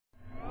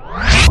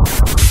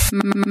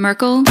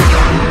Merkel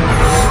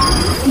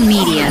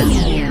Media.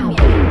 You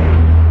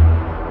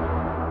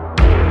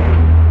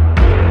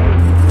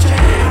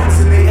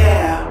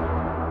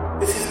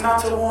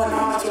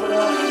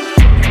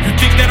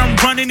think that I'm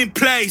running in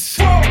place?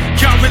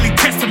 Y'all really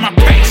testing my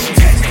patience.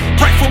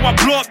 Right before I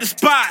blow up the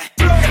spot,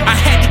 I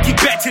had to get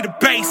back to the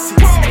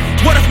basics.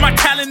 What if my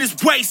talent is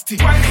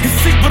wasted?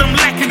 It's sick, but I'm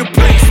lacking the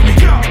placement.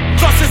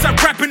 Thought since I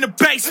rap in the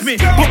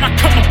basement, but my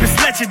come up is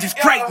legend, is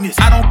greatness.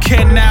 I don't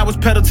care now, it's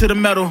pedal to the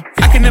metal.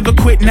 I can never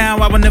quit now,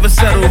 I will never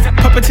settle.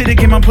 Puppet to the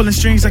game, I'm pulling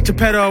strings like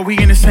Geppetto. We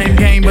in the same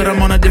game, but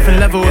I'm on a different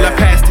level. I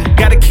passed it.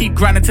 Gotta keep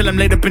grinding till I'm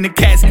laid up in the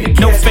casket.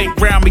 No fake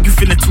round, but you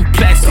feeling too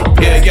plastic.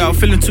 Yeah, y'all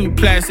feeling too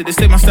plastic. They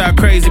say my style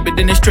crazy, but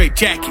then they straight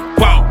jacket.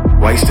 Wow.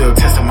 Why you still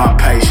testing my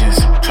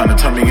patience? Trying to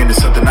turn me into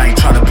something I ain't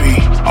trying to be.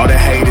 All that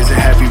hate is a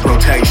heavy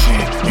rotation.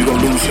 You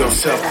gon' lose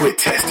yourself, quit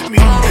testing me.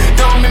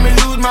 Don't make me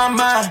lose my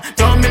mind.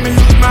 Don't make me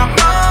lose my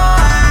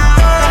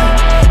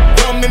mind.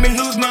 Don't make me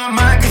lose my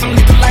mind, cause I'm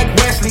looking like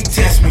Wesley,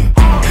 test me.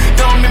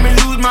 Don't make me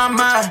lose my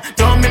mind.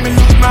 Don't make me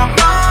lose my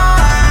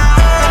mind.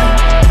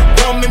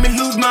 Don't make me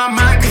lose my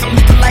mind, cause I'm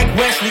looking like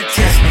Wesley,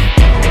 test me.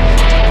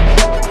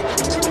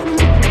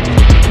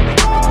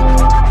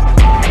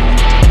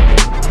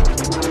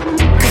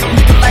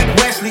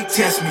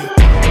 Test me.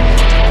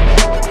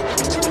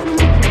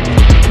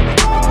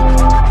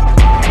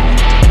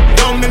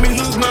 Don't make me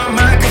lose my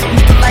mind, cause I'm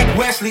looking like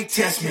Wesley.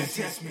 Test me.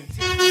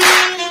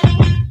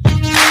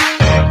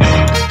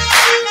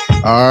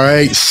 All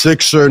right,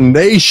 Sixer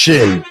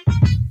Nation.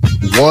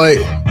 What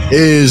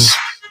is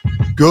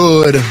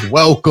good?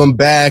 Welcome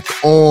back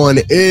on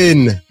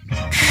in.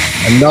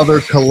 Another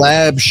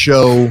collab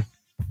show.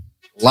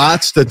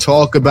 Lots to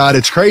talk about.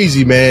 It's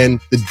crazy, man.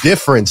 The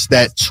difference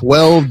that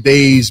 12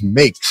 days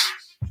makes.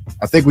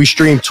 I think we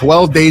streamed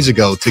 12 days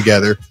ago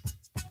together.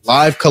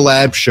 Live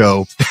collab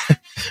show.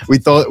 We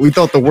thought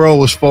the world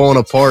was falling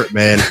apart,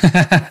 man.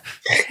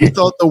 We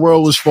thought the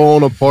world was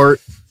falling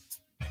apart.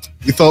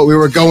 We thought we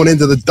were going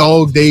into the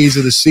dog days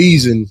of the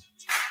season.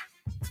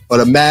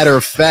 But a matter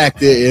of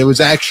fact, it was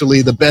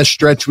actually the best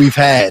stretch we've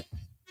had.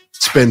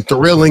 It's been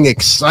thrilling,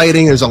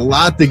 exciting. There's a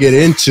lot to get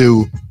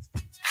into.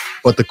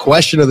 But the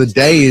question of the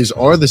day is,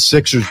 are the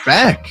Sixers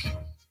back?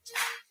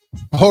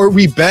 Are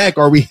we back?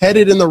 Are we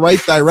headed in the right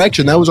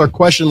direction? That was our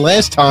question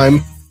last time.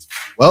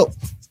 Well,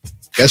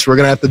 guess we're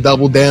going to have to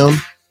double down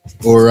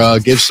or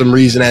give some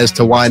reason as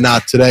to why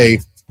not today.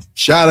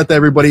 Shout out to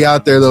everybody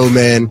out there, though,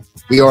 man.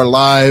 We are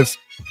live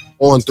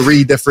on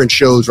 3 different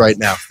shows right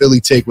now. Philly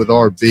Take with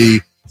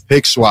RB,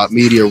 Pick Swap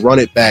Media, Run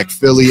It Back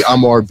Philly.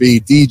 I'm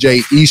RB,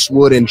 DJ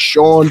Eastwood, and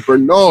Sean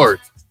Bernard.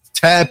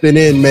 Tapping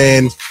in,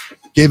 man.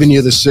 Giving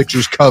you the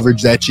Sixers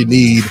coverage that you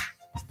need.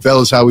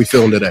 Fellas, how we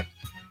feeling today?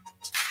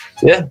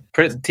 Yeah,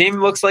 the team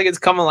looks like it's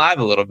come alive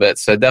a little bit.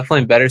 So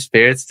definitely better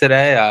spirits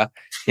today.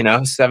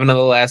 7 of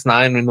the last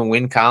 9 in the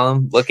win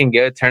column. Looking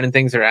good, turning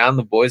things around.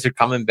 The boys are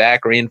coming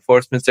back.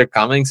 Reinforcements are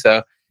coming.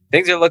 So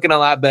things are looking a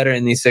lot better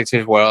in the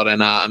Sixers world.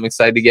 And I'm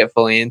excited to get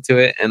fully into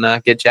it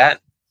and get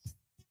chatting.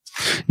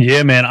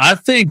 Yeah, man. I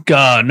think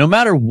no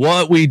matter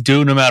what we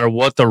do, no matter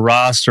what the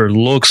roster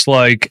looks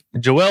like,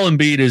 Joel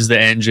Embiid is the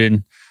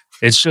engine.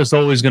 It's just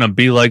always going to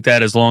be like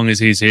that as long as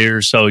he's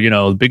here. So,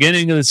 the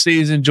beginning of the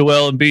season,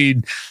 Joel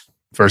Embiid,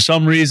 for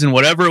some reason,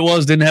 whatever it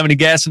was, didn't have any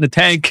gas in the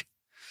tank.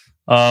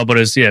 But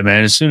as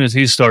soon as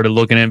he started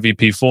looking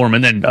MVP form,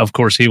 and then of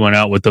course he went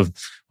out with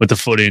the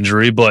foot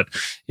injury. But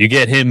you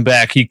get him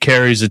back, he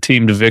carries the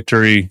team to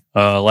victory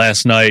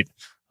last night.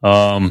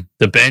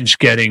 The bench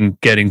getting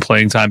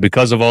playing time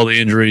because of all the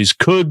injuries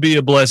could be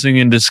a blessing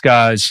in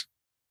disguise.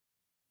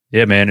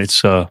 Yeah, man,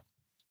 it's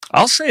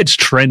I'll say it's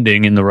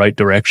trending in the right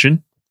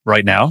direction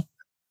right now.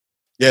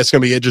 Yeah, it's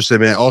gonna be interesting,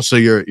 man. Also,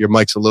 your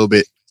mic's a little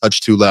bit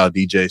touch too loud,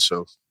 DJ.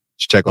 So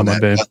just check on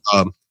that.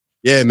 But,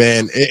 yeah,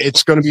 man,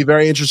 it's going to be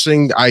very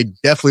interesting. I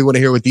definitely want to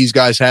hear what these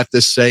guys have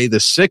to say. The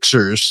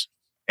Sixers,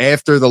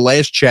 after the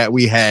last chat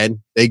we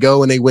had, they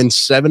go and they win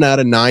 7 out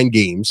of 9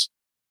 games.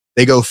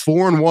 They go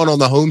 4-1 on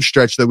the home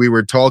stretch that we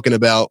were talking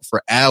about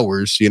for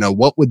hours.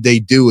 What would they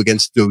do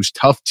against those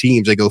tough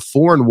teams? They go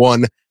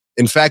 4-1.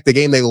 In fact, the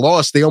game they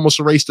lost, they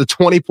almost erased a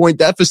 20-point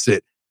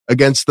deficit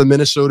against the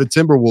Minnesota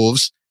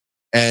Timberwolves.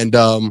 And,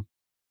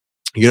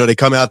 they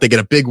come out, they get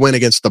a big win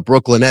against the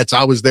Brooklyn Nets.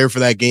 I was there for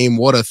that game.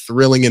 What a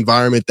thrilling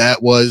environment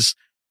that was.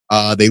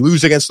 They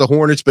lose against the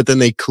Hornets, but then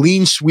they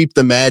clean sweep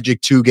the Magic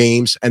 2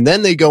 games. And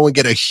then they go and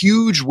get a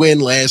huge win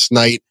last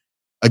night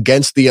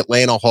against the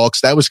Atlanta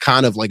Hawks. That was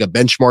kind of like a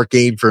benchmark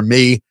game for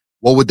me.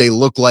 What would they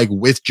look like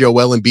with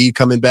Joel Embiid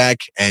coming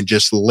back? And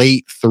just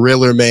late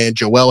thriller, man.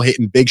 Joel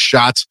hitting big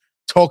shots.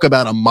 Talk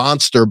about a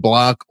monster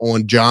block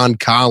on John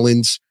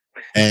Collins.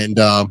 And,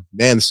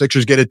 man, the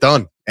Sixers get it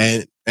done.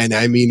 And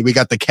I mean, we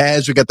got the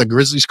Cavs, we got the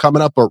Grizzlies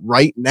coming up, but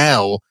right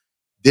now,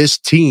 this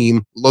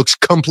team looks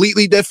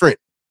completely different.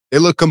 They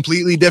look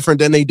completely different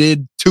than they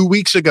did 2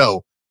 weeks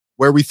ago,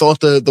 where we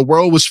thought the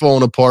world was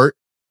falling apart.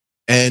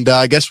 And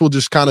I guess we'll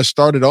just kind of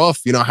start it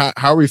off.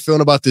 How are we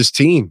feeling about this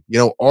team?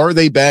 Are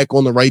they back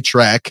on the right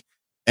track?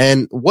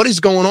 And what is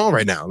going on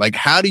right now? Like,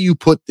 how do you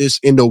put this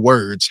into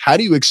words? How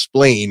do you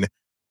explain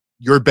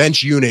your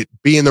bench unit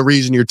being the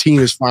reason your team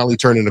is finally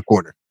turning the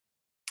corner?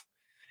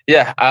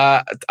 Yeah,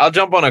 I'll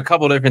jump on a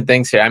couple different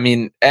things here. I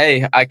mean,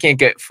 I can't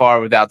get far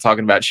without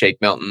talking about Shake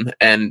Milton.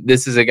 And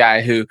this is a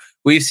guy who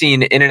we've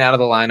seen in and out of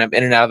the lineup,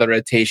 in and out of the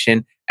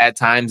rotation, at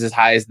times as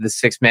high as the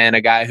sixth man,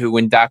 a guy who,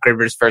 when Doc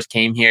Rivers first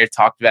came here,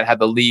 talked about how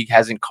the league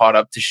hasn't caught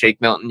up to Shake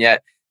Milton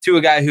yet, to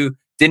a guy who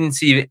didn't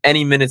see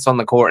any minutes on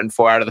the court in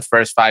 4 out of the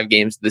first 5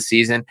 games of the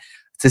season.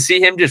 To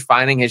see him just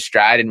finding his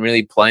stride and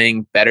really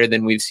playing better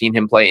than we've seen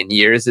him play in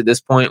years at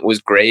this point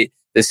was great.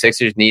 The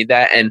Sixers need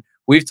that. And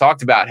we've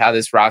talked about how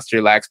this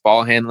roster lacks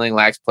ball handling,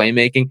 lacks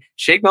playmaking.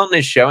 Shake Milton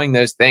is showing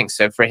those things.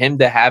 So for him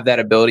to have that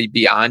ability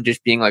beyond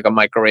just being like a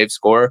microwave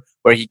scorer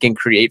where he can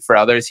create for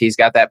others, he's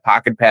got that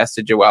pocket pass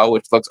to Joel,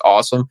 which looks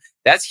awesome.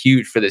 That's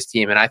huge for this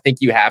team. And I think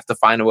you have to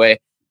find a way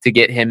to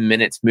get him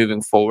minutes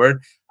moving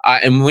forward.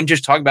 And when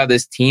just talking about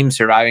this team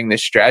surviving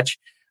this stretch,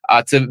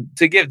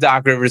 to give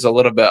Doc Rivers a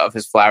little bit of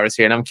his flowers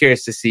here, and I'm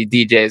curious to see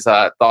DJ's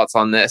thoughts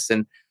on this.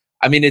 And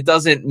I mean, it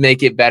doesn't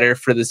make it better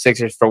for the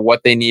Sixers for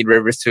what they need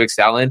Rivers to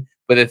excel in.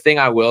 But the thing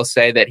I will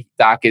say that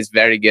Doc is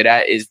very good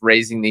at is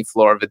raising the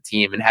floor of a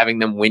team and having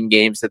them win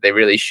games that they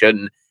really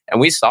shouldn't. And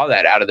we saw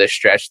that out of this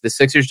stretch. The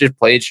Sixers just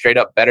played straight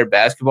up better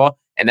basketball,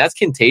 and that's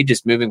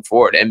contagious moving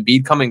forward. And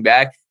Embiid coming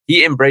back,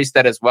 he embraced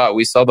that as well.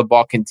 We saw the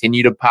ball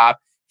continue to pop.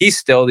 He's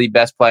still the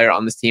best player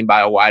on this team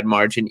by a wide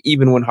margin,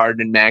 even when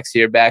Harden and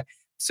Maxey are back.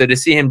 So to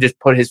see him just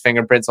put his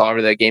fingerprints all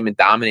over that game and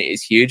dominate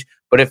is huge.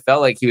 But it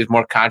felt like he was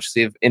more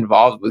consciously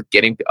involved with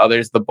getting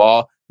others the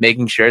ball,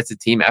 making sure it's a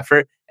team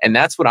effort. And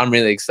that's what I'm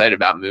really excited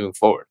about moving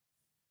forward.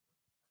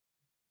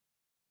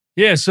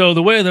 Yeah, so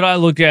the way that I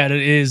look at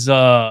it is,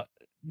 I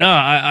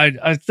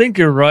think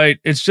you're right.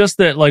 It's just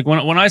that, like,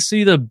 when I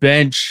see the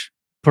bench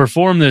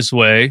perform this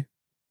way,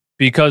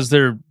 because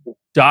their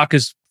Doc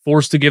is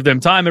forced to give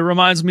them time, it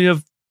reminds me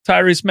of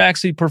Tyrese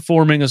Maxey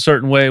performing a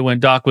certain way when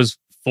Doc was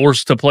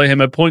forced to play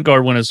him at point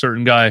guard when a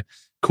certain guy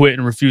quit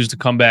and refused to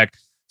come back.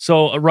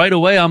 So right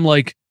away, I'm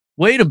like,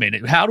 wait a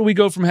minute. How do we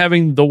go from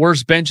having the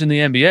worst bench in the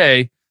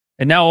NBA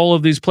and now all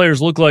of these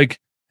players look like,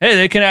 hey,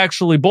 they can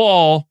actually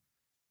ball?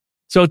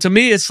 So to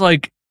me, it's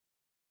like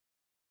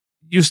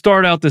you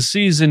start out the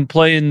season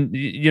playing,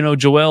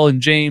 Joel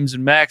and James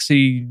and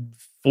Maxey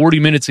 40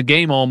 minutes a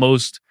game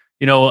almost.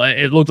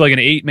 It looked like an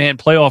 8-man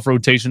playoff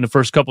rotation the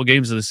first couple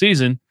games of the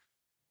season.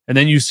 And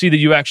then you see that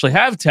you actually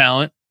have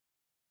talent.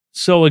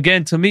 So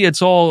again, to me,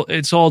 it's all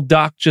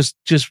Doc just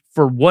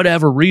for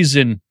whatever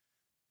reason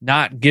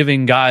not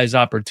giving guys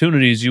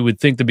opportunities. You would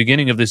think the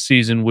beginning of this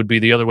season would be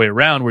the other way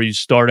around, where you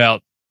start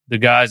out the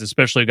guys,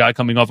 especially a guy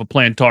coming off of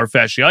plantar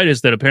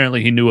fasciitis that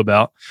apparently he knew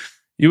about.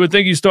 You would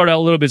think you start out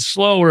a little bit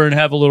slower and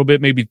have a little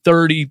bit, maybe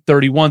 30,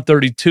 31,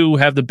 32,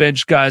 have the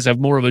bench guys have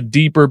more of a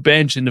deeper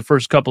bench in the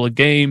first couple of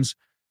games.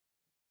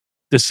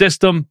 The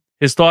system,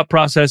 his thought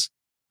process,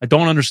 I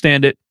don't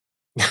understand it.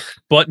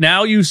 But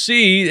now you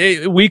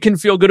see, we can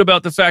feel good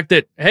about the fact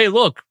that, hey,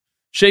 look,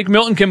 Shake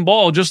Milton can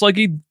ball just like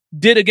he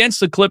did against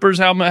the Clippers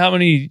how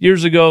many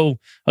years ago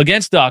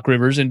against Doc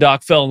Rivers, and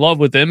Doc fell in love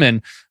with him.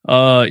 And,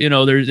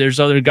 there's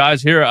other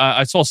guys here.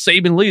 I saw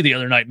Saban Lee the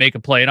other night make a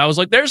play, and I was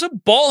like, there's a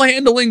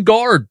ball-handling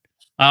guard.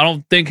 I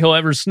don't think he'll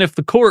ever sniff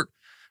the court,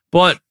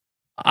 but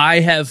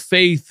I have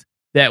faith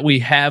that we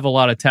have a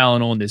lot of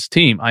talent on this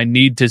team. I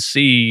need to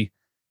see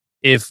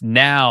if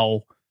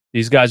now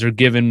these guys are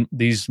given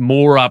these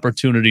more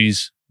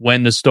opportunities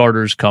when the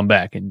starters come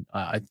back. And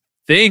I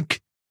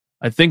think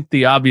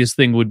the obvious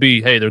thing would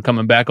be, hey, they're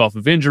coming back off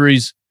of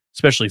injuries,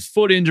 especially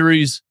foot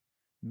injuries.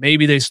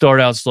 Maybe they start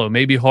out slow.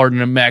 Maybe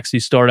Harden and Maxey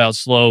start out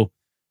slow,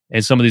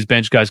 and some of these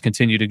bench guys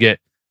continue to get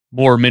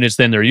more minutes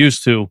than they're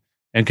used to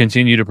and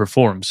continue to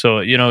perform.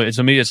 So,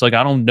 to me, it's like,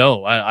 I don't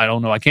know. I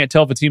don't know. I can't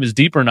tell if a team is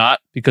deep or not,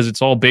 because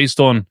it's all based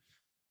on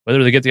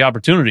whether they get the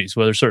opportunities,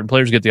 whether certain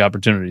players get the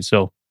opportunities.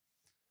 So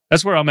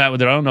that's where I'm at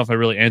with it. I don't know if I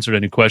really answered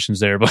any questions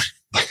there, but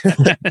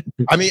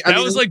I mean,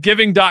 was like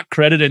giving Doc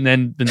credit, and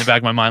then in the back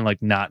of my mind, like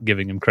not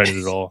giving him credit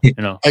at all.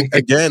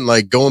 Again,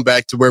 like going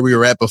back to where we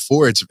were at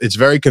before, it's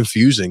very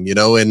confusing,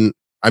 and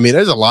I mean,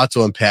 there's a lot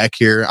to unpack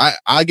here.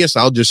 I guess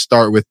I'll just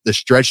start with the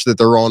stretch that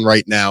they're on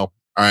right now.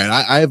 All right,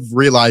 I've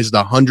realized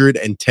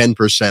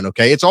 110%.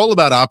 Okay, it's all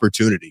about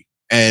opportunity,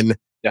 and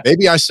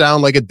maybe I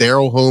sound like a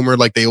Daryl Homer,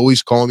 like they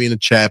always call me in the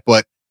chat,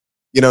 but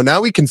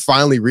now we can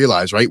finally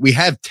realize, right? We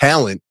have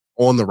talent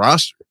on the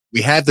roster.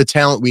 We have the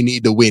talent we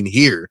need to win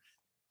here.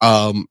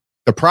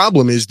 The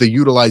problem is the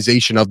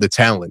utilization of the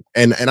talent.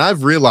 And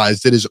I've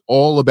realized it is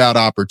all about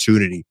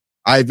opportunity.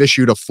 I've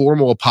issued a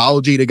formal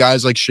apology to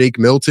guys like Shake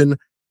Milton.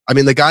 I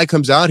mean, the guy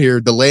comes out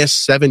here, the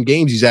last 7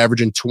 games, he's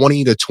averaging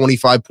 20 to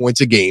 25 points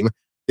a game.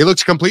 It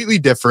looks completely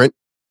different.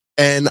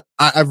 And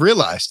I've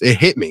realized it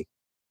hit me.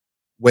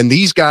 When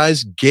these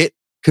guys get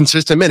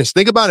consistent minutes,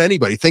 think about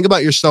anybody. Think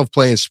about yourself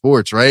playing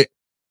sports, right?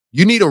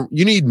 You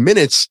need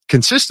minutes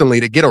consistently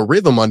to get a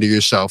rhythm under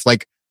yourself.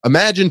 Like,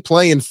 imagine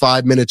playing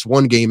 5 minutes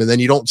one game and then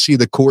you don't see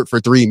the court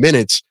for 3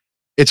 minutes.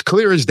 It's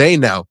clear as day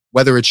now,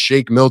 whether it's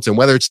Shake Milton,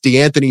 whether it's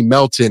DeAnthony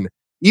Melton,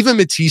 even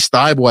Matisse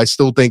Thybulle, I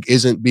still think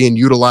isn't being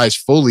utilized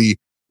fully.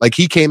 Like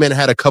he came in,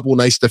 had a couple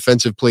nice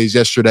defensive plays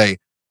yesterday.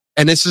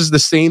 And this is the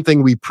same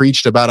thing we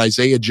preached about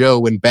Isaiah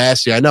Joe and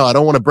Bassie. I know I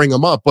don't want to bring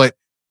them up, but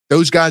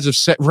those guys have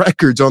set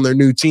records on their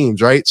new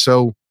teams, right?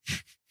 So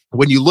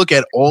when you look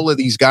at all of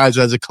these guys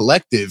as a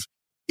collective,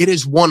 it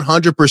is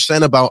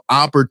 100% about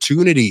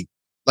opportunity.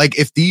 Like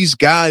if these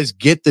guys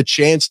get the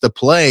chance to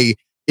play,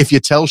 if you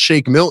tell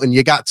Shake Milton,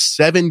 you got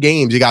 7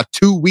 games, you got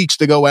 2 weeks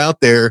to go out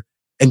there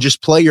and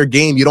just play your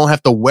game. You don't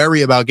have to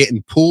worry about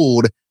getting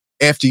pulled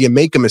after you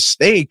make a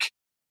mistake.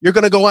 You're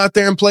going to go out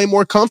there and play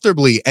more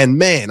comfortably. And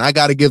man, I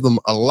got to give them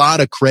a lot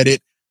of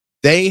credit.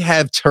 They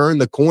have turned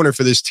the corner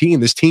for this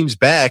team. This team's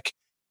back.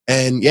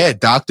 And yeah,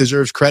 Doc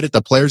deserves credit.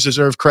 The players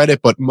deserve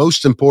credit. But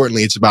most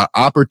importantly, it's about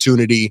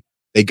opportunity.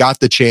 They got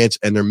the chance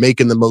and they're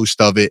making the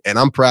most of it. And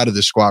I'm proud of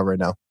this squad right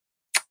now.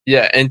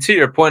 Yeah. And to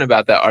your point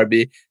about that,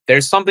 RB,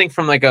 there's something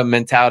from like a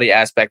mentality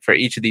aspect for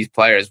each of these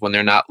players when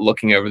they're not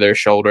looking over their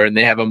shoulder and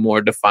they have a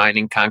more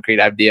defining, concrete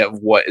idea of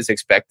what is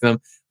expected of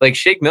them. Like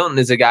Shake Milton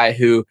is a guy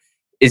who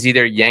is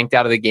either yanked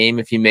out of the game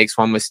if he makes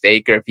one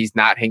mistake or if he's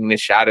not hitting the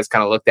shot is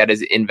kind of looked at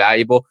as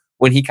invaluable.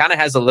 When he kind of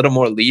has a little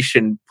more leash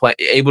and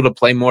able to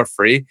play more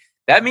free,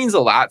 that means a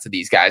lot to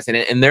these guys.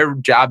 And their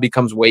job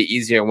becomes way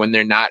easier when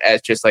they're not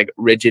as just like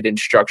rigid and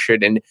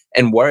structured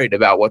and worried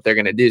about what they're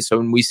going to do. So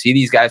when we see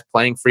these guys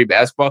playing free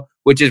basketball,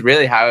 which is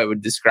really how I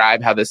would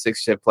describe how the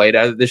Sixers have played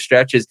out of this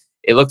stretch, is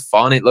it looked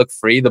fun. It looked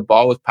free. The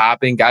ball was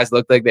popping. Guys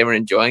looked like they were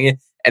enjoying it.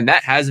 And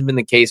that hasn't been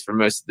the case for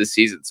most of the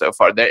season so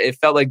far. It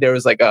felt like there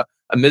was like a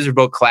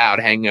miserable cloud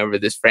hanging over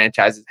this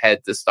franchise's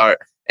head to start.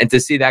 And to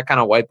see that kind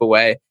of wipe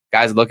away,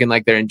 guys looking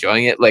like they're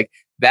enjoying it, like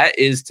that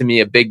is to me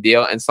a big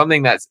deal and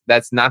something that's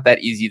not that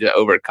easy to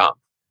overcome.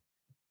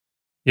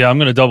 Yeah, I'm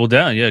going to double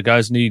down. Yeah,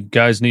 guys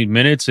need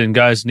minutes and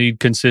guys need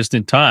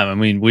consistent time. I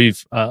mean,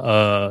 we've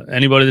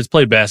anybody that's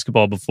played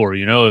basketball before,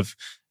 you know, if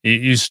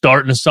you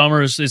start in the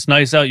summer, it's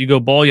nice out, you go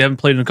ball, you haven't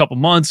played in a couple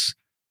months,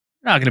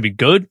 you're not going to be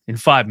good in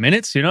 5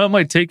 minutes. You know, it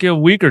might take you a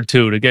week or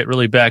two to get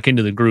really back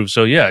into the groove.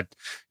 So yeah,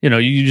 you know,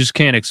 you just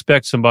can't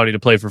expect somebody to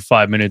play for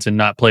 5 minutes and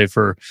not play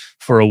for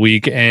a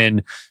week.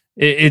 And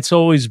it's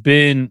always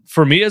been,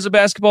 for me as a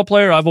basketball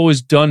player, I've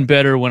always done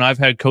better when I've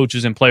had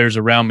coaches and players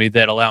around me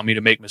that allow me to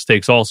make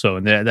mistakes also.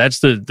 And that's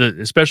the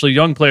especially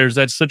young players,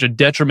 that's such a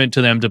detriment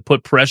to them to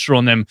put pressure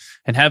on them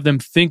and have them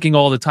thinking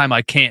all the time,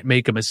 I can't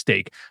make a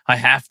mistake. I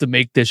have to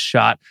make this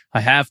shot. I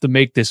have to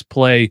make this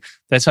play.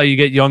 That's how you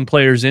get young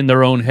players in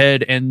their own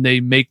head and they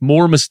make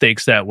more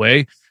mistakes that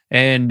way.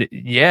 And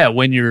yeah,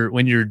 when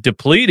you're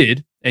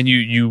depleted and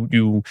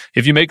you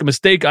if you make a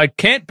mistake, I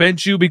can't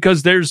bench you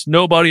because there's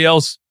nobody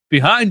else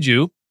behind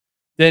you,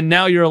 then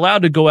now you're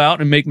allowed to go out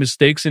and make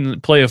mistakes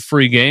and play a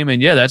free game. And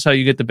yeah, that's how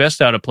you get the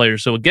best out of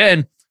players. So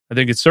again, I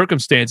think it's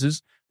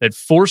circumstances that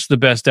force the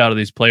best out of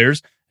these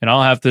players. And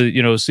I'll have to,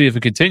 you know, see if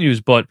it continues.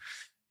 But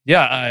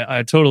yeah,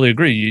 I totally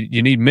agree.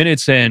 You need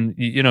minutes and,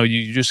 you know,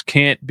 you just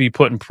can't be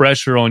putting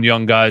pressure on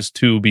young guys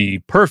to be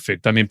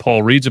perfect. I mean,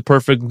 Paul Reed's a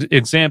perfect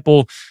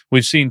example.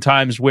 We've seen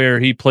times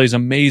where he plays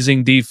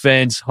amazing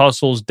defense,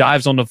 hustles,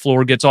 dives on the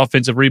floor, gets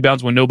offensive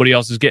rebounds when nobody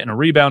else is getting a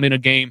rebound in a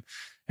game,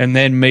 and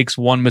then makes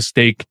one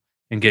mistake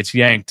and gets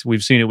yanked.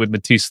 We've seen it with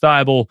Matisse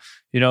Thybulle,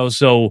 you know,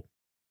 so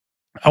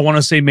I want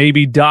to say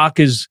maybe Doc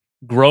is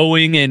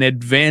growing and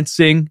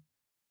advancing,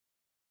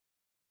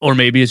 or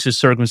maybe it's just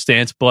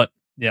circumstance, but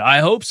yeah, I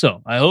hope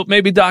so. I hope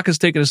maybe Doc is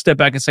taking a step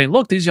back and saying,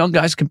 look, these young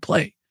guys can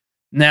play.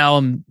 Now,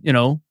 you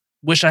know,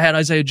 wish I had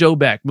Isaiah Joe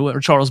back or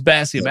Charles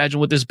Bassie. Imagine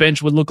what this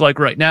bench would look like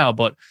right now,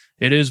 but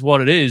it is what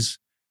it is.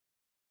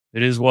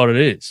 It is what it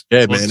is.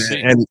 Yeah,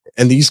 man.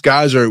 And these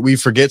guys we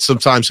forget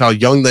sometimes how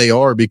young they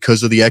are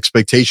because of the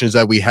expectations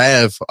that we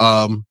have.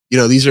 You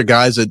know, these are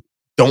guys that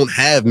don't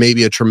have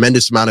maybe a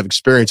tremendous amount of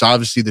experience.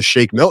 Obviously, the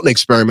Shake Milton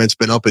experiment's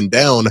been up and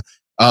down.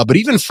 But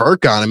even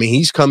Furkan, I mean,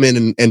 he's come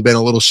in and been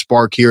a little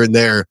spark here and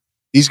there.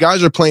 These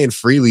guys are playing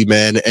freely,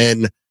 man.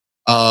 And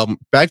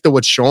back to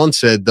what Sean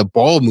said, the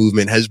ball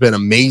movement has been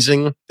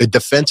amazing. The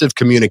defensive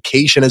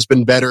communication has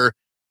been better.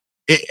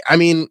 I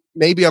mean,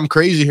 maybe I'm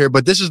crazy here,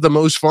 but this is the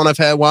most fun I've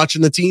had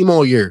watching the team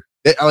all year.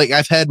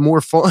 I've had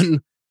more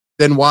fun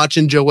than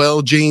watching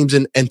Joel, James,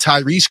 and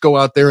Tyrese go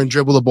out there and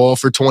dribble the ball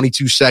for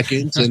 22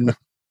 seconds. And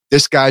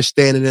this guy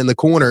standing in the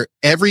corner.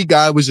 Every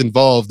guy was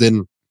involved.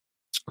 And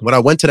when I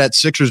went to that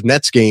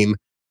Sixers-Nets game,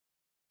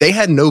 they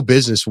had no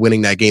business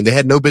winning that game. They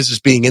had no business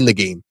being in the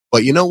game.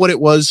 But you know what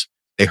it was?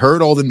 They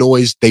heard all the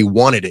noise. They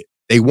wanted it.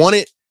 They won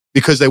it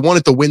because they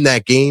wanted to win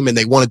that game and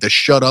they wanted to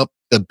shut up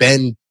the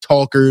Ben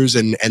talkers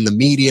and the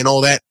media and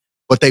all that.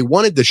 But they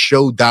wanted to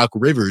show Doc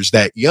Rivers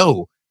that,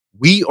 yo,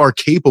 we are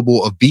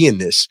capable of being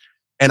this.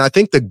 And I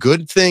think the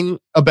good thing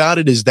about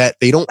it is that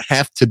they don't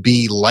have to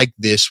be like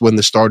this when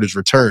the starters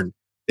return.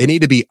 They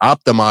need to be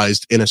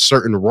optimized in a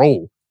certain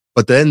role.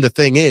 But then the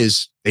thing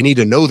is, they need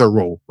to know their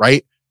role,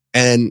 right?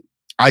 And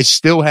I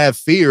still have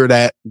fear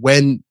that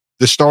when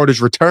the starters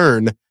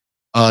return,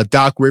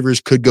 Doc Rivers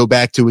could go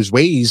back to his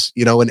ways,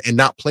 you know, and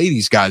not play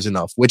these guys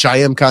enough, which I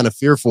am kind of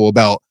fearful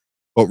about.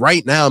 But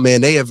right now,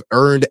 man, they have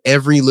earned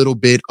every little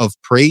bit of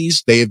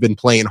praise. They have been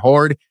playing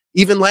hard.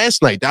 Even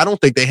last night, I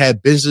don't think they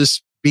had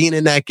business being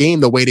in that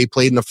game the way they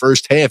played in the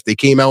first half. They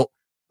came out,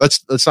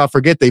 let's not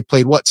forget, they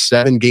played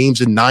 7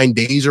 games in 9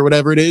 days or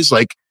whatever it is.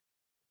 Like,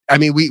 I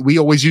mean, we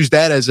always use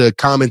that as a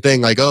common thing.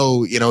 Like,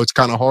 oh, it's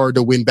kind of hard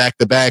to win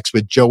back-to-backs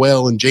with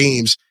Joel and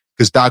James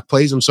because Doc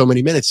plays them so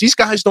many minutes. These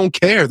guys don't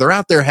care. They're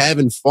out there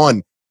having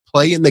fun,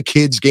 playing the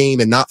kids'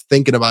 game and not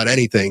thinking about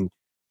anything.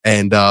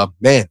 And,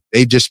 man,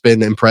 they've just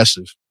been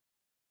impressive.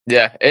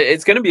 Yeah,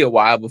 it's going to be a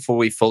while before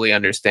we fully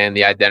understand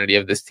the identity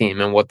of this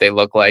team and what they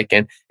look like.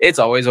 And it's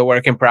always a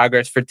work in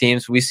progress for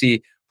teams. We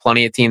see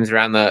plenty of teams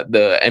around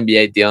the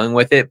NBA dealing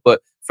with it.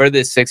 But for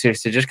the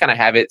Sixers to just kind of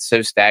have it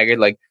so staggered,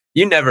 like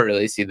you never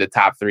really see the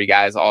top 3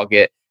 guys all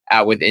get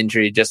out with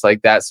injury just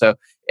like that. So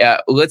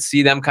let's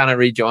see them kind of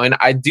rejoin.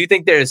 I do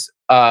think there's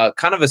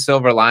kind of a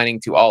silver lining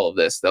to all of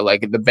this, though.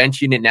 Like the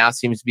bench unit now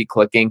seems to be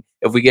clicking.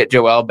 If we get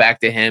Joel back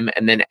to him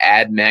and then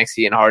add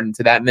Maxey and Harden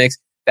to that mix,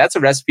 that's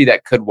a recipe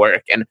that could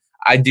work. And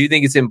I do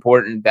think it's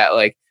important that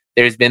like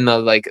there's been the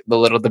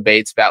little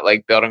debates about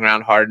like building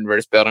around Harden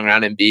versus building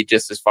around Embiid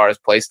just as far as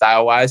play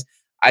style wise.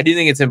 I do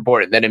think it's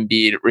important that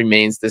Embiid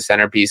remains the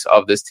centerpiece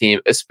of this team,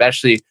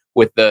 especially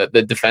with the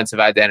defensive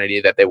identity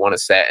that they want to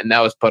set. And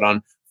that was put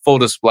on full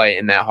display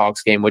in that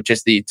Hawks game with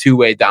just the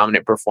 2-way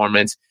dominant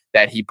performance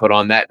that he put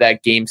on,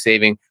 that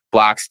game-saving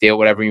block, steal,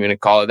 whatever you want to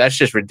call it. That's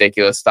just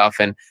ridiculous stuff.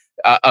 And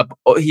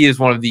he is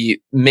one of the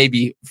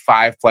maybe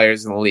 5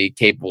 players in the league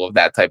capable of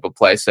that type of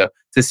play. So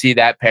to see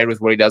that paired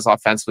with what he does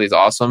offensively is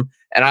awesome.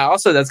 And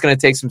that's going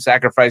to take some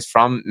sacrifice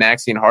from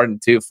Maxey and Harden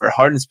too. For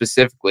Harden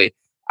specifically,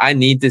 I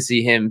need to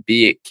see him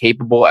be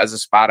capable as a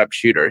spot-up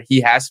shooter.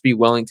 He has to be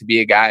willing to be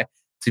a guy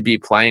to be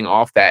playing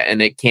off that.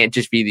 And it can't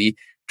just be the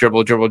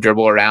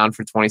dribble around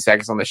for 20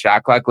 seconds on the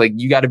shot clock. Like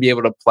you got to be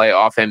able to play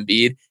off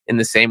Embiid in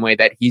the same way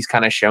that he's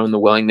kind of shown the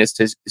willingness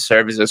to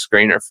serve as a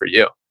screener for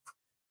you.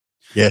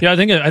 Yeah, I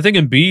think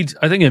Embiid's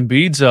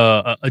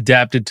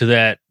adapted to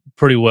that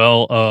pretty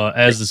well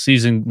as the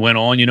season went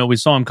on. We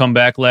saw him come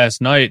back last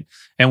night,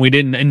 and we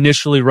didn't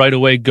initially right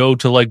away go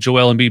to like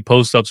Joel Embiid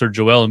post-ups or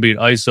Joel Embiid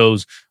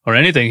ISOs or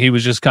anything. He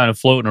was just kind of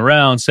floating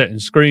around, setting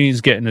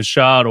screens, getting a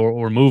shot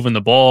or moving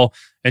the ball.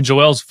 And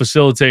Joel's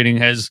facilitating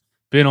has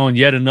been on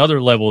yet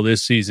another level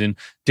this season.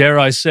 Dare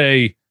I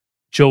say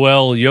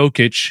Joel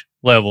Jokic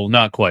level?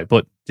 Not quite,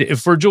 but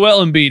for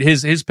Joel Embiid,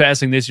 his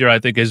passing this year, I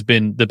think, has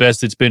been the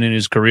best it's been in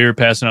his career,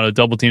 passing out of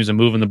double teams and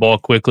moving the ball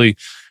quickly.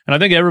 And I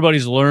think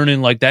everybody's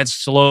learning like that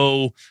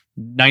slow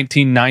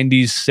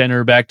 1990s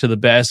center back to the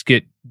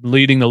basket,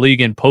 leading the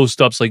league in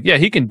post-ups. Like, yeah,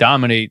 he can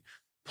dominate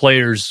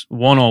players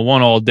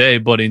one-on-one all day,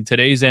 but in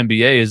today's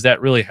NBA, is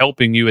that really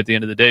helping you at the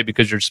end of the day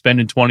because you're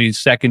spending 20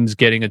 seconds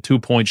getting a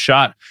 2-point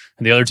shot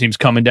and the other team's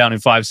coming down in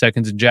 5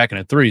 seconds and jacking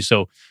a 3?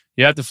 So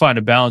you have to find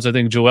a balance. I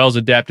think Joel's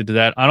adapted to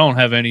that. I don't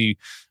have any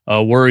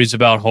worries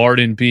about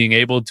Harden being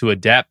able to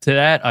adapt to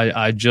that.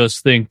 I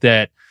just think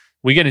that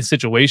we get in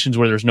situations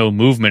where there's no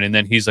movement and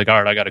then he's like,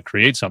 all right, I got to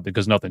create something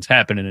because nothing's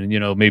happening.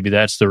 And, maybe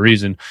that's the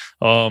reason.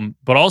 But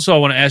also I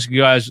want to ask you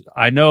guys,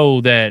 I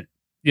know that,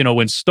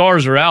 when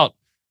stars are out,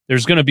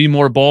 there's going to be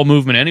more ball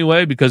movement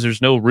anyway because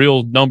there's no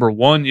real number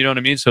one, you know what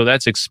I mean? So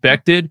that's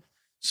expected.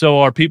 So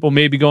are people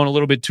maybe going a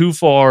little bit too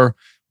far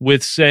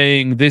with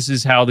saying this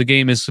is how the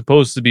game is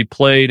supposed to be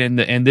played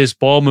and this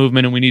ball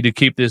movement and we need to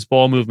keep this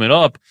ball movement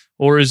up?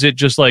 Or is it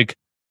just like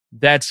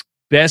that's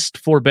best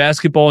for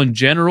basketball in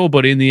general,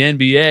 but in the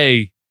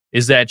NBA,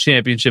 is that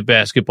championship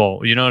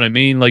basketball? You know what I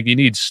mean? Like you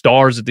need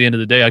stars at the end of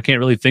the day. I can't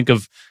really think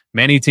of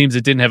many teams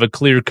that didn't have a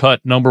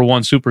clear-cut number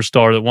one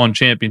superstar that won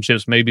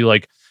championships, maybe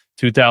like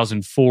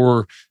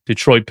 2004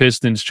 Detroit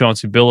Pistons,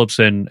 Chauncey Billups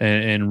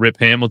and Rip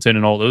Hamilton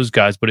and all those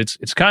guys. But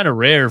it's kind of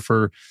rare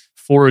for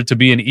it to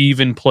be an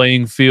even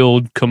playing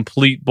field,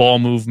 complete ball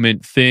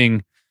movement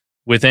thing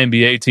with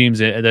NBA teams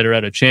that are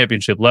at a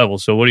championship level.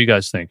 So what do you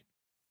guys think?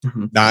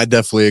 No, I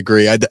definitely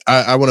agree.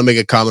 I want to make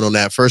a comment on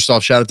that. First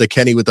off, shout out to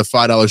Kenny with the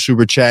 $5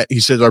 super chat. He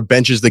says our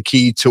bench is the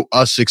key to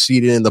us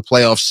succeeding in the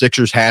playoffs.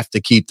 Sixers have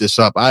to keep this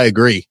up. I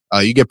agree.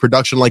 You get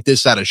production like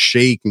this out of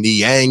Shake,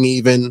 Niang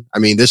even. I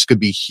mean, this could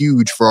be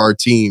huge for our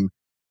team.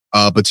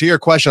 But to your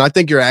question, I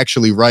think you're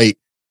actually right.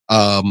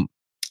 And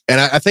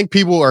I think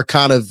people are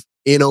kind of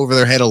in over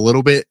their head a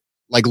little bit,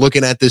 like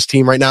looking at this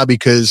team right now,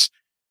 because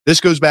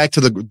this goes back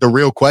to the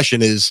real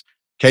question is,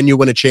 can you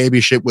win a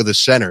championship with a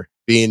center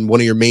being one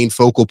of your main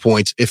focal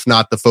points, if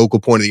not the focal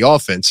point of the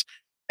offense?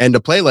 And to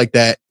play like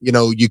that,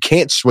 you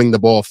can't swing the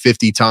ball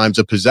 50 times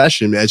a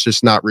possession. That's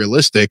just not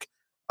realistic.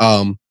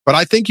 But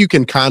I think you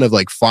can kind of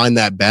like find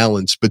that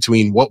balance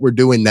between what we're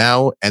doing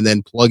now and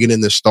then plugging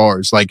in the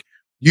stars. Like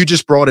you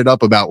just brought it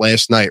up about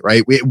last night,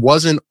 right? It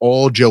wasn't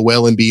all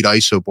Joel Embiid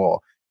ISO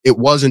ball. It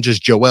wasn't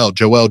just Joel.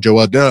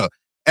 No.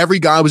 Every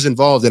guy was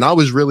involved, and I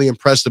was really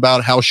impressed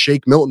about how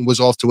Shake Milton was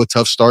off to a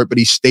tough start, but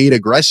he stayed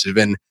aggressive.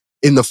 And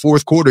in the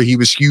fourth quarter, he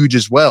was huge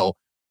as well.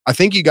 I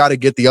think you got to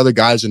get the other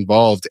guys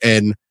involved.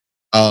 And,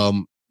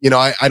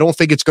 I don't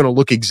think it's going to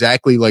look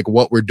exactly like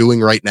what we're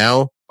doing right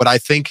now, but I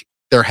think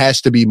there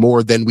has to be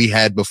more than we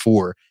had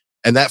before.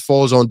 and that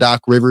falls on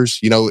Doc Rivers.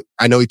 You know,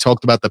 I know he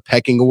talked about the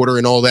pecking order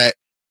and all that.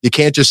 You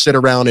can't just sit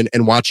around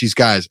and watch these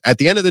guys. At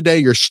the end of the day,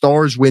 your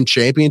stars win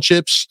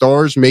championships.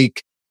 Stars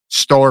make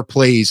star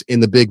plays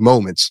in the big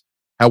moments.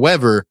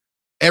 However,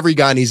 every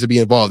guy needs to be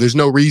involved. There's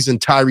no reason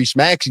Tyrese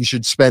Maxey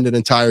should spend an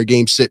entire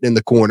game sitting in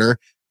the corner,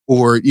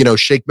 or, you know,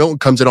 Shake Milton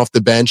comes in off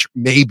the bench,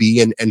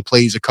 maybe, and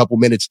plays a couple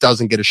minutes,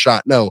 doesn't get a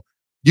shot. No,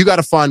 you got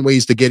to find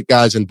ways to get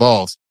guys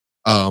involved.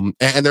 And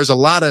there's a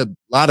lot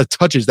of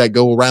touches that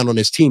go around on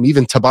his team.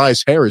 Even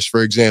Tobias Harris,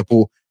 for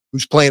example,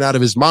 who's playing out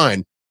of his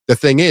mind. The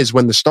thing is,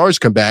 when the stars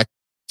come back,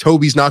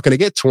 Toby's not going to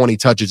get 20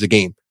 touches a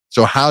game.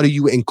 So how do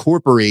you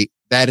incorporate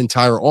that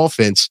entire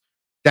offense?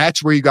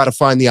 That's where you got to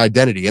find the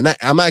identity. And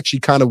I'm actually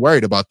kind of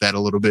worried about that a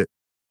little bit.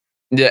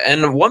 Yeah.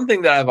 And one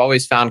thing that I've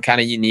always found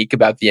kind of unique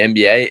about the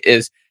NBA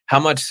is how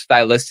much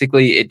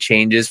stylistically it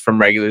changes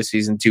from regular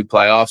season to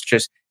playoffs,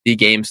 just the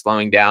game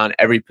slowing down,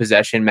 every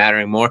possession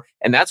mattering more.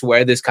 And that's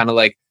where this kind of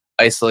like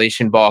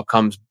isolation ball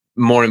comes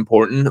more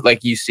important.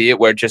 Like you see it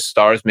where just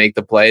stars make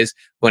the plays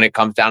when it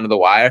comes down to the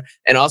wire.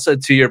 And also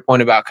to your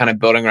point about kind of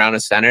building around a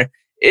center,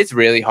 it's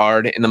really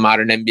hard in the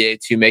modern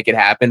NBA to make it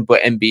happen.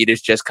 But Embiid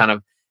is just kind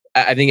of,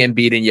 I think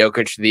Embiid and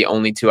Jokic are the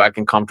only two I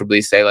can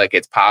comfortably say like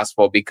it's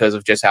possible because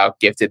of just how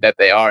gifted that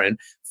they are. And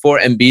for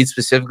Embiid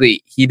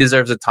specifically, he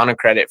deserves a ton of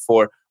credit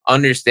for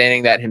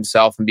understanding that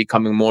himself and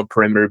becoming more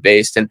perimeter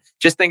based. And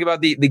just think about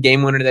the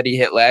game winner that he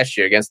hit last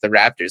year against the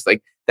Raptors.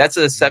 Like that's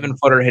a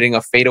 7-footer hitting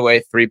a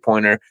fadeaway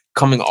 3-pointer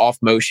coming off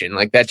motion.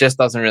 Like that just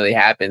doesn't really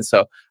happen.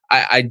 So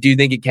I do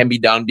think it can be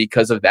done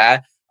because of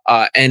that.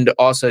 And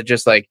also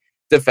just like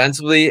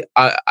defensively,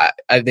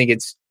 I think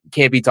it's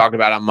can't be talked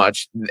about how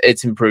much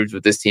it's improved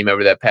with this team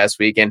over that past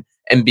week. And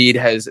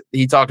Embiid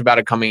he talked about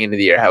it coming into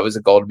the year, how it was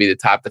a goal to be the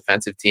top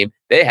defensive team.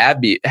 They have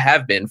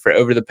been for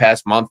over the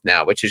past month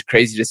now, which is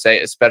crazy to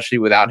say, especially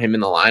without him in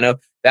the lineup.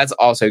 That's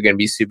also going to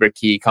be super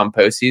key come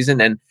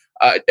postseason. And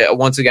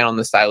once again, on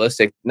the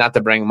stylistic, not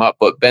to bring him up,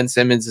 but Ben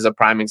Simmons is a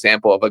prime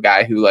example of a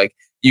guy who like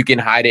you can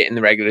hide it in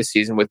the regular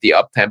season with the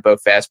up tempo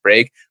fast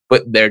break,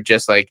 but they're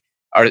just like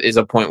is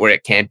a point where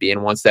it can't be.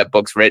 And once that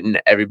book's written,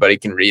 everybody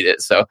can read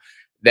it. So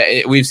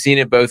we've seen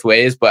it both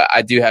ways, but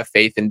I do have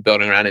faith in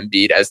building around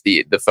Embiid as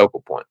the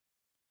focal point.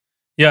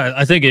 Yeah,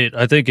 I think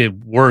it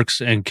works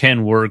and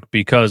can work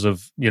because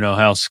of, you know,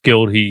 how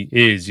skilled he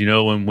is. You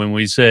know, when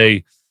we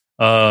say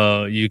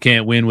you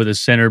can't win with a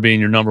center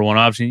being your number one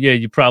option, yeah,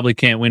 you probably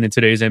can't win in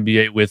today's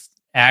NBA with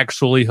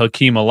actually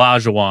Hakeem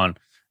Olajuwon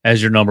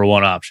as your number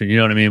one option. You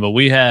know what I mean? But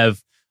we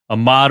have a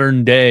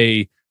modern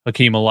day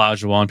Hakeem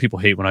Olajuwon. People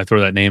hate when I throw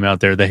that name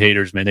out there. The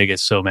haters, man, they get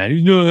so mad.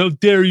 You know, how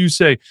dare you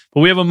say? But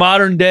we have a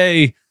modern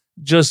day,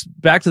 just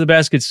back to the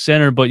basket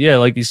center. But yeah,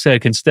 like you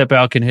said, can step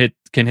out, can hit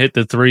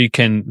the three,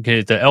 can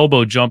hit the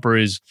elbow jumper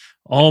is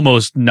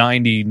almost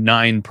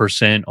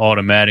 99%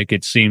 automatic.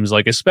 It seems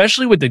like,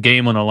 especially with the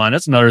game on the line.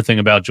 That's another thing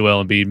about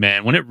Joel Embiid,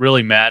 man. When it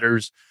really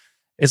matters,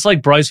 it's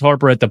like Bryce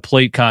Harper at the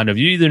plate, kind of.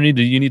 You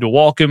need to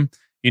walk him.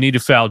 You need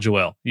to foul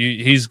Joel.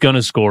 He's going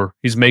to score.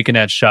 He's making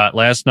that shot.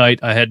 Last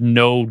night, I had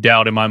no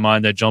doubt in my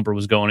mind that jumper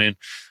was going in.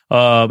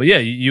 But yeah,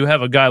 you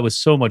have a guy with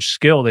so much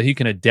skill that he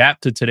can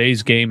adapt to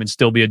today's game and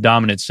still be a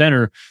dominant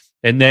center.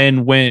 And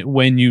then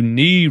when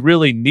you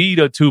really need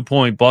a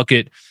 2-point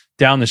bucket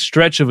down the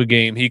stretch of a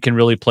game, he can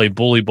really play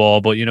bully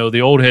ball. But, you know,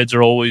 the old heads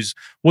are always,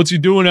 what's he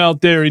doing out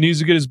there? He needs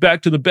to get his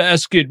back to the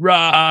basket.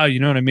 Rah, you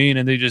know what I mean?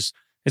 And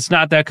it's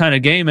not that kind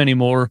of game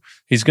anymore.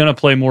 He's going to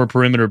play more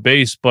perimeter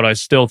base, but I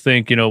still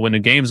think, you know, when the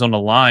game's on the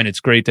line, it's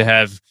great to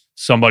have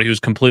somebody who's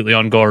completely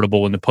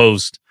unguardable in the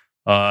post.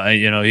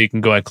 You know, he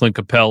can go at Clint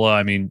Capella.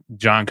 I mean,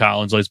 John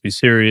Collins, let's be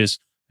serious.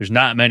 There's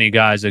not many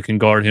guys that can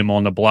guard him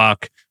on the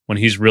block when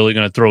he's really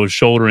going to throw his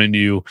shoulder into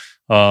you.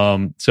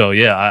 So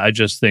yeah, I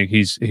just think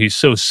he's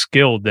so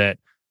skilled that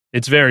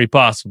it's very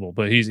possible,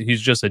 but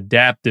he's just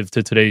adaptive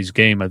to today's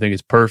game. I think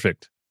it's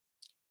perfect.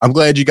 I'm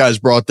glad you guys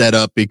brought that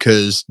up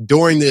because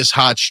during this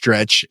hot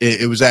stretch,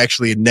 it was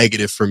actually a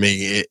negative for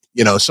me.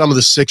 You know, some of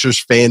the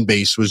Sixers fan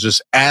base was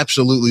just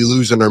absolutely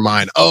losing their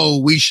mind. Oh,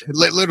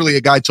 literally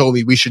a guy told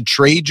me we should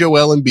trade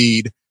Joel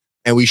Embiid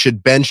and we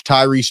should bench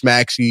Tyrese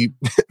Maxey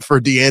for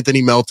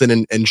DeAnthony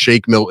Melton and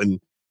Shake Milton.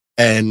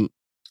 And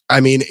I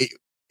mean,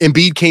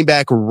 Embiid came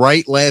back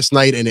right last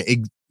night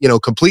and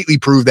completely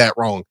proved that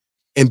wrong.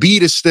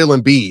 Embiid is still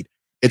Embiid.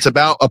 It's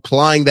about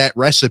applying that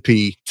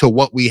recipe to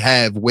what we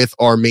have with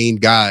our main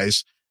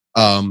guys.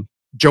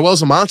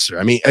 Joel's a monster.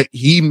 I mean,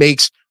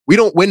 we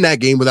don't win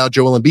that game without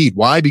Joel Embiid.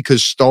 Why?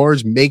 Because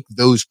stars make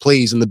those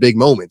plays in the big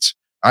moments.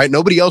 All right.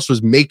 Nobody else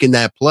was making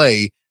that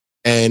play.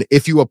 And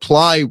if you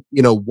apply,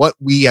 what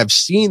we have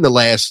seen the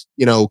last,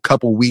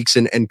 couple weeks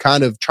and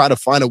kind of try to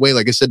find a way,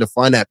 like I said, to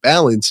find that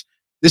balance,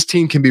 this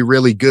team can be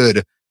really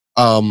good.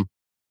 But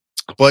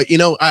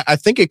I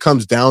think it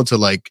comes down to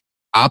like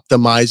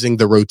optimizing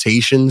the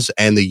rotations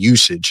and the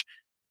usage.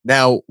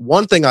 Now,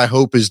 one thing I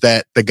hope is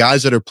that the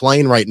guys that are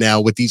playing right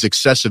now with these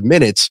excessive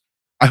minutes,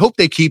 I hope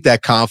they keep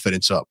that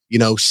confidence up.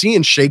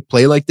 Seeing Shake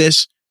play like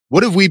this,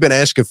 what have we been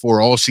asking for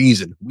all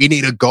season? We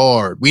need a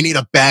guard. We need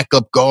a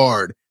backup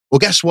guard. Well,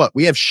 guess what?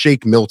 We have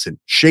Shake Milton.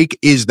 Shake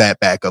is that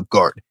backup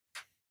guard.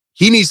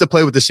 He needs to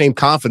play with the same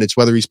confidence,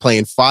 whether he's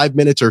playing 5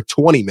 minutes or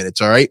 20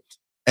 minutes. All right.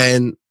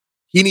 And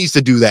he needs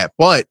to do that.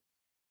 But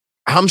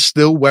I'm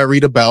still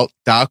worried about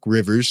Doc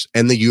Rivers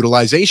and the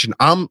utilization.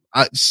 I'm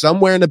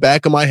somewhere in the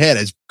back of my head,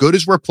 as good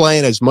as we're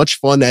playing, as much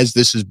fun as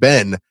this has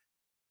been,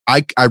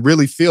 I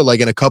really feel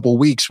like in a couple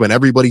weeks when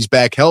everybody's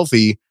back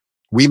healthy,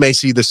 we may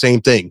see the same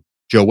thing.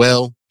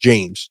 Joel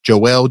James,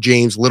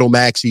 Little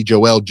Maxey,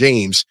 Joel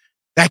James.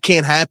 That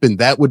can't happen.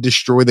 That would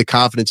destroy the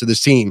confidence of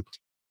this team.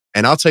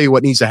 And I'll tell you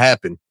what needs to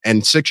happen.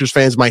 And Sixers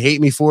fans might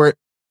hate me for it.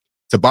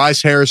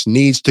 Tobias Harris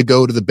needs to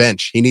go to the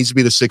bench. He needs to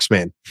be the sixth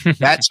man.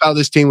 That's how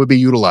this team would be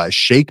utilized.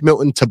 Shake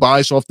Milton,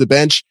 Tobias off the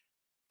bench.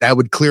 That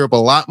would clear up a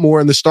lot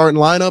more in the starting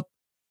lineup.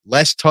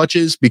 Less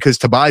touches because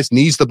Tobias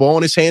needs the ball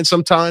in his hand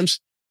sometimes.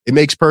 It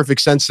makes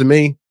perfect sense to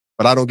me,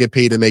 but I don't get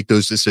paid to make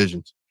those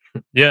decisions.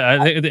 Yeah,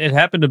 I think it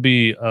happened to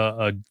be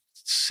a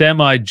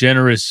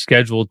semi-generous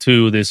schedule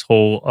too. This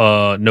whole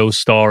no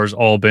stars,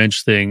 all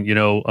bench thing.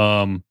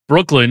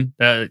 Brooklyn.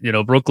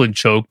 Brooklyn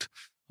choked.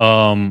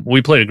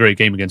 We played a great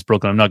game against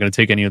Brooklyn. I'm not going to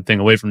take anything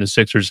away from the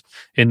Sixers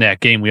in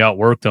that game. We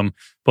outworked them,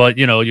 but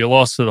you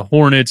lost to the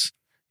Hornets.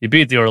 You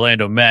beat the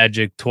Orlando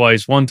Magic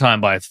twice, one time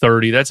by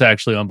 30. That's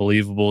actually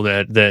unbelievable.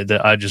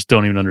 That I just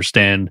don't even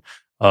understand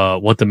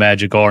what the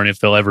Magic are and if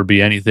they'll ever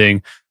be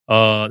anything.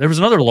 There was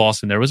another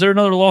loss in there. Was there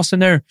another loss in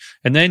there?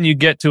 And then you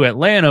get to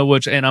Atlanta,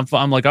 and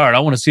I'm like, all right, I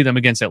want to see them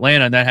against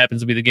Atlanta. And that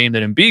happens to be the game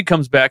that Embiid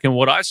comes back. And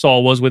what I saw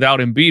was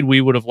without Embiid,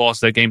 we would have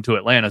lost that game to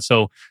Atlanta.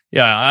 So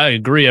yeah, I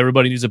agree.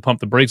 Everybody needs to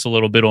pump the brakes a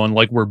little bit on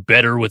like we're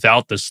better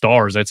without the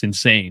stars. That's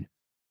insane.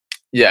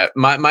 Yeah.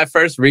 My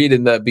first read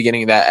in the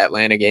beginning of that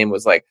Atlanta game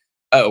was like,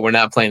 oh, we're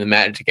not playing the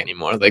Magic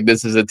anymore. Like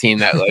this is a team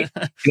that like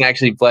can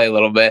actually play a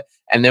little bit.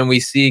 And then we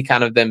see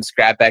kind of them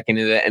scrap back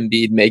into the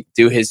Embiid,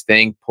 do his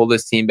thing, pull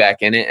this team back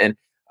in it. And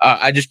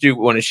I just do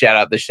want to shout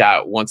out the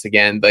shot once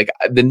again. Like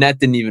the net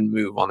didn't even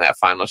move on that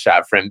final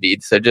shot for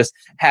Embiid. So just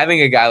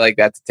having a guy like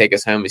that to take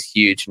us home is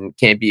huge and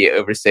can't be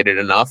overstated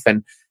enough.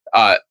 And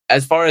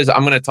as far as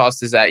I'm going to toss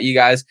this at you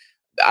guys,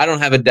 I don't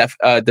have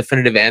a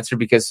definitive answer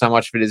because so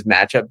much of it is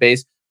matchup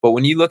based. But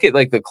when you look at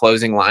like the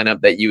closing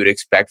lineup that you would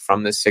expect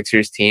from the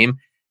Sixers team,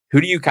 who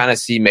do you kind of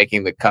see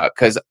making the cut?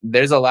 Because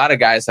there's a lot of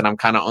guys that I'm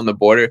kind of on the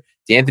border.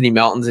 D'Anthony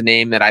Melton's a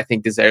name that I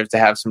think deserves to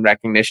have some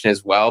recognition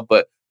as well.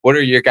 But what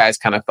are your guys'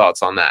 kind of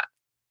thoughts on that?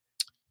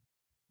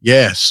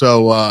 Yeah,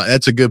 so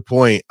that's a good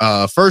point.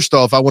 First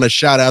off, I want to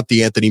shout out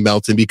D'Anthony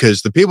Melton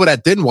because the people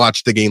that didn't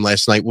watch the game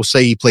last night will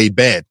say he played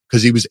bad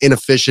because he was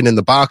inefficient in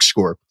the box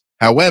score.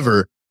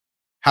 However,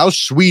 how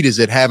sweet is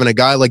it having a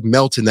guy like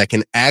Melton that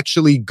can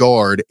actually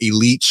guard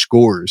elite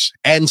scorers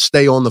and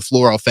stay on the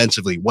floor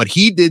offensively? What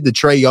he did to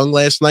Trae Young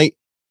last night,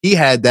 he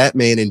had that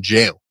man in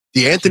jail.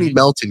 D'Anthony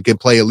Melton can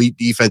play elite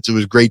defense. It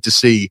was great to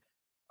see.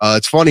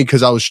 It's funny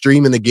because I was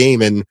streaming the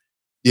game and,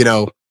 in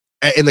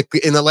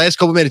the last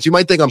couple minutes, you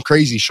might think I'm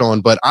crazy, Sean,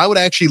 but I would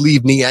actually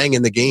leave Niang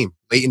in the game,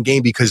 late in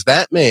game, because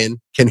that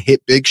man can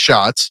hit big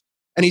shots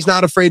and he's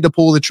not afraid to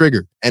pull the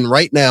trigger. And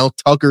right now,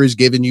 Tucker is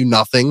giving you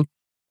nothing.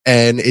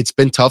 And it's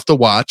been tough to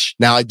watch.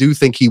 Now, I do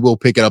think he will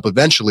pick it up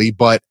eventually,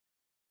 but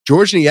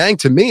George Niang,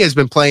 to me, has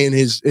been playing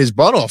his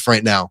butt off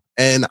right now.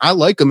 And I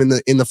like him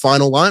in the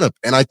final lineup.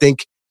 And I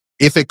think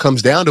if it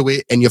comes down to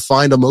it and you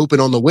find him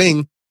open on the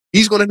wing,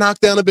 he's going to knock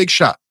down a big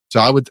shot. So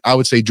I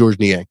would say George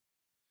Niang.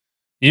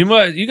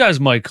 You guys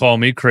might call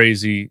me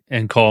crazy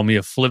and call me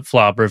a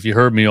flip-flopper if you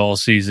heard me all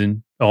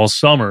season, all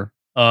summer.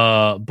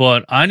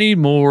 But I need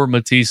more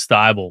Matisse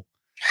Thybulle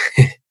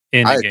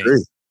in the game.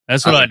 Agree.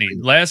 That's what I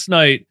need. Last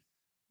night,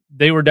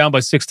 they were down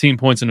by 16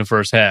 points in the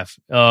first half.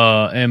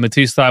 And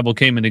Matisse Thybulle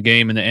came in the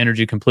game and the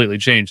energy completely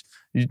changed.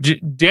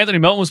 D'Anthony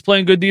Melton was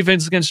playing good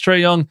defense against Trae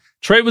Young.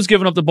 Trae was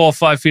giving up the ball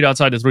 5 feet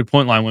outside the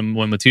 3-point line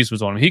when Matisse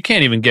was on him. He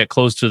can't even get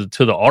close to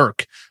the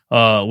arc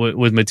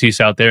with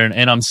Matisse out there.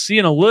 And I'm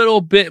seeing a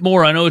little bit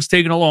more. I know it's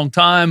taken a long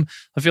time.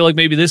 I feel like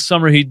maybe this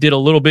summer he did a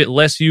little bit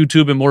less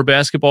YouTube and more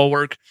basketball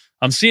work.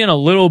 I'm seeing a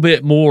little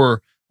bit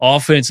more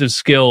offensive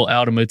skill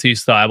out of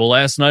Matisse Thybulle.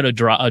 Last night,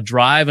 a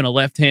drive and a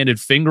left-handed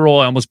finger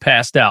roll. I almost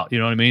passed out. You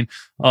know what I mean?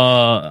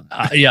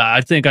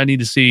 I think I need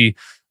to see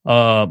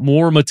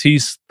more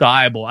Matisse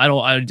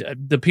Thybulle.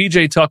 The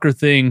PJ Tucker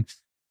thing,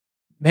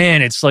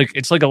 man, it's like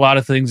a lot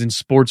of things in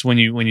sports when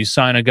you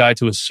sign a guy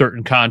to a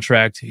certain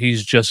contract,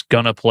 he's just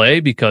gonna play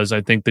because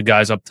I think the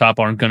guys up top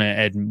aren't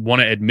gonna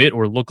want to admit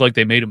or look like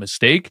they made a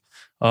mistake.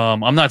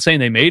 I'm not saying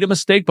they made a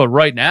mistake, but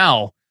right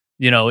now,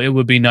 it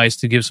would be nice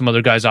to give some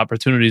other guys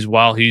opportunities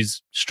while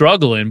he's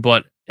struggling,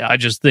 but I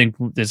just think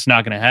it's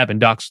not going to happen.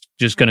 Doc's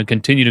just going to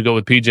continue to go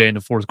with PJ in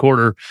the fourth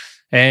quarter.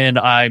 And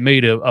I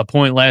made a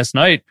point last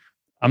night.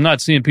 I'm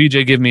not seeing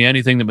PJ give me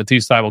anything that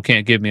Matisse Thybulle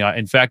can't give me.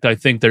 In fact, I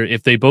think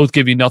if they both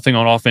give you nothing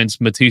on offense,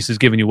 Matisse is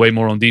giving you way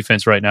more on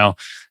defense right now.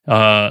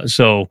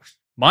 So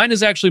mine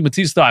is actually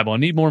Matisse Thybulle. I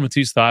need more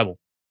Matisse Thybulle.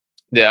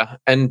 Yeah.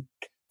 And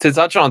to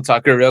touch on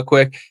Tucker real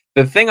quick,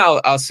 the thing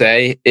I'll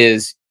say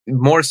is,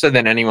 more so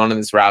than anyone on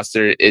this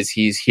roster, is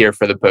he's here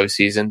for the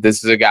postseason.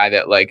 This is a guy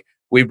that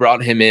we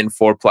brought him in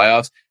for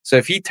playoffs. So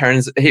if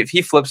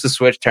he flips the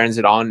switch, turns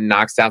it on, and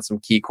knocks down some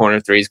key corner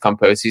threes come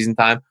postseason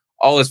time,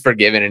 all is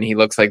forgiven, and he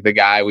looks like the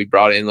guy we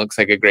brought in, looks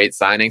like a great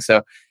signing.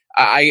 So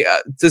I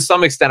to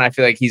some extent, I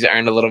feel like he's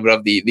earned a little bit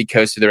of the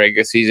coast of the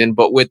regular season.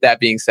 But with that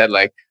being said,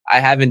 like, I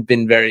haven't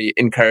been very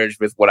encouraged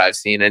with what I've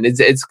seen. And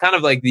it's kind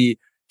of like the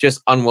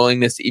just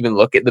unwillingness to even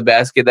look at the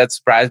basket that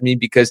surprised me,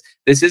 because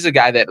this is a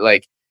guy that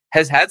like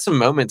has had some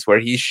moments where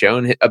he's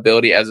shown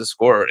ability as a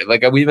scorer.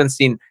 Like, we haven't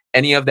seen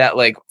any of that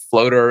like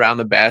floater around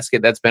the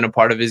basket that's been a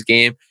part of his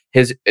game.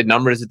 His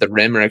numbers at the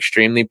rim are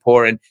extremely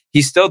poor, and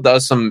he still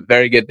does some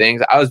very good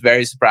things. I was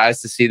very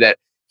surprised to see that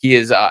he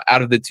is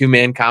out of the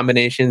 2-man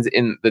combinations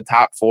in the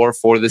top 4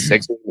 for the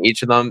Sixers,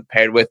 each of them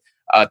paired with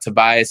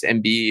Tobias,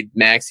 Embiid,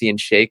 Maxey,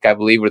 and Shake, I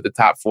believe, were the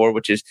top 4,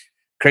 which is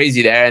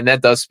crazy there. And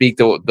that does speak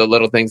to the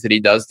little things that he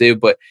does do,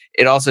 but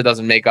it also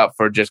doesn't make up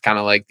for just kind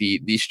of like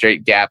the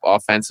straight gap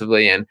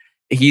offensively. And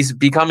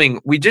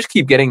we just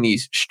keep getting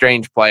these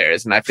strange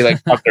players. And I feel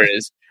like Tucker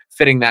is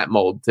fitting that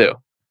mold too.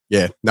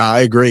 Yeah, no,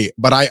 I agree.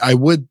 But I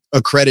would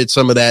accredit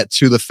some of that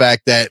to the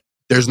fact that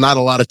there's not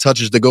a lot of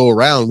touches to go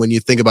around when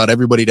you think about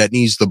everybody that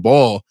needs the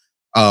ball.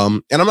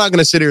 And I'm not going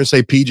to sit here and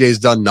say PJ's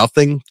done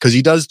nothing, because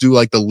he does do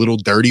like the little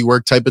dirty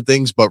work type of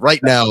things. But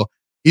right now,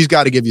 he's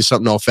got to give you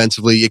something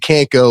offensively. You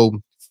can't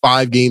go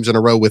 5 games in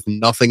a row with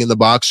nothing in the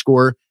box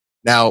score.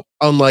 Now,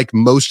 unlike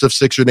most of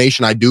Sixer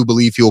Nation, I do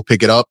believe he'll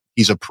pick it up.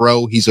 He's a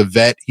pro. He's a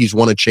vet. He's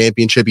won a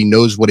championship. He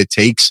knows what it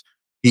takes.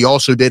 He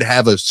also did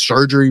have a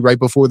surgery right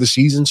before the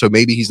season, so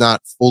maybe he's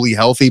not fully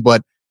healthy.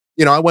 But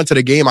you know, I went to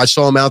the game. I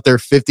saw him out there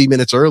 50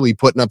 minutes early,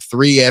 putting up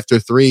 3 after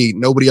 3.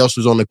 Nobody else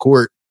was on the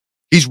court.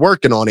 He's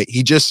working on it.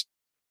 He just,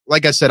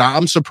 like I said,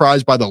 I'm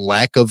surprised by the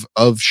lack of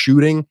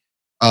shooting.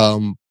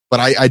 But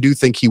I do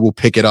think he will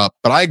pick it up.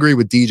 But I agree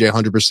with DJ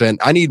 100%.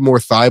 I need more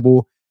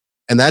Thibault.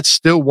 And that's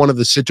still one of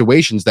the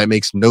situations that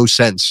makes no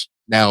sense.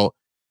 Now,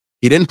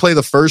 he didn't play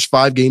the first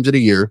 5 games of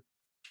the year.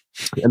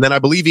 And then I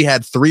believe he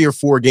had 3 or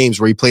 4 games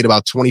where he played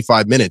about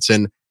 25 minutes.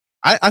 And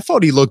I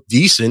thought he looked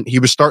decent. He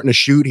was starting to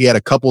shoot. He had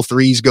a couple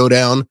threes go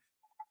down,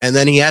 and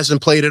then he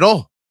hasn't played at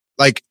all.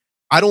 Like,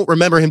 I don't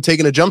remember him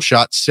taking a jump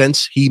shot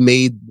since he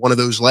made one of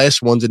those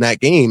last ones in that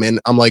game. And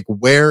I'm like,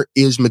 where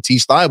is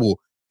Matisse Thybulle?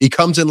 He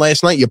comes in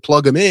last night. You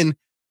plug him in.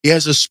 He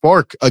has a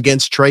spark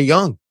against Trae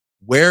Young.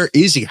 Where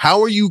is he?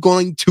 How are you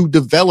going to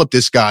develop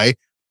this guy?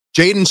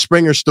 Jaden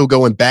Springer's still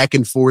going back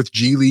and forth,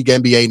 G League,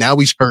 NBA. Now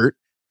he's hurt.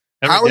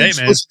 How are you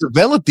supposed to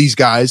develop these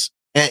guys?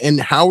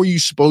 And how are you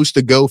supposed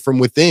to go from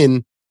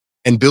within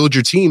and build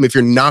your team if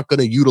you're not going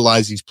to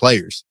utilize these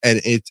players?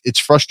 And it's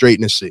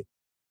frustrating to see.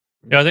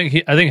 Yeah, I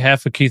think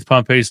half of Keith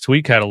Pompey's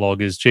tweet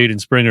catalog is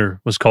Jaden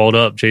Springer was called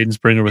up. Jaden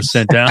Springer was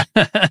sent down.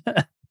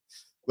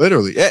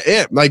 Literally.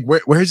 Yeah. Like,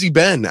 where's he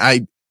been?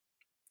 I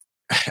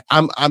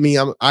don't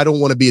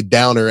want to be a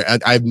downer.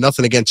 I have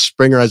nothing against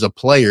Springer as a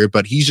player,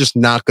 but he's just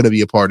not going to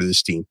be a part of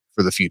this team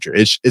for the future.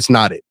 It's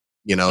not it.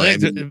 You know,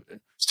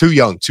 it's too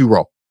young, too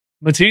raw.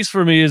 Matisse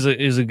for me is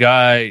a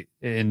guy,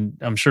 and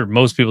I'm sure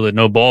most people that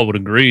know ball would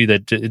agree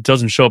that it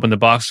doesn't show up in the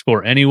box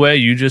score anyway.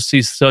 You just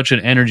see such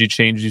an energy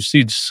change. You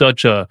see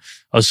such a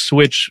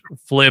switch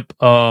flip,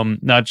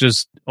 not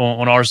just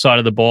on our side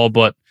of the ball,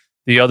 but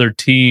the other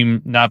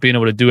team not being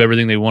able to do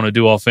everything they want to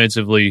do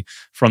offensively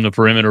from the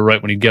perimeter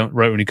right when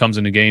he comes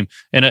in the game.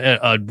 And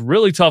a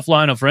really tough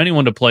lineup for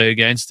anyone to play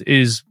against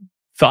is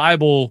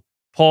Thibault,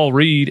 Paul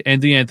Reed,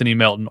 and DeAnthony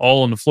Melton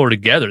all on the floor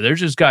together. They're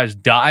just guys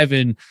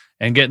diving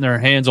and getting their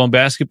hands on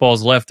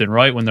basketballs left and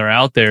right when they're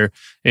out there.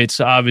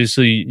 It's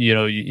obviously, you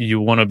know, you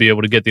want to be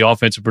able to get the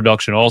offensive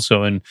production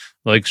also. And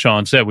like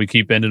Sean said, we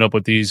keep ending up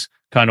with these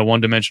kind of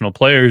one-dimensional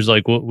players.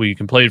 Like, we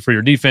can play it for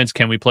your defense.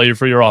 Can we play it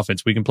for your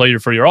offense? We can play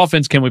it for your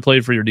offense. Can we play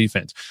it for your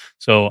defense?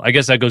 So I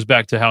guess that goes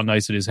back to how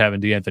nice it is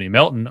having DeAnthony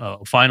Melton,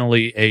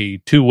 finally a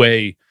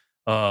two-way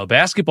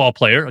basketball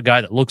player, a guy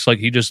that looks like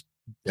he just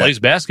plays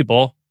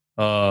basketball.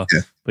 But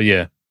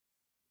yeah.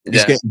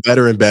 He's getting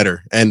better and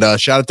better. And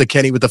shout out to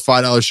Kenny with the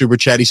 $5 super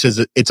chat. He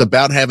says it's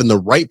about having the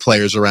right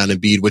players around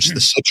Embiid, which the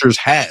Sixers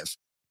have.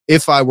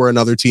 If I were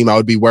another team, I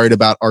would be worried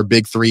about our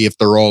big 3 if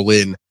they're all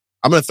in.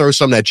 I'm going to throw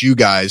something at you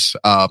guys.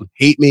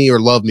 Hate me or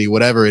love me,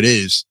 whatever it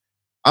is.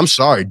 I'm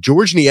sorry.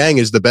 George Niang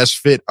is the best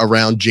fit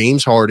around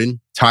James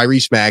Harden,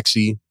 Tyrese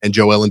Maxey, and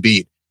Joel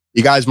Embiid.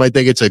 You guys might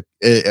think it's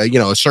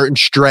a certain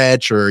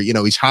stretch, or, you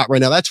know, he's hot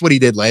right now. That's what he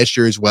did last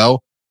year as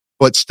well.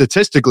 But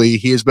statistically,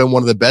 he has been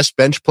one of the best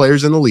bench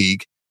players in the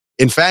league.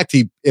 In fact,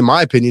 he, in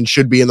my opinion,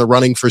 should be in the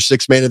running for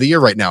 6th man of the year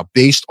right now,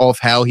 based off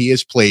how he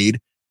has played. I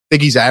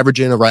think he's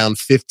averaging around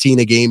 15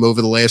 a game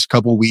over the last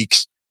couple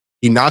weeks.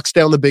 He knocks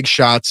down the big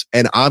shots,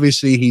 and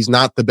obviously he's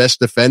not the best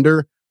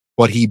defender,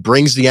 but he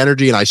brings the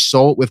energy, and I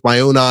saw it with my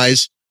own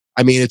eyes.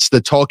 I mean, it's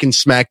the talking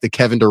smack to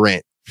Kevin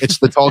Durant. It's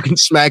the talking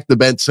smack to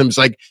Ben Simmons.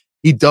 Like,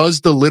 he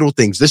does the little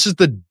things. This is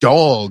the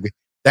dog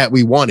that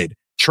we wanted.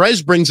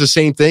 Trez brings the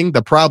same thing.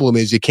 The problem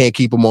is you can't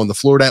keep him on the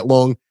floor that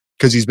long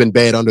because he's been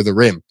bad under the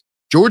rim.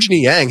 George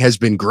Niang has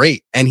been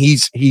great, and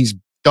he's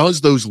does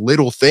those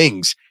little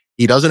things.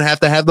 He doesn't have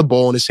to have the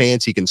ball in his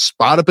hands. He can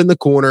spot up in the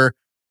corner.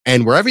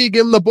 And wherever you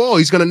give him the ball,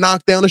 he's going to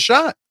knock down a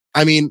shot.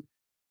 I mean,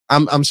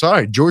 I'm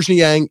sorry. Georges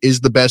Niang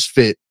is the best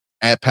fit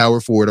at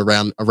power forward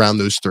around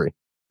those three.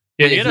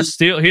 Yeah, he had a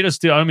steal. I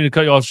don't mean to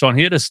cut you off, Sean.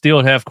 He had a steal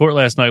at half court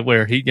last night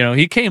where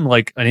he came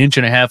like an inch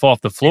and a half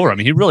off the floor. I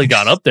mean, he really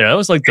got up there. That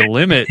was like the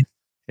limit.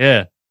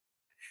 Yeah.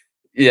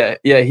 Yeah.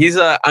 He's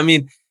I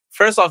mean,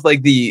 first off,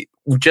 like the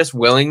just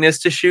willingness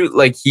to shoot,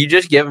 like he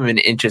just gave him an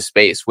inch of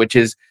space, which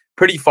is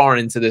pretty far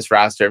into this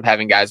roster of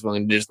having guys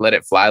willing to just let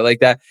it fly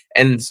like that.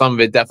 And some of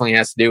it definitely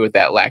has to do with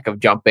that lack of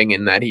jumping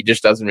and that he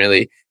just doesn't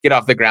really get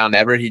off the ground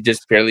ever. He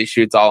just purely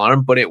shoots all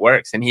arm, but it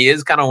works. And he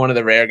is kind of one of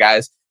the rare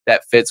guys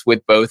that fits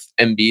with both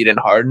Embiid and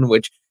Harden,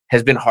 which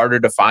has been harder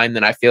to find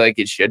than I feel like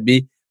it should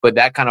be. But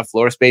that kind of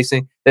floor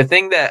spacing, the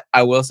thing that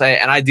I will say,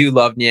 and I do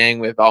love Niang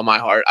with all my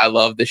heart. I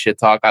love the shit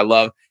talk. I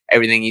love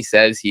everything he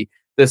says.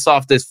 The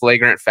softest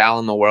flagrant foul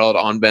in the world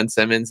on Ben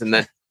Simmons, and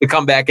then to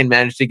come back and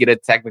manage to get a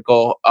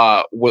technical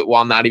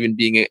while not even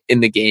being in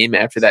the game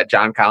after that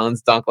John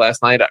Collins dunk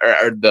last night,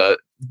 or the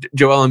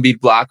Joel Embiid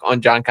block on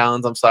John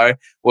Collins, I'm sorry,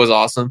 was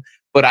awesome.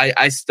 But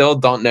I still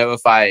don't know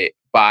if I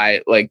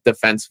buy like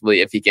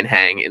defensively if he can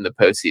hang in the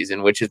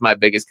postseason, which is my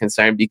biggest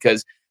concern,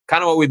 because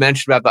kind of what we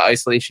mentioned about the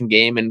isolation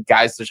game and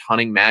guys just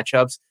hunting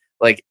matchups,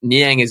 like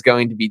Niang is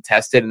going to be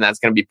tested, and that's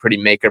going to be pretty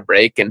make or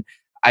break. And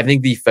I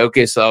think the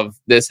focus of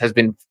this has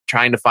been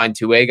trying to find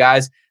two-way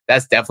guys.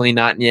 That's definitely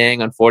not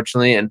Niang,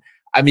 unfortunately. And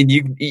I mean,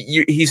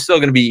 he's still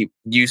going to be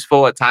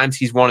useful at times.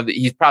 He's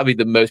probably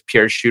the most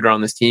pure shooter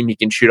on this team. He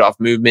can shoot off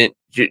movement,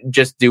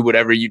 just do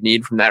whatever you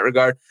need from that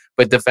regard.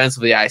 But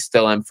defensively, I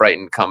still am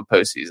frightened come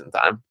postseason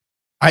time.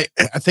 I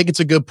think it's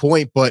a good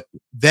point. But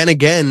then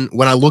again,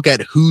 when I look at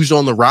who's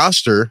on the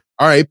roster,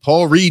 all right,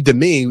 Paul Reed to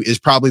me is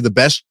probably the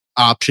best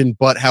option.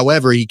 But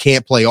however, he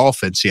can't play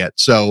offense yet.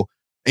 So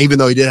even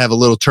though he did have a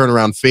little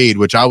turnaround fade,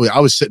 which I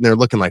was sitting there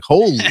looking like,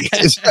 holy,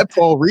 is that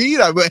Paul Reed?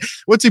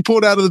 What's he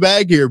pulled out of the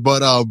bag here?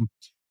 But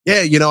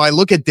yeah, I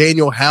look at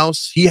Daniel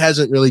House. He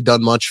hasn't really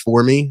done much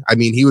for me. I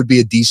mean, he would be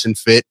a decent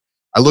fit.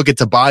 I look at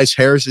Tobias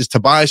Harris. Is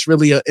Tobias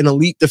really an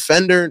elite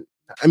defender?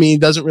 I mean, he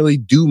doesn't really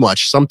do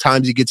much.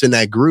 Sometimes he gets in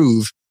that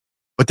groove.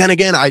 But then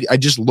again, I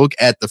just look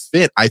at the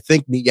fit. I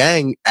think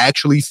Niang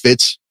actually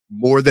fits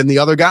more than the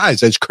other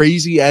guys. As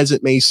crazy as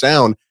it may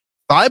sound,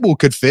 Thibault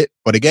could fit,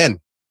 but again,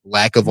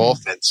 lack of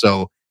offense.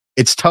 So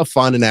it's tough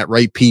finding that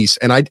right piece.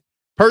 And I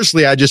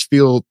just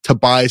feel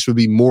Tobias would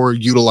be more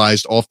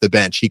utilized off the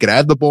bench. He could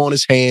have the ball in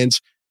his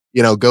hands,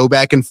 go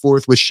back and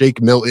forth with Shake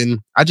Milton.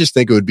 I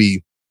think it'd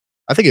be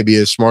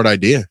a smart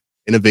idea,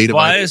 innovative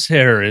Tobias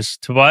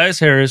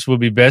Harris would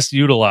be best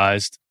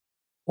utilized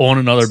on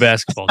another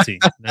basketball team.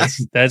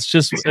 That's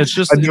just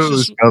I knew it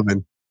was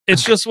coming.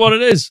 It's just what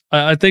it is.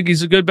 I think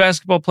he's a good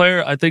basketball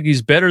player. I think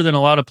he's better than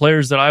a lot of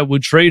players that I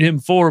would trade him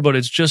for, but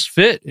it's just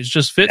fit. It's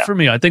just fit for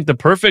me. I think the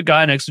perfect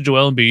guy next to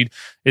Joel Embiid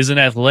is an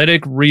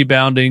athletic,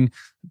 rebounding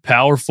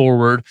power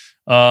forward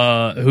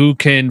who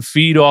can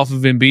feed off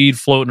of Embiid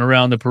floating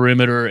around the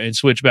perimeter and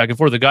switch back and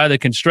forth. The guy that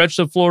can stretch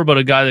the floor, but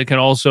a guy that can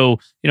also,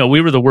 we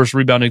were the worst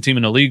rebounding team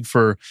in the league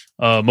for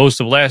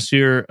most of last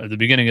year, at the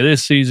beginning of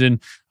this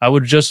season. I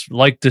would just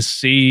like to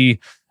see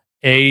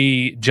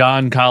a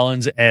John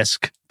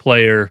Collins-esque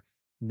player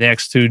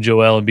next to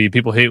Joel Embiid.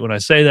 People hate when I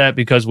say that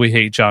because we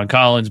hate John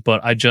Collins,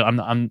 but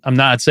I'm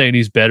not saying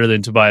he's better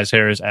than Tobias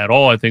Harris at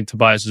all. I think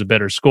Tobias is a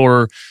better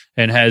scorer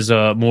and has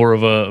more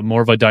of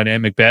a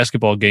dynamic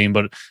basketball game.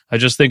 But I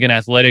just think an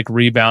athletic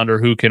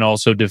rebounder who can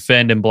also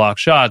defend and block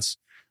shots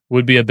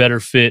would be a better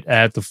fit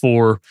at the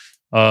four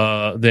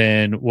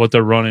than what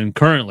they're running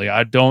currently.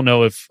 I don't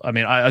know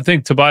I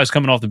think Tobias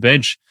coming off the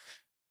bench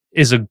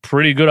is a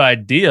pretty good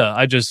idea.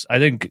 I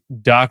think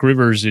Doc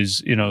Rivers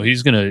is,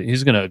 he's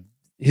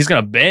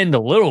gonna bend a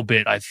little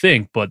bit, I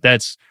think, but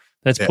that's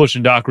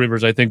pushing Doc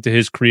Rivers, I think, to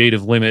his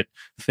creative limit,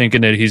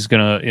 thinking that he's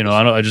gonna,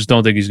 I just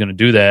don't think he's gonna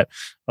do that.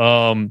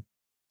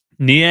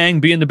 Niang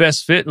being the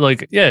best fit,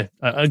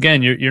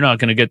 again, you're not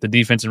gonna get the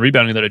defense and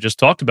rebounding that I just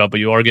talked about, but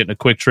you are getting a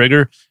quick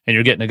trigger and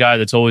you're getting a guy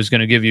that's always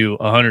gonna give you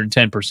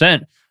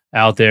 110%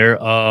 out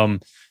there.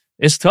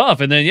 It's tough.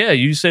 And then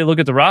you say look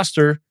at the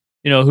roster.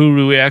 Who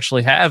do we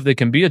actually have that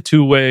can be a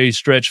two-way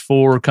stretch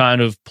four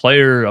kind of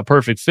player, a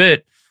perfect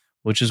fit,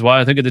 which is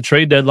why I think at the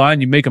trade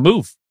deadline, you make a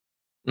move.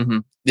 Mm-hmm.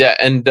 Yeah.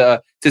 And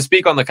to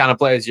speak on the kind of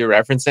players you're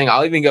referencing,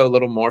 I'll even go a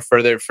little more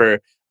further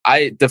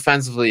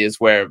defensively is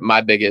where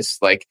my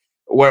biggest,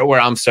 where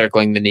I'm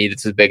circling the need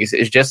it's the biggest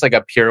is just like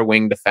a pure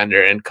wing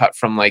defender and cut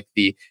from like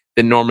the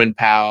Norman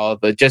Powell,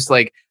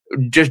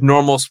 just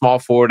normal small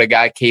forward, a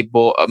guy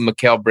capable of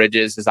Mikal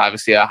Bridges is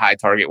obviously a high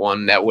target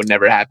one that would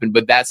never happen,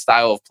 but that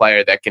style of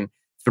player that can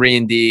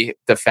 3-and-D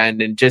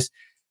defend and just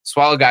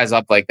swallow guys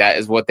up like that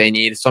is what they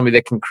need. Somebody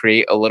that can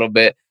create a little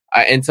bit.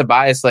 And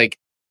Tobias,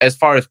 as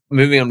far as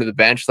moving him to the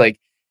bench,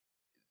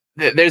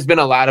 there's been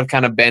a lot of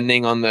kind of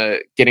bending on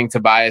the getting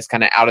Tobias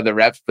kind of out of the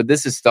reps, but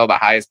this is still the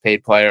highest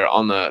paid player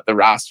on the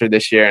roster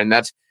this year. And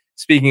that's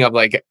speaking of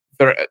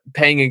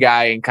paying a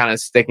guy and kind of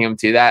sticking him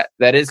to that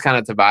is kind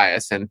of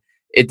Tobias. And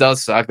it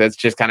does suck. That's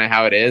just kind of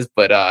how it is.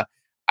 But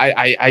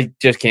I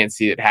just can't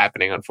see it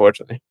happening,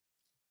 unfortunately.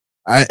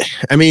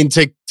 I mean,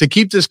 to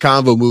keep this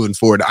convo moving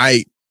forward,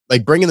 I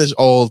like bringing this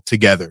all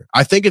together.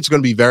 I think it's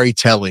going to be very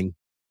telling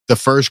the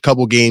first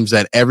couple games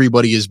that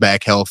everybody is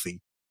back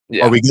healthy.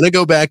 Yeah. Are we going to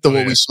go back to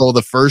what we saw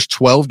the first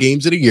 12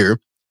 games of the year,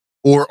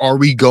 or are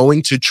we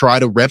going to try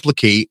to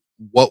replicate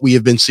what we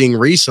have been seeing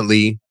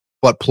recently,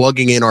 but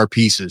plugging in our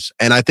pieces?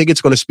 And I think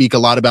it's going to speak a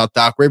lot about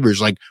Doc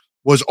Rivers. Like,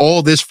 was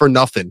all this for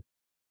nothing?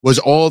 Was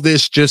all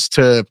this just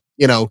to,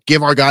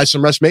 give our guys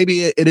some rest?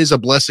 Maybe it is a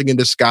blessing in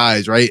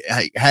disguise, right?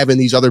 Having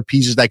these other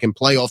pieces that can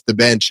play off the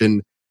bench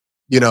and,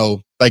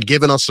 like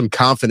giving us some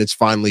confidence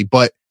finally.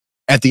 But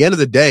at the end of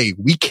the day,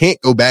 we can't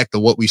go back to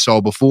what we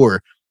saw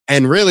before.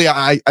 And really,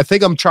 I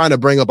think I'm trying to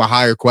bring up a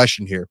higher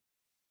question here.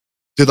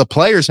 Do the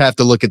players have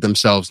to look at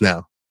themselves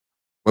now?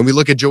 When we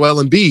look at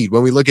Joel Embiid,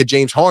 when we look at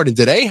James Harden,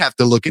 do they have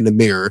to look in the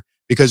mirror?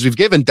 Because we've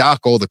given Doc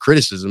all the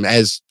criticism,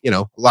 as,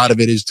 a lot of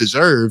it is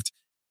deserved.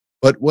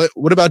 But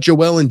what about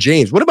Joel and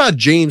James? What about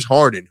James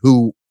Harden,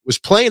 who was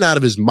playing out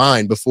of his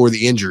mind before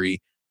the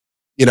injury?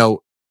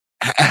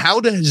 How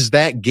does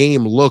that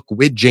game look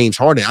with James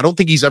Harden? I don't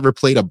think he's ever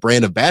played a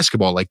brand of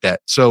basketball like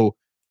that. So,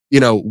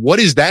 what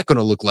is that going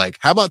to look like?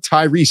 How about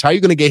Tyrese? How are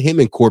you going to get him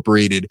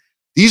incorporated?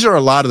 These are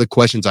a lot of the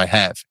questions I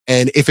have.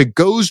 And if it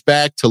goes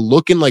back to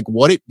looking like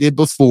what it did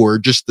before,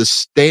 just the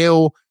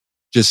stale,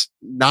 just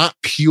not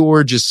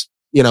pure, just,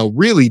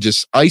 really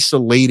just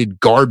isolated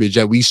garbage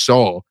that we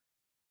saw,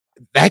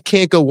 that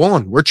can't go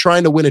on. We're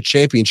trying to win a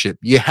championship.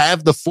 You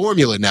have the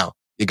formula now.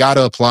 You got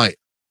to apply it.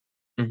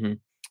 Mm-hmm.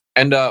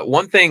 And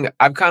one thing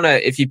I've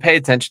if you pay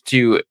attention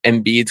to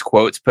Embiid's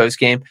quotes post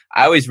game,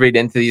 I always read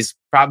into these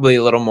probably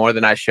a little more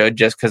than I should,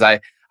 just because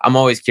I'm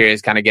always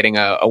curious, kind of getting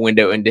a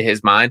window into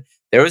his mind.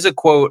 There was a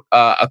quote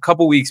a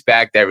couple weeks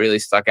back that really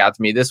stuck out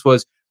to me. This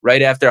was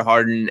right after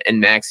Harden and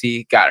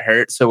Maxey got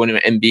hurt. So when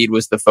Embiid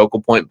was the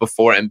focal point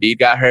before Embiid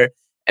got hurt,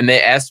 and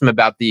they asked him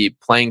about the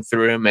playing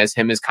through him as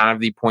kind of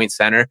the point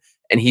center.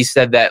 And he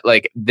said that,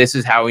 this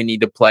is how we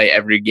need to play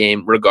every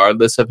game,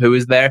 regardless of who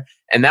is there.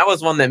 And that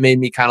was one that made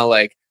me kind of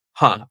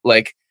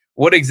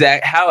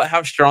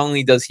how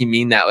strongly does he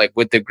mean that,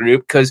 with the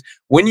group? Because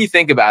when you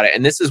think about it,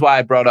 and this is why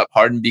I brought up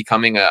Harden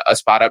becoming a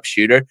spot up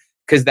shooter,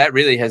 because that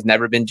really has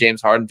never been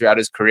James Harden throughout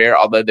his career,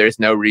 although there's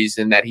no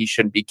reason that he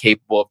shouldn't be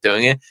capable of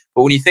doing it.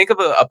 But when you think of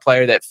a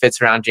player that fits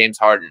around James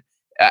Harden,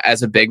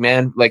 as a big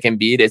man like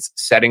Embiid, it's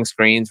setting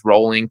screens,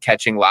 rolling,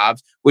 catching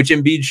lobs, which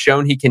Embiid's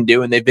shown he can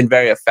do, and they've been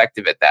very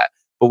effective at that.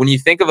 But when you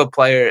think of a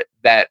player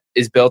that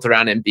is built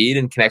around Embiid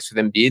and connects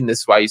with Embiid, and this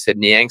is why you said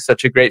Niang's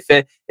such a great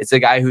fit, it's a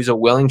guy who's a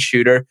willing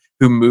shooter,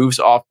 who moves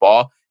off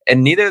ball,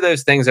 and neither of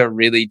those things are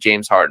really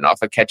James Harden.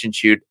 Off a catch and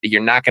shoot,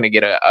 you're not going to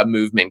get a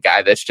movement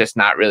guy that's just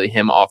not really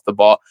him off the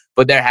ball,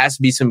 but there has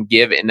to be some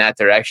give in that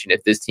direction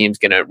if this team's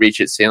going to reach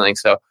its ceiling.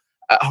 So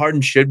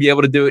Harden should be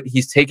able to do it.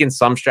 He's taken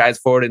some strides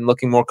forward and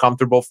looking more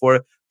comfortable for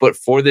it. But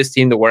for this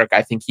team to work,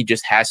 I think he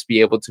just has to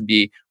be able to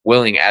be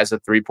willing as a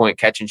 3-point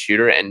catch and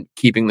shooter and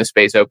keeping the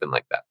space open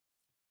like that.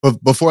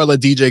 But before I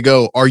let DJ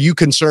go, are you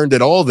concerned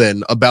at all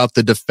then about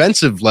the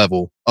defensive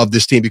level of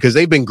this team? Because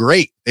they've been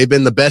great. They've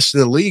been the best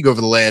in the league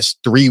over the last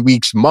 3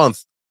 weeks,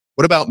 month.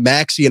 What about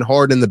Maxey and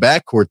Harden in the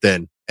backcourt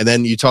then? And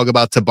then you talk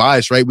about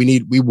Tobias, right?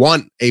 We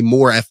want a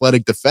more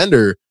athletic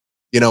defender.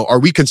 Are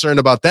we concerned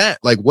about that?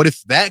 What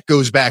if that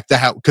goes back to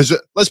how, because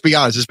let's be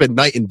honest, it's been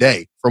night and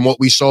day from what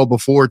we saw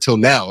before till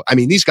now. I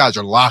mean, these guys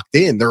are locked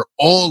in. They're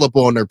all up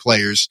on their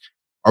players.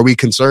 Are we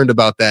concerned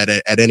about that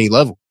at any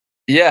level?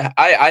 Yeah,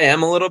 I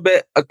am a little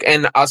bit.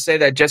 And I'll say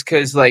that just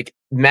because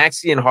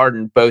Maxey and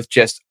Harden both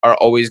just are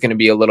always going to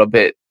be a little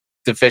bit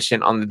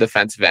deficient on the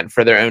defensive end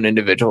for their own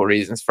individual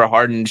reasons. For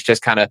Harden, it's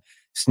just kind of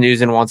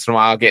snoozing once in a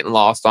while, getting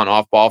lost on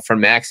off ball. For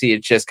Maxey,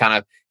 it's just kind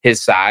of his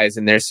size,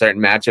 and there's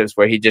certain matchups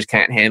where he just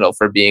can't handle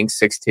for being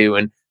 6'2"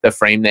 and the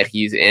frame that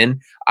he's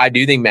in. I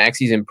do think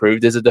Maxey's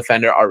improved as a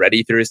defender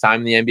already through his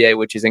time in the NBA,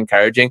 which is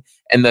encouraging.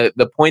 And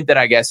the point that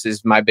I guess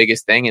is my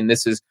biggest thing, and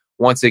this is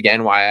once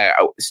again why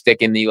I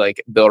stick in the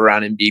build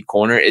around Embiid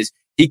corner, is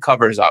he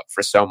covers up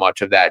for so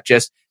much of that.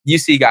 Just you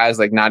see guys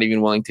not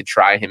even willing to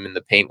try him in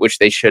the paint, which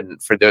they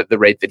shouldn't for the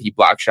rate that he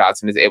blocks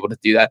shots and is able to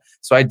do that.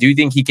 So I do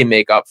think he can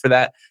make up for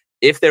that.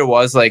 If there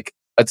was a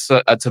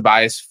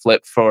Tobias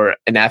flip for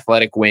an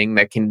athletic wing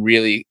that can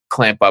really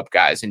clamp up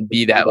guys and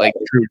be that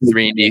true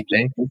 3-and-D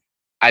thing,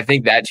 I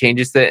think that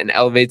changes it and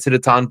elevates it a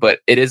ton, but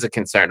it is a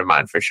concern of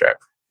mine for sure.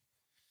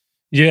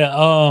 Yeah,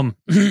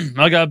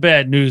 I got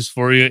bad news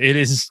for you. It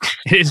is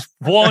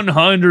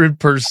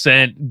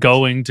 100%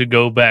 going to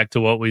go back to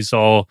what we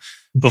saw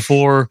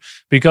before,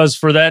 because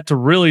for that to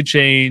really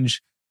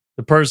change,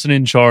 the person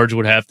in charge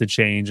would have to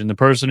change, and the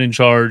person in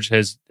charge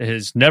has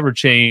never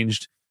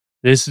changed.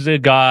 This is a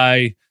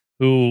guy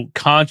who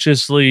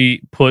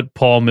consciously put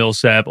Paul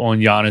Millsap on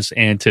Giannis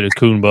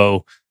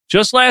Antetokounmpo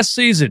just last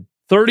season.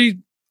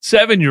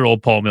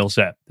 37-year-old Paul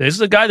Millsap. This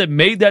is a guy that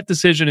made that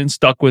decision and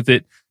stuck with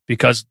it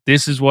because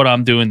this is what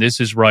I'm doing. This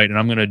is right, and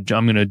I'm gonna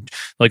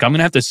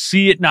have to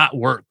see it not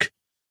work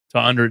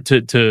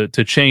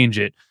to change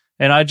it.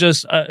 And I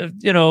just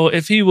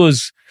if he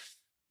was,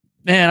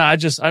 man, I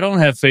don't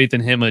have faith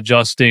in him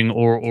adjusting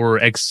or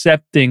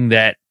accepting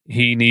that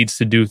he needs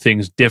to do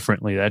things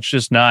differently. That's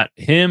just not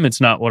him.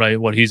 It's not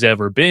what he's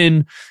ever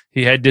been.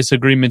 He had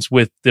disagreements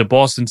with the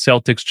Boston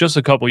Celtics just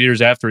a couple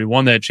years after he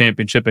won that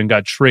championship and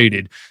got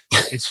traded.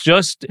 It's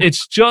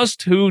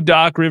just who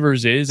Doc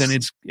Rivers is, and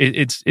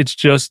it's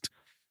just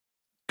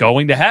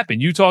going to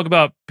happen. You talk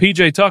about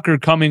PJ Tucker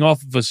coming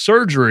off of a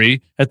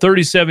surgery at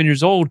 37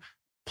 years old,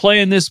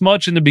 playing this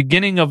much in the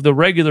beginning of the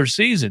regular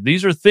season.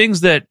 These are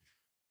things that,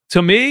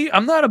 to me,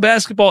 I'm not a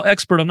basketball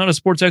expert. I'm not a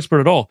sports expert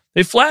at all.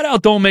 They flat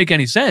out don't make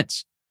any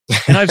sense.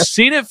 And I've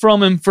seen it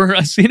from him for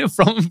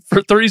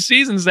 3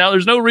 seasons now.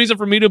 There's no reason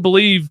for me to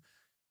believe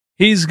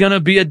he's going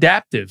to be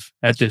adaptive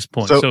at this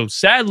point. So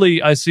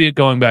sadly, I see it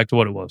going back to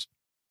what it was.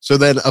 So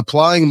then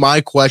applying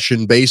my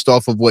question based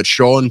off of what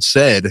Sean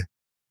said,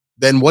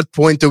 then what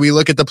point do we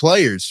look at the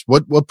players?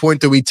 What point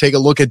do we take a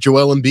look at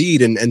Joel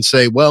Embiid and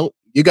say, well,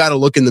 you got to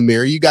look in the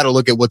mirror. You got to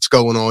look at what's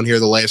going on here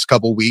the last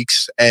couple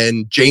weeks.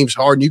 And James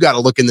Harden, you got to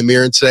look in the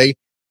mirror and say,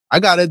 I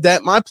got to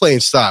adapt my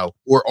playing style.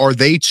 Or are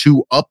they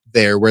too up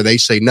there where they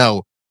say,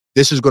 no,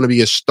 this is going to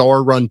be a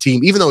star-run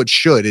team, even though it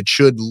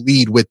should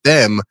lead with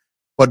them.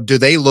 But do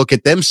they look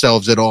at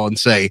themselves at all and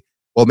say,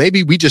 well,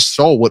 maybe we just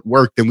saw what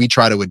worked and we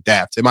try to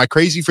adapt? Am I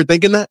crazy for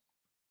thinking that?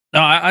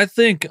 No, I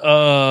think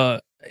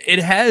it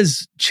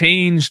has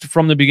changed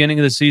from the beginning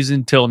of the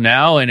season till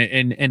now,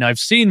 and I've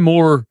seen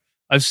more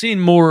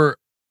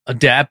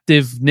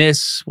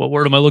adaptiveness. What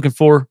word am I looking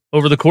for?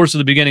 Over the course of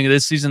the beginning of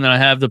this season than I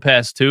have the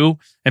past two.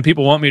 And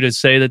people want me to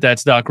say that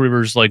that's Doc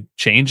Rivers like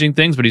changing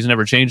things, but he's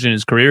never changed in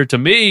his career. To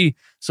me,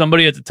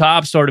 somebody at the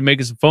top started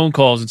making some phone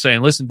calls and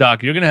saying, listen,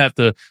 Doc, you're going to have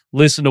to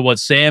listen to what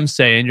Sam's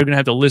saying. You're going to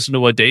have to listen to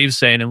what Dave's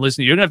saying, and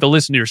you're going to have to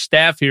listen to your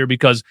staff here,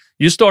 because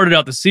you started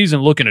out the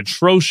season looking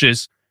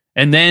atrocious.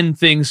 And then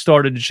things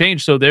started to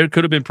change. So there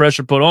could have been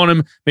pressure put on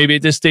him. Maybe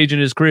at this stage in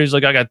his career, he's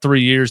like, I got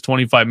 3 years,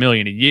 $25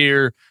 million a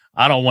year.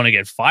 I don't want to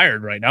get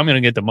fired right now. I'm going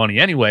to get the money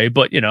anyway.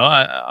 But,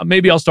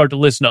 maybe I'll start to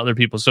listen to other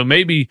people. So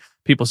maybe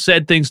people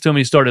said things to him.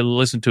 He started to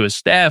listen to his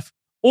staff.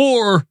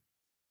 Or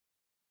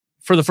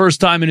for the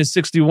first time in his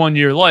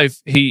 61-year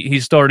life, he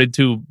started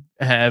to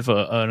have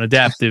an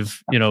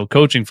adaptive,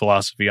 coaching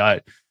philosophy.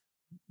 It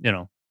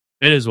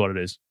is what it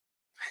is.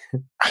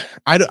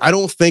 I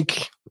don't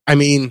think,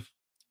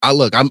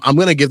 look, I'm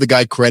going to give the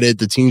guy credit.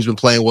 The team's been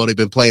playing well. They've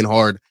been playing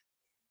hard.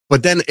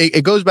 But then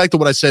it goes back to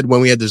what I said when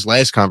we had this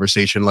last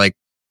conversation. Like,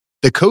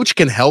 the coach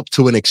can help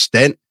to an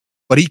extent,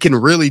 but he can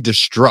really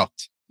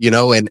destruct,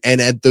 and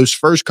at those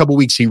first couple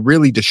weeks, he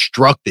really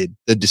destructed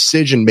the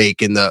decision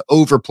making, the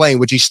overplaying,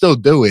 which he's still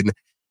doing.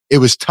 It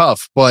was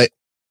tough, but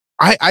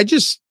I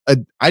just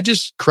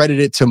credit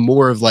it to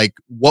more of like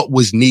what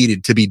was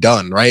needed to be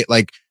done, right?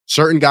 Like,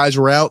 certain guys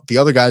were out. The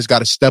other guys got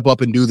to step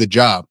up and do the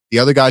job. The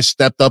other guys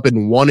stepped up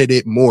and wanted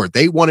it more.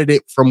 They wanted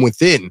it from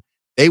within.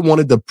 They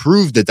wanted to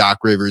prove to Doc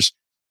Rivers,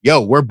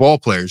 we're ball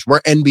players.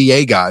 We're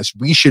NBA guys.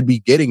 We should be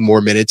getting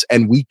more minutes,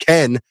 and we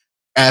can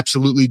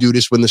absolutely do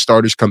this when the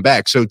starters come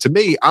back. So to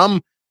me,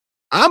 I'm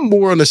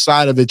more on the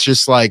side of it's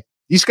just like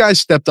these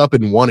guys stepped up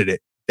and wanted it.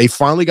 They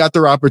finally got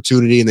their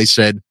opportunity, and they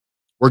said,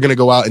 we're going to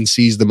go out and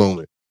seize the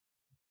moment.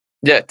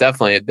 Yeah,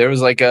 definitely. There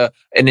was like an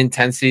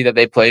intensity that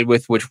they played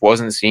with, which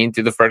wasn't seen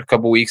through the first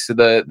couple weeks of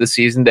the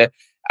season. That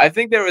I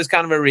think there was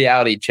kind of a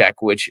reality check,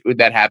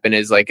 that happened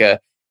is like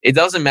it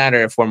doesn't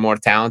matter if we're more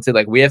talented.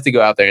 Like, we have to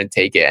go out there and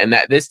take it. And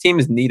that this team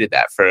has needed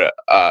that for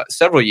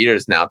several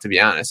years now, to be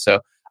honest.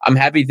 So I'm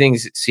happy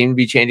things seem to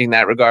be changing in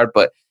that regard,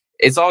 but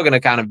it's all going to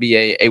kind of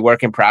be a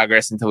work in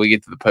progress until we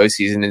get to the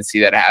postseason and see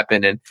that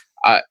happen. And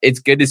it's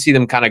good to see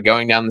them kind of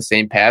going down the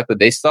same path, but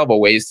they still have a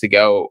ways to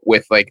go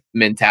with like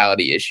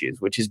mentality issues,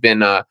 which has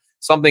been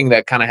something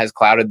that kind of has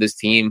clouded this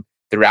team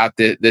throughout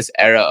this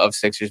era of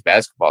Sixers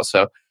basketball.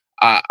 So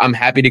I'm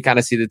happy to kind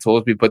of see the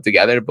tools be put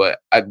together, but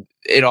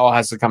it all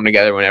has to come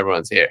together when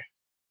everyone's here.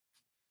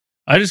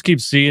 I just keep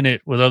seeing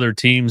it with other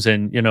teams,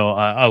 and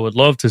I would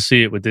love to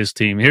see it with this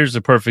team. Here's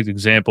a perfect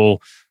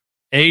example.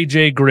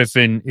 AJ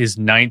Griffin is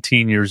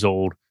 19 years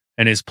old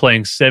and is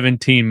playing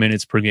 17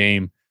 minutes per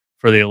game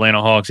for the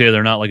Atlanta Hawks. Yeah,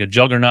 they're not like a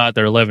juggernaut.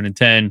 They're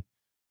 11-10.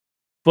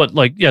 But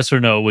like, yes or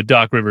no, would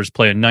Doc Rivers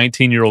play a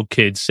 19-year-old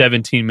kid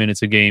 17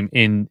 minutes a game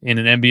in an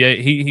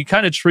NBA? He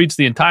kind of treats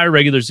the entire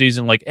regular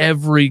season like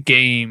every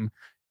game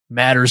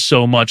matters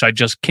so much. I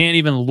just can't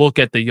even look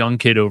at the young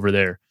kid over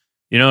there.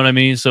 You know what I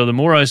mean? So the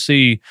more I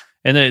see,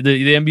 and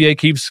the NBA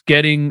keeps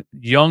getting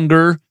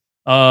younger.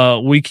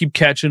 We keep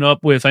catching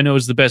up with, I know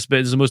it's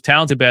the most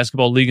talented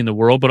basketball league in the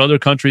world, but other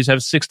countries have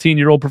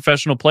 16-year-old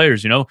professional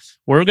players.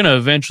 We're going to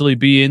eventually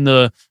be in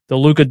the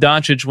Luka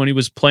Doncic when he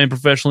was playing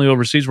professionally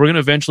overseas. We're going to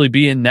eventually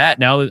be in that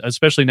now,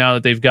 especially now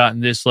that they've gotten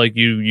this, like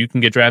you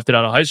can get drafted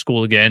out of high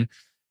school again.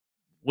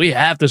 We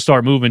have to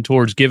start moving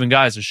towards giving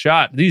guys a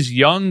shot. These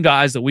young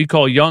guys that we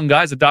call young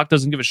guys that Doc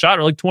doesn't give a shot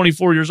are like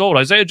 24 years old.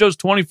 Isaiah Joe's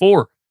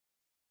 24.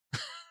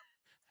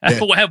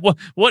 Yeah.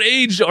 What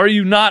age are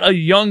you not a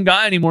young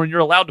guy anymore and you're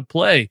allowed to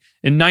play?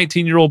 And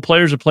 19-year-old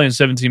players are playing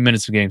 17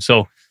 minutes a game.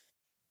 So,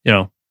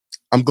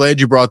 I'm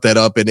glad you brought that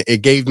up, and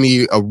it gave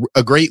me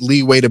a great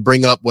leeway to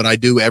bring up what I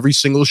do every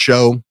single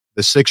show.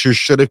 The Sixers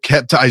should have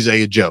kept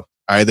Isaiah Joe.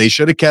 All right, they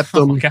should have kept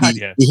him.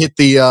 He hit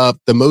the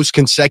most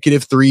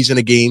consecutive threes in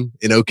a game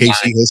in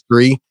OKC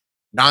history.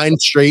 9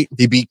 straight.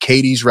 They beat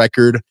KD's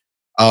record.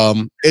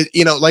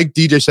 Like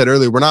DJ said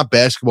earlier, we're not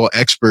basketball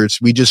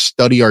experts. We just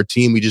study our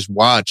team. We just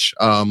watch.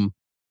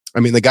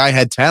 The guy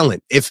had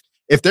talent. If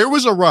there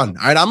was a run,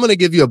 all right, I'm going to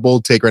give you a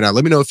bold take right now.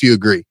 Let me know if you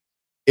agree.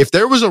 If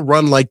there was a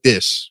run like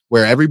this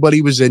where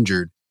everybody was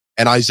injured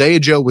and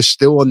Isaiah Joe was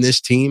still on this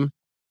team,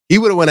 he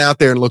would have went out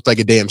there and looked like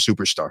a damn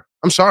superstar.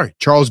 I'm sorry.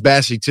 Charles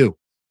Bassey too.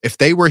 If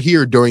they were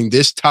here during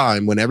this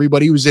time when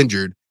everybody was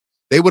injured,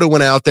 they would have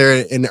went out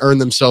there and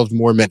earned themselves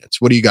more minutes.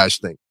 What do you guys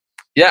think?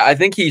 Yeah, I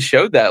think he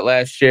showed that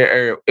last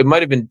year, or it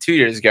might have been 2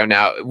 years ago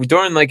now,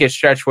 during like a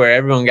stretch where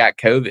everyone got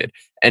COVID,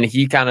 and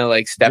he kind of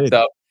like stepped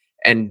up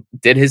and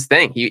did his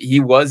thing. He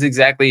was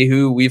exactly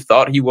who we've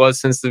thought he was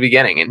since the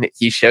beginning, and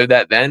he showed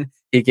that then.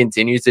 He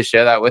continues to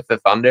show that with the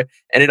Thunder,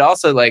 and it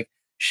also like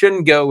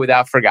shouldn't go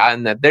without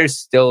forgotten that there's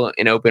still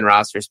an open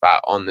roster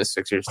spot on the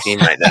Sixers team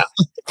right now.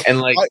 And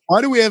like,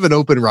 why do we have an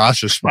open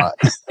roster spot?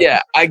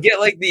 Yeah, I get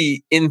like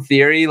in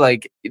theory,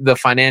 like the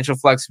financial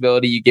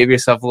flexibility, you give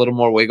yourself a little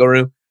more wiggle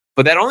room,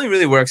 but that only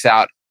really works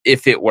out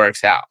if it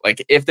works out.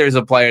 Like if there's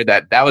a player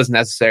that was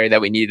necessary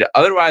that we needed.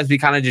 Otherwise, we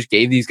kind of just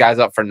gave these guys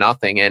up for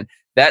nothing. And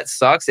that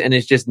sucks. And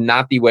it's just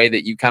not the way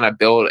that you kind of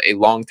build a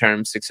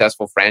long-term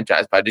successful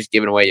franchise by just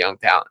giving away young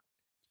talent.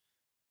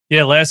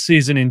 Yeah, last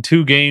season in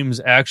 2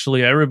 games,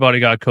 actually, everybody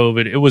got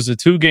COVID. It was the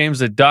 2 games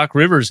that Doc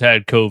Rivers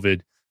had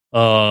COVID.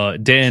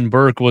 Dan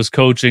Burke was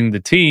coaching the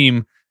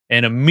team,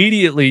 and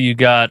immediately you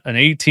got an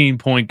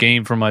 18-point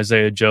game from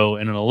Isaiah Joe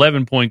and an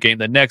 11-point game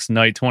the next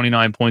night,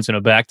 29 points in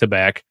a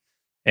back-to-back.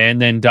 And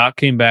then Doc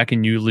came back,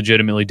 and you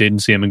legitimately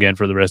didn't see him again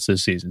for the rest of the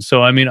season.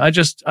 So, I mean,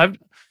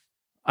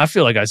 I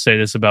feel like I say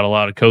this about a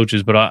lot of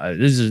coaches, but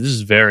this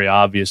is very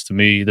obvious to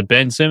me. The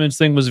Ben Simmons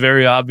thing was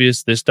very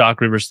obvious. This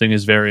Doc Rivers thing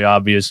is very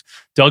obvious.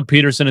 Doug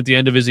Peterson at the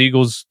end of his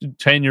Eagles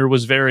tenure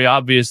was very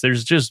obvious.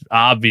 There's just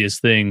obvious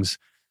things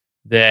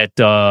that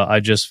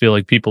I just feel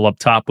like people up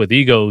top with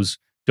egos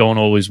don't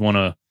always want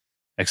to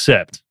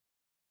accept.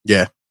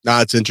 Yeah. No,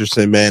 it's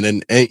interesting, man.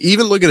 And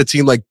even look at a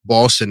team like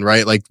Boston,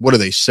 right? Like, what are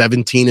they,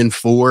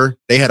 17-4?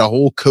 They had a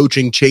whole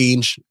coaching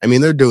change. I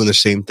mean, they're doing the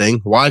same thing.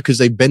 Why? Because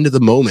they've been to the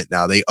moment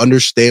now. They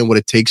understand what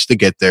it takes to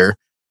get there.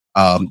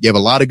 You have a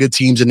lot of good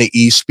teams in the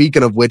East.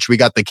 Speaking of which, we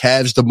got the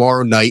Cavs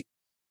tomorrow night.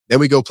 Then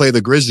we go play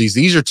the Grizzlies.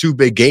 These are 2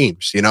 big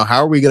games. You know,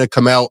 how are we going to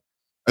come out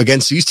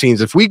against these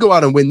teams? If we go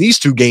out and win these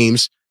 2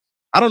 games,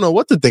 I don't know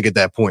what to think at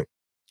that point.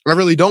 I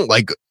really don't.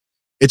 Like,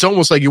 it's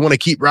almost like you want to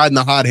keep riding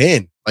the hot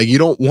hand. Like, you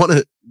don't want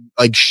to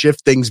like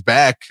shift things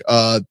back,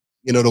 to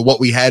what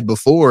we had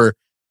before.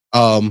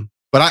 But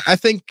I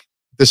think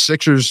the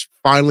Sixers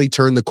finally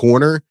turned the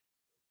corner.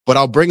 But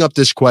I'll bring up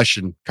this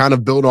question, kind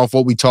of build off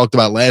what we talked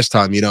about last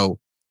time.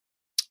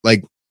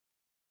 Like,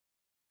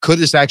 could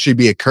this actually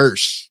be a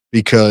curse?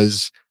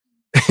 Because,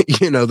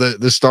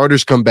 the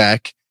starters come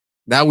back.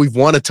 Now we've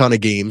won a ton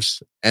of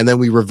games, and then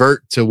we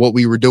revert to what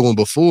we were doing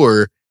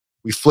before.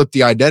 We flip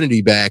the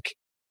identity back,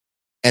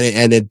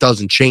 and it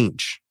doesn't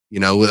change.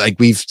 Like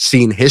we've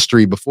seen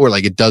history before,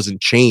 like it doesn't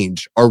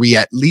change. Are we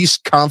at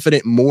least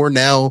confident more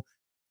now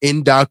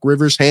in Doc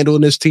Rivers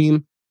handling this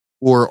team?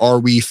 Or are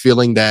we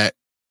feeling that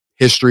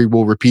history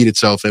will repeat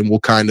itself and we'll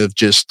kind of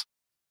just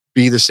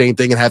be the same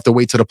thing and have to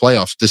wait to the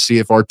playoffs to see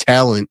if our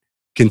talent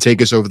can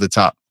take us over the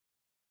top?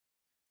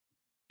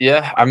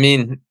 Yeah, I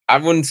mean, I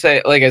wouldn't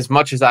say, like, as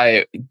much as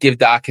I give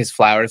Doc his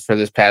flowers for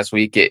this past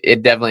week,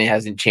 it definitely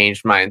hasn't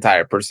changed my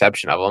entire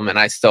perception of him. And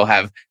I still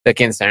have the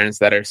concerns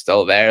that are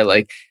still there.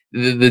 Like,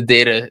 the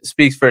data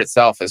speaks for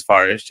itself as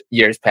far as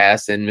years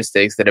past and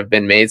mistakes that have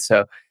been made.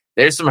 So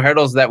there's some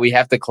hurdles that we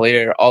have to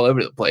clear all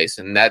over the place.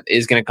 And that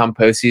is going to come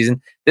postseason.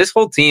 This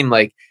whole team,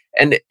 like,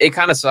 and it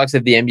kind of sucks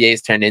if the NBA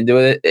is turned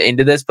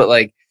into this, but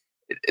like,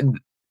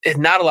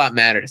 not a lot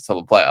matters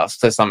till the playoffs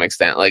to some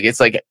extent. Like, it's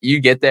like you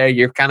get there,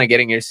 you're kind of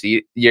getting your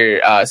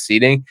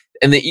seeding,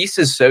 and the East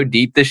is so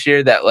deep this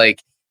year that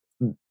like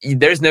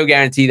there's no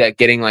guarantee that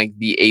getting like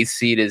the 8th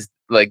seed is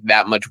like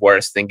that much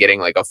worse than getting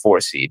like a 4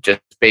 seed,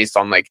 just based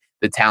on like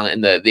the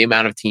talent and the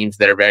amount of teams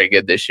that are very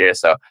good this year.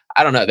 So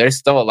I don't know. There's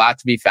still a lot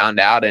to be found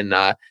out, and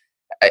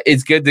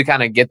it's good to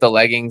kind of get the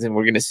leggings, and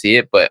we're going to see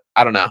it. But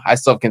I don't know. I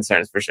still have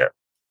concerns for sure.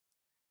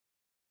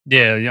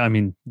 Yeah, I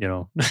mean,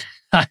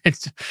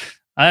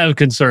 I have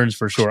concerns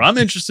for sure. I'm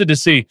interested to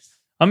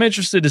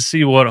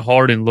see what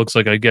Harden looks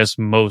like, I guess,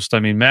 most. I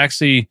mean,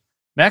 Maxey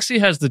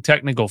has the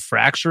technical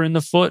fracture in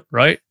the foot,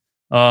 right?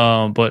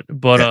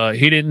 But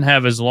he didn't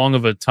have as long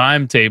of a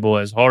timetable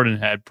as Harden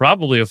had.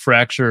 Probably a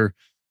fracture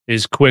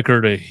is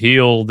quicker to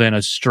heal than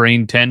a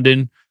strained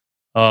tendon.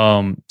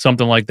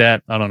 Something like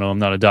that. I don't know. I'm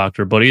not a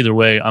doctor, but either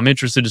way, I'm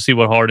interested to see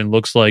what Harden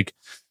looks like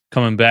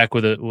coming back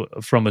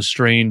from a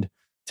strained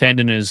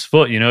tendon in his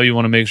foot. You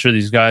want to make sure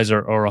these guys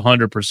are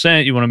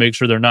 100%. You want to make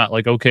sure they're not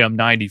like, okay, I'm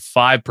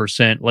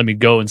 95%. Let me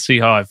go and see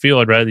how I feel.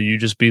 I'd rather you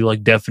just be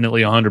like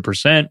definitely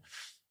 100%.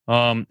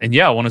 And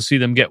yeah, I want to see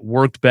them get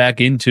worked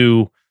back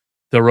into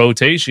the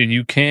rotation.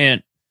 You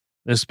can't,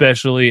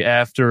 especially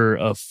after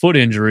a foot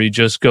injury,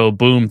 just go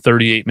boom,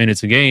 38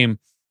 minutes a game.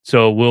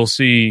 So we'll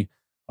see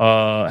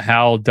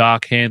how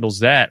Doc handles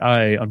that.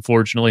 I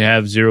unfortunately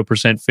have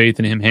 0% faith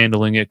in him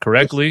handling it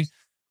correctly.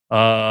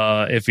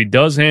 If he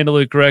does handle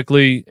it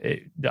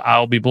correctly,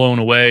 I'll be blown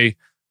away.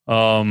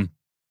 I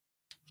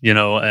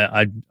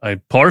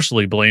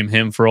partially blame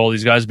him for all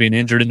these guys being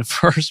injured in the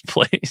first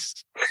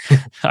place.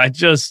 I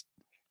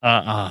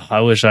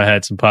wish I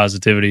had some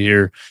positivity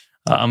here.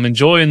 I'm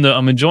enjoying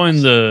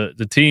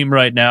the team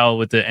right now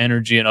with the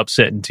energy and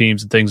upsetting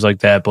teams and things like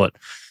that. But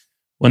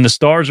when the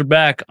Stars are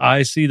back,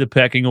 I see the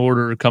pecking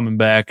order coming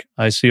back.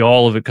 I see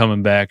all of it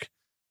coming back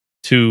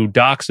to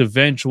Doc's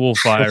eventual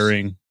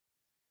firing,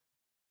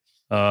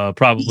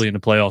 probably in the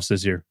playoffs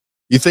this year.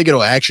 You think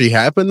it'll actually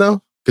happen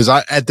though? Because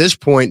at this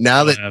point,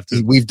 now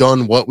that we've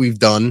done what we've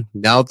done,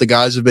 now that the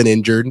guys have been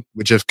injured,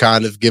 which have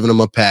kind of given them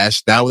a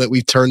pass, now that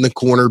we've turned the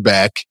corner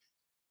back,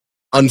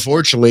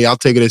 unfortunately, I'll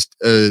take it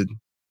as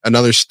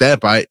another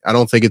step. I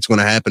don't think it's going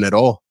to happen at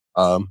all,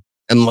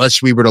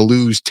 unless we were to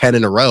lose 10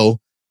 in a row.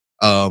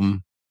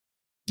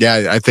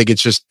 I think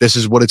it's just this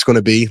is what it's going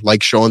to be.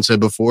 Like Sean said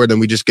before, then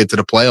we just get to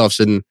the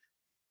playoffs and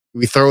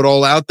we throw it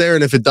all out there.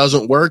 And if it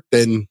doesn't work,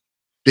 then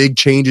big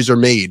changes are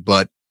made.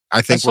 But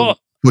I think we're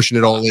pushing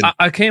it all in.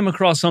 I came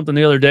across something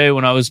the other day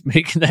when I was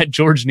making that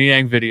George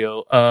Niang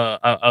video,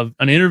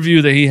 an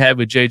interview that he had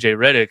with JJ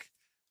Redick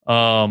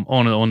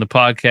on the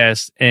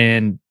podcast,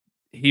 and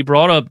he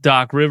brought up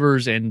Doc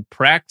Rivers and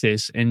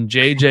practice, and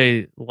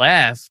JJ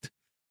laughed,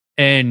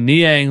 and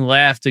Niang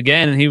laughed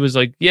again, and he was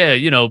like, "Yeah,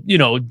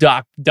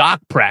 Doc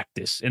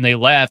practice," and they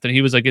laughed, and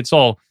he was like, "It's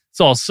all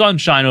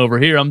sunshine over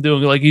here. I'm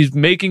doing," like he's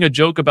making a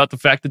joke about the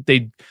fact that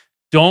they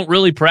don't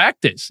really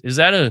practice. Is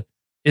that a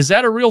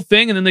real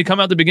thing? And then they come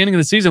out the beginning of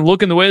the season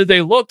looking the way that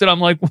they looked, and I'm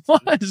like,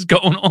 what is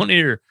going on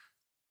here?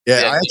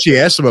 Yeah, I actually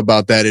asked him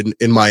about that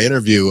in my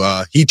interview.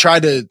 He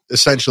tried to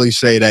essentially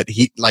say that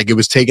it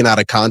was taken out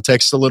of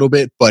context a little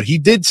bit, but he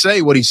did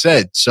say what he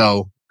said.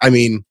 So, I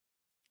mean,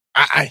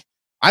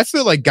 I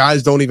feel like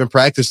guys don't even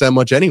practice that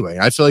much anyway.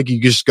 I feel like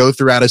you just go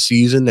throughout a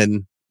season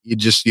and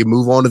you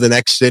move on to the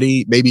next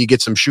city. Maybe you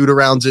get some shoot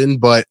arounds in,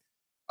 but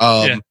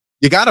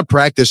you got to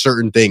practice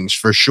certain things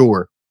for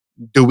sure.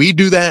 Do we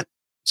do that?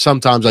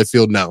 Sometimes I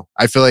feel no.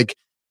 I feel like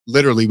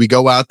literally we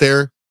go out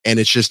there and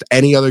it's just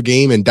any other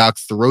game and Doc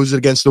throws it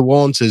against the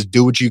wall and says,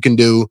 do what you can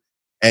do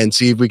and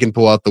see if we can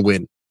pull out the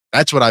win.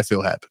 That's what I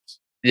feel happens.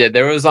 Yeah,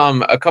 there was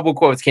a couple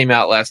quotes came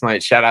out last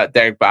night. Shout out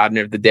Derek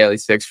Bodner of the Daily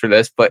Six for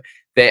this, but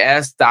they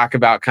asked Doc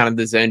about kind of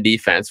the zone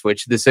defense,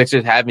 which the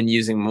Sixers have been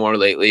using more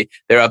lately.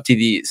 They're up to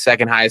the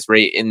second highest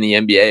rate in the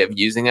NBA of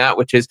using that,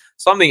 which is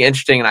something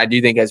interesting, and I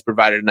do think has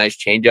provided a nice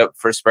changeup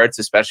for spurts,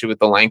 especially with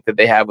the length that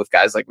they have with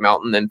guys like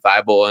Melton and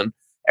Thibault and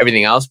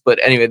everything else. But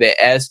anyway, they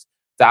asked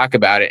Doc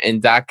about it,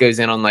 and Doc goes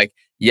in on like,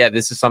 yeah,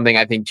 this is something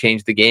I think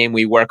changed the game.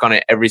 We work on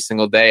it every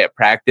single day at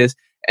practice.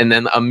 And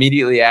then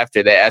immediately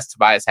after, they asked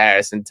Tobias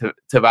Harris, and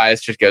Tobias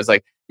just goes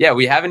like, yeah,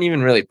 we haven't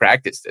even really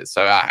practiced it.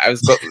 So I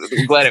was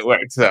glad it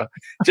worked. So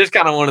just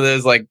kind of one of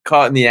those like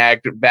caught in the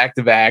act back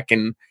to back,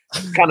 and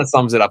kind of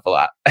sums it up a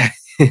lot.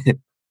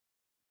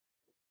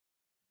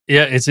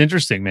 Yeah, it's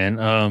interesting,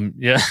 man.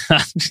 Yeah,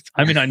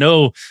 I mean, I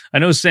know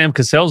Sam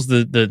Cassell's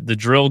the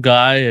drill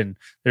guy, and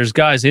there's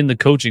guys in the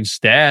coaching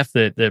staff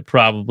that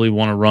probably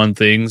want to run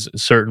things a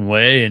certain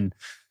way,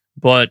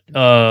 but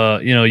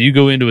you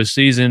go into a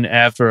season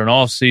after an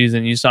off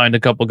season, you signed a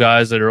couple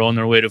guys that are on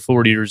their way to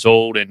 40 years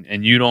old,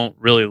 and you don't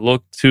really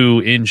look too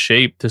in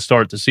shape to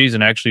start the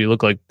season. Actually, you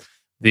look like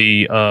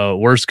the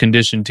worst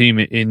conditioned team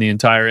in the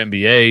entire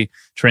NBA,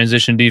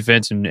 transition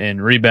defense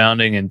and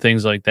rebounding and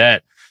things like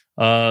that.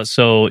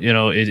 So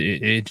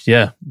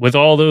with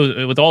all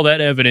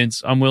that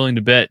evidence, I'm willing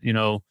to bet,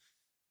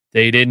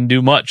 they didn't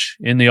do much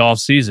in the off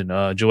season.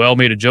 Joel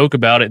made a joke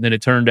about it, and then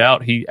it turned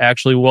out he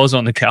actually was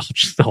on the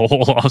couch the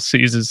whole off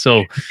season.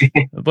 So,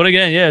 but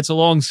again, yeah, it's a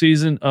long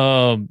season.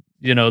 The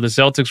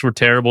Celtics were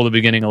terrible at the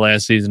beginning of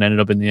last season, ended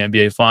up in the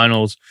NBA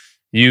finals.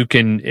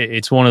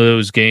 It's one of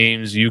those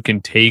games you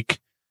can take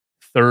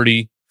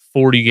 30,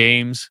 40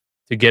 games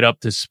to get up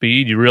to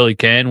speed. You really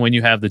can when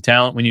you have the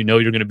talent, when you know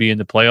you're going to be in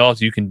the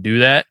playoffs, you can do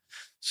that.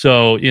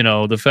 So,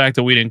 the fact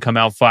that we didn't come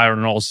out firing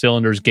on all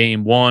cylinders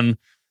game one,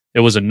 it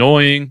was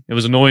annoying. It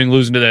was annoying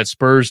losing to that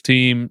Spurs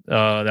team.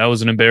 That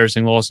was an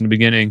embarrassing loss in the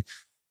beginning.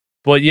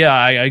 But yeah,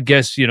 I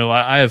guess,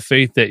 I have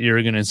faith that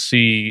you're going to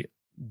see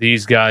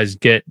these guys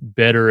get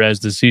better as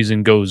the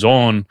season goes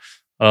on.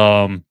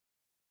 Get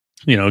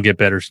in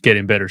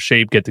better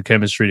shape, get the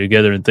chemistry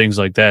together and things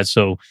like that.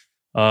 So,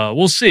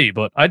 we'll see,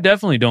 but I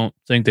definitely don't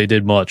think they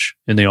did much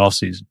in the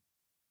offseason.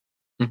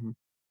 Mm-hmm.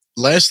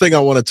 Last thing I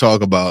want to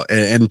talk about,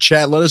 and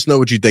chat, let us know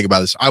what you think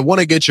about this. I want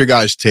to get your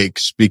guys'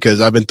 takes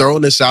because I've been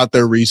throwing this out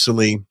there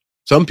recently.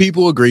 Some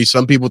people agree,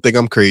 some people think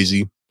I'm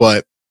crazy,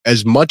 but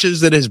as much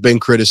as it has been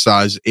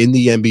criticized in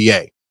the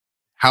NBA,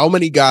 how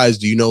many guys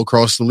do you know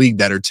across the league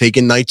that are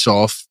taking nights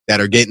off, that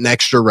are getting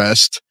extra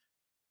rest?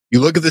 You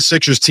look at the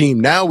Sixers team,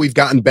 now we've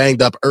gotten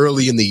banged up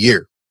early in the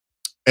year.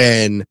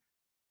 And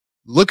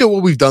look at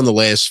what we've done the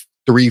last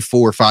 3,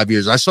 4, 5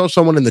 years. I saw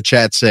someone in the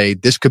chat say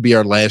this could be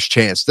our last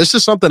chance. This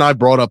is something I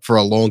brought up for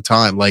a long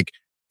time. Like,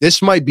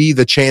 this might be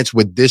the chance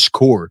with this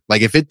core.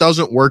 Like if it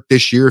doesn't work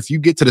this year, if you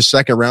get to the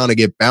second round and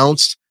get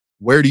bounced,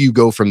 where do you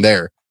go from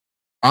there?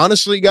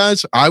 Honestly,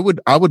 guys, I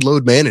would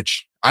load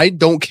manage. I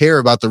don't care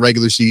about the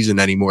regular season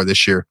anymore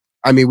this year.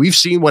 I mean, we've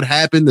seen what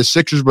happened. The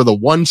Sixers were the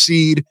 1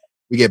 seed.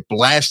 We get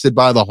blasted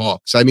by the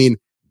Hawks. I mean,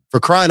 for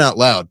crying out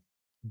loud,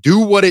 do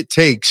what it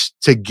takes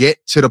to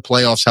get to the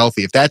playoffs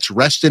healthy. If that's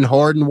resting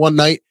Harden one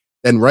night,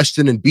 then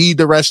resting Embiid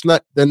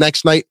the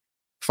next night,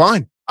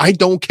 fine. I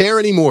don't care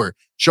anymore.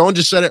 Sean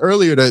just said it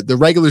earlier. The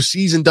regular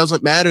season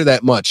doesn't matter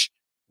that much.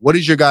 What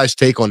is your guys'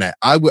 take on that?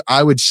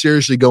 I would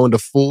seriously go into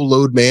full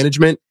load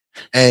management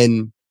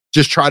and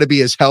just try to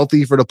be as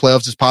healthy for the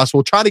playoffs as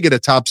possible. Try to get a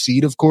top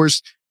seed, of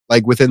course,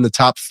 like within the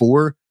top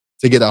 4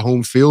 to get a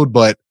home field.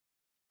 But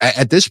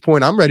at this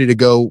point, I'm ready to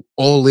go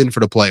all in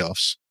for the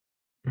playoffs.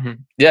 Mm-hmm.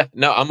 Yeah,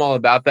 no, I'm all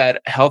about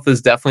that. Health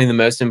is definitely the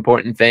most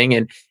important thing.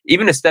 And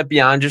even a step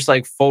beyond just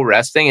like full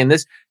resting. And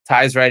this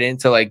ties right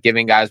into like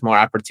giving guys more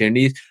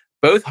opportunities.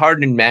 Both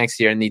Harden and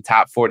Maxey are in the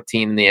top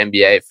 14 in the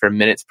NBA for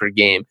minutes per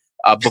game.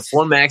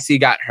 Before Maxey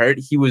got hurt,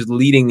 he was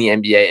leading the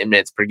NBA in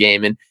minutes per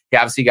game. And he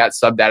obviously got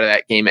subbed out of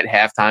that game at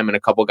halftime, and a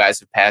couple guys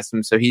have passed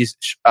him. So he's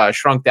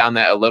shrunk down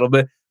that a little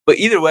bit. But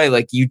either way,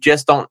 like you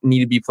just don't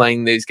need to be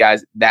playing these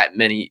guys that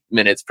many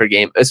minutes per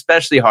game,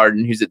 especially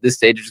Harden, who's at this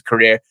stage of his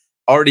career,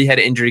 already had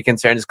injury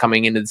concerns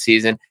coming into the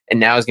season, and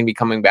now is going to be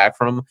coming back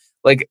from them.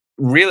 Like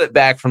reel it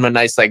back from a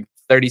nice like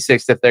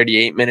 36 to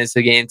 38 minutes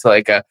a game to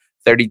like a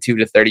 32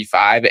 to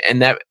 35.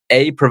 And that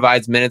A,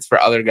 provides minutes for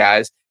other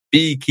guys,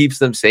 B, keeps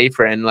them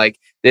safer. And like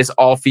this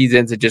all feeds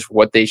into just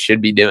what they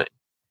should be doing.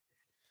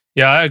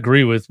 Yeah, I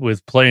agree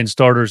with playing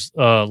starters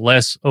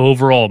less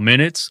overall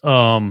minutes.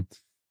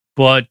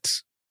 But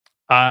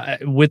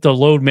with the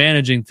load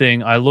managing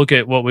thing, I look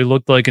at what we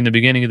looked like in the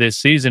beginning of this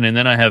season, and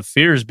then I have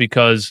fears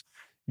because,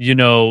 you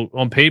know,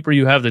 on paper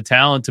you have the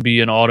talent to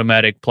be an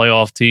automatic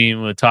playoff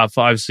team, a top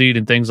 5 seed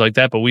and things like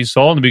that. But we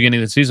saw in the beginning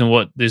of the season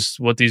what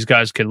these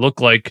guys can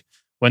look like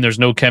when there's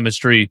no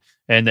chemistry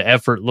and the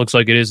effort looks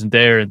like it isn't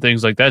there and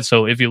things like that.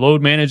 So if you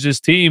load manage this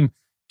team,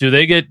 do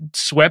they get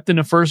swept in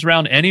the first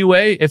round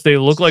anyway if they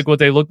look like what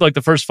they looked like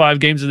the first 5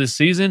 games of this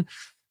season?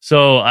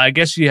 So I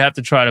guess you have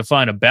to try to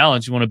find a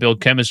balance. You want to build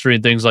chemistry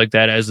and things like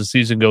that as the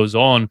season goes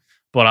on.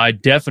 But I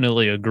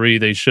definitely agree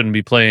they shouldn't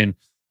be playing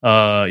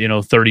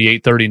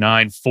 38,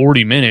 39,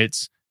 40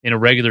 minutes in a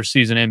regular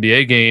season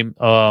NBA game.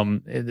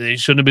 They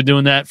shouldn't have been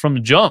doing that from the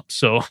jump.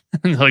 So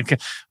like,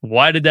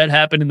 why did that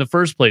happen in the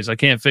first place? I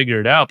can't figure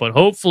it out. But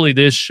hopefully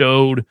this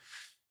showed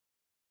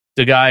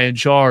the guy in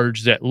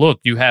charge that, look,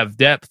 you have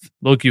depth.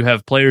 Look, you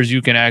have players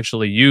you can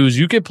actually use.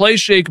 You can play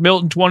Shake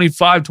Milton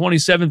 25,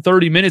 27,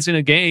 30 minutes in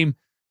a game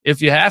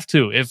if you have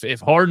to.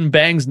 If Harden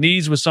bangs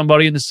knees with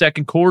somebody in the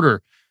second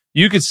quarter,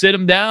 you could sit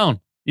him down.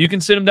 You can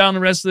sit him down the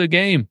rest of the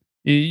game.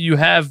 You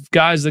have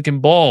guys that can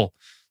ball.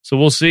 So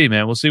we'll see,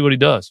 man. We'll see what he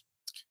does.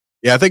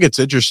 Yeah, I think it's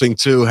interesting,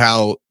 too,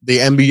 how the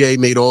NBA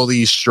made all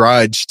these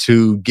strides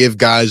to give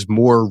guys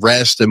more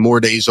rest and more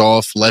days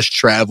off, less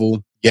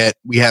travel. Yet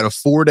we had a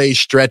 4-day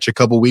stretch a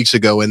couple weeks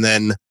ago, and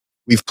then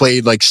we've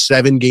played like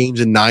 7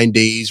 games in 9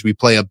 days. We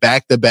play a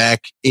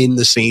back-to-back in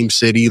the same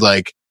city.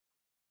 Like,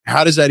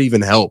 how does that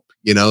even help?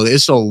 You know,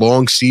 it's a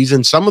long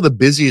season. Some of the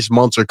busiest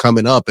months are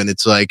coming up, and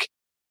it's like,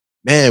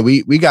 man,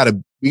 we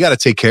gotta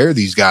take care of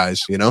these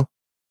guys, you know?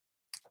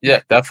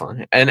 Yeah,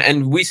 definitely.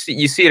 And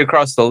you see it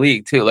across the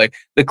league too. Like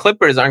the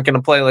Clippers aren't going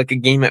to play like a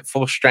game at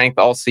full strength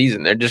all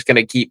season. They're just going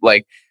to keep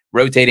like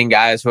rotating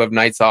guys who have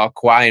nights off.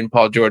 Kawhi and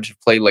Paul George have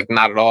played like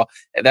not at all.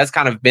 That's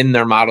kind of been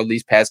their model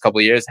these past couple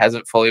of years.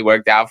 Hasn't fully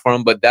worked out for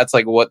them, but that's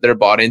like what they're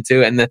bought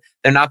into. And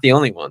they're not the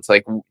only ones.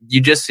 Like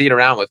you just see it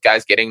around with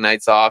guys getting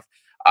nights off.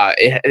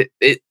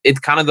 It's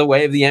kind of the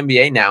way of the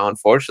NBA now,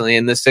 unfortunately.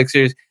 And the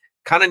Sixers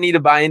kind of need to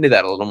buy into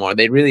that a little more.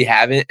 They really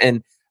haven't.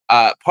 And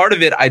part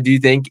of it, I do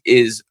think,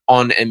 is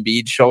on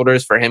Embiid's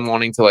shoulders for him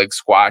wanting to like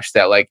squash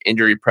that like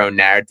injury prone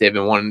narrative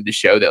and wanting to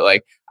show that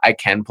like I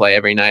can play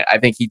every night. I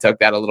think he took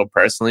that a little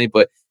personally,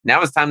 but now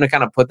it's time to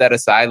kind of put that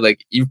aside.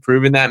 Like you've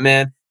proven that,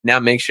 man. Now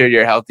make sure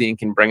you're healthy and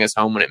can bring us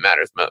home when it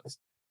matters most.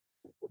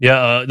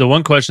 Yeah. The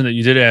one question that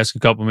you did ask a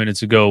couple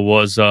minutes ago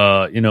was,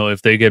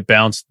 if they get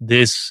bounced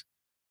this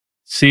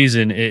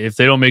season, if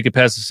they don't make it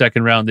past the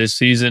second round this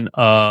season,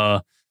 I'm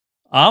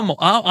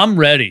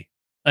ready.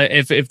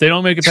 If they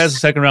don't make it past the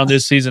second round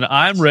this season,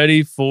 I'm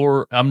ready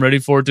for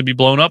it to be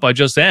blown up. I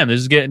just am. This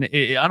is getting,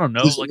 I don't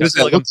know. Like I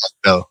feel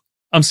like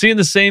I'm seeing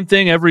the same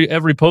thing every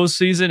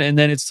postseason, and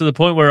then it's to the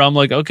point where I'm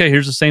like, okay,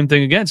 here's the same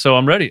thing again. So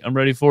I'm ready. I'm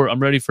ready for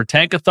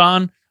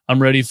Tankathon.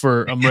 I'm ready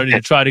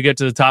to try to get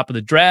to the top of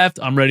the draft.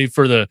 I'm ready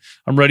for the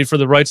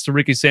rights to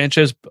Ricky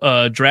Sanchez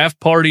draft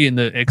party in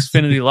the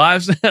Xfinity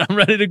Lives. I'm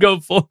ready to go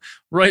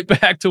right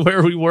back to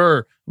where we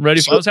were. I'm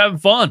ready. I was having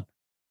fun.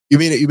 You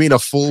mean a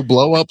full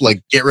blow up?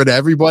 Like get rid of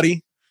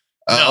everybody?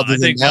 I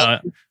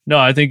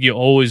think you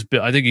always.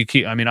 I think you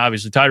keep. I mean,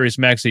 obviously, Tyrese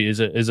Maxey is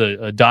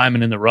a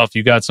diamond in the rough.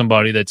 You got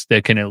somebody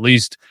that can at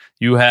least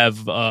you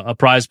have a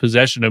prized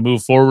possession to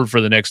move forward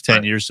for the next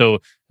 10 years. So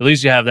at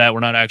least you have that. We're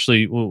not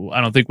actually.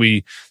 I don't think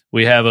we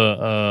we have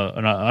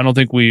and I don't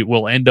think we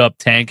will end up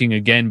tanking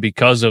again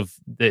because of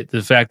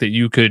the fact that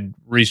you could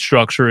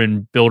restructure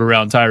and build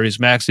around Tyrese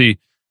Maxey.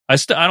 I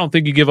don't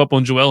think you give up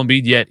on Joel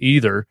Embiid yet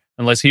either,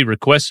 unless he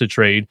requests a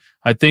trade.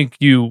 I think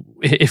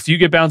if you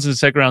get bounced in the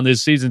second round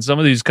this season, some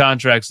of these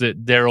contracts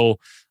that Daryl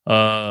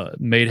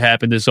made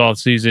happen this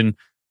offseason,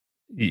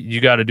 you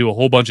got to do a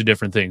whole bunch of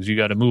different things. You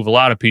got to move a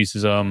lot of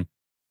pieces. I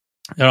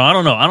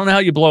don't know. I don't know how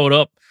you blow it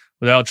up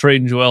without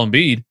trading Joel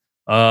Embiid.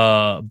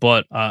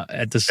 But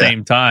at the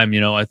same time,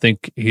 I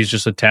think he's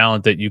just a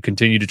talent that you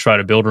continue to try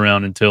to build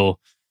around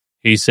until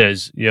he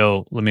says,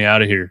 "Yo, let me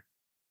out of here."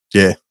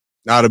 Yeah.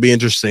 Now it'll be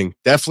interesting.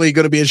 Definitely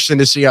going to be interesting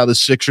to see how the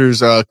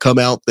Sixers come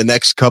out the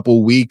next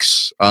couple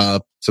weeks.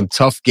 Some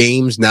tough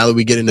games now that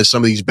we get into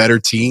some of these better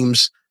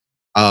teams,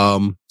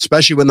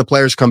 especially when the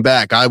players come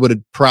back. I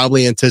would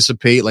probably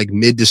anticipate like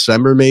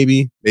mid-December,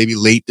 maybe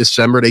late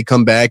December, they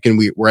come back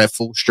and we're at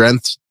full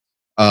strength.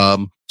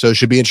 So it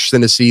should be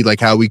interesting to see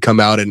like how we come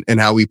out and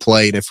how we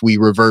play and if we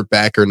revert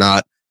back or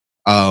not.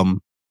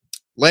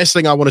 Last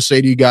thing I want to say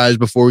to you guys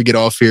before we get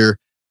off here,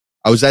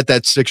 I was at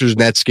that Sixers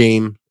Nets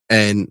game,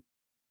 and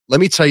let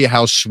me tell you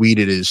how sweet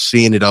it is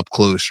seeing it up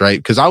close, right?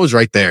 Because I was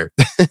right there.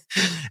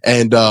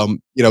 And,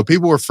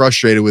 people were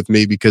frustrated with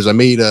me because I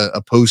made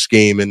a post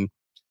game and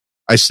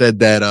I said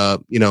that,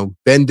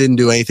 Ben didn't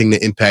do anything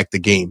to impact the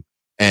game.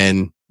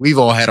 And we've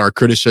all had our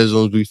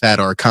criticisms. We've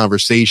had our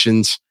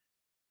conversations.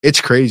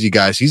 It's crazy,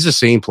 guys. He's the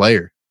same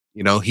player.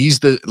 He's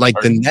the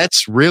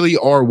Nets really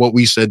are what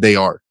we said they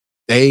are.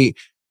 The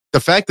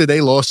fact that they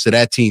lost to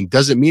that team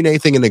doesn't mean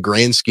anything in the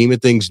grand scheme of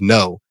things.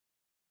 No.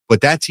 But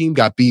that team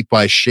got beat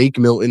by Shake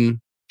Milton,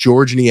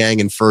 George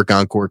Niang, and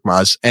Furkan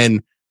Korkmaz.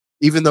 And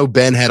even though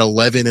Ben had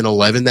 11 and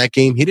 11 that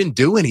game, he didn't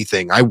do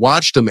anything. I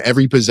watched him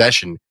every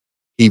possession.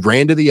 He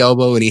ran to the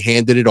elbow and he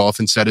handed it off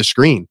and set a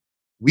screen.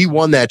 We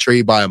won that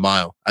trade by a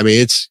mile. I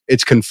mean,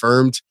 it's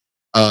confirmed.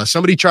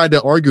 Somebody tried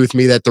to argue with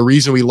me that the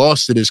reason we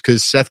lost it is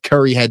because Seth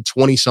Curry had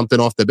 20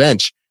 something off the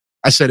bench.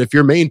 I said, if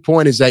your main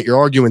point is that you're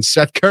arguing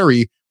Seth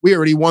Curry, we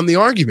already won the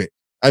argument.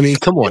 I mean,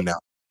 come on now.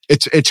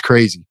 It's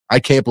crazy. I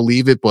can't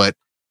believe it, but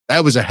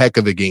that was a heck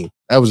of a game.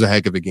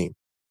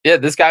 Yeah,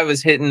 this guy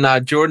was hitting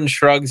Jordan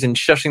shrugs and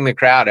shushing the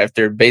crowd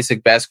after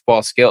basic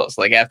basketball skills.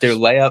 Like after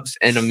layups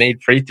and a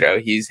made free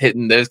throw, he's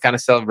hitting those kind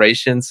of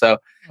celebrations. So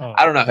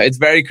I don't know. It's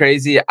very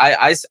crazy.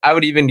 I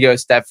would even go a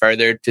step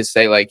further to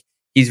say like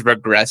he's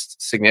regressed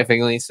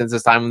significantly since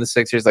his time with the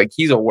Sixers. Like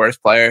he's a worse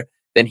player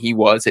than he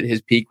was at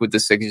his peak with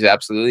the Sixers.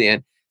 Absolutely.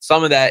 And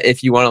some of that,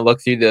 if you want to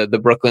look through the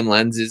Brooklyn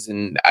lenses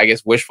and I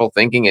guess wishful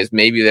thinking, is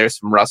maybe there's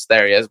some rust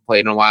there. He hasn't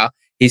played in a while.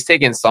 He's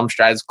taken some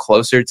strides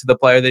closer to the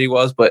player that he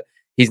was, but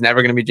he's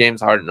never going to be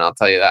James Harden. I'll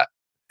tell you that.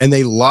 And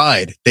they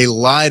lied. They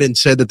lied and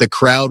said that the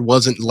crowd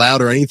wasn't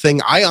loud or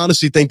anything. I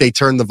honestly think they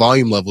turned the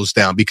volume levels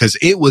down because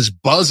it was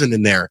buzzing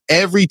in there.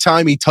 Every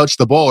time he touched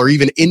the ball or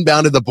even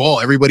inbounded the ball,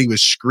 everybody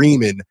was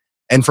screaming.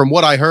 And from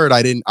what I heard,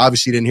 I didn't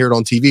hear it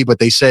on TV, but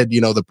they said,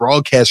 the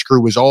broadcast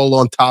crew was all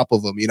on top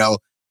of him,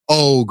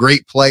 oh,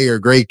 great player,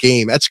 great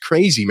game. That's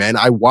crazy, man.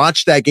 I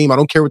watched that game. I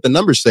don't care what the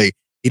numbers say.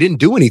 He didn't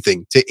do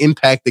anything to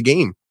impact the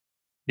game.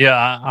 Yeah,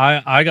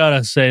 I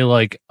gotta say,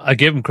 like, I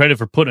give him credit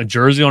for putting a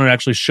jersey on and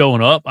actually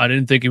showing up. I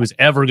didn't think he was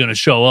ever going to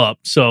show up,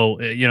 so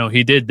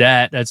he did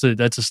that. That's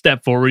a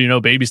step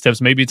forward. Baby steps.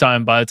 Maybe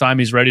by the time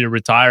he's ready to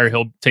retire,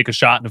 he'll take a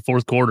shot in the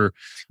fourth quarter.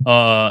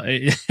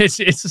 It's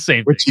the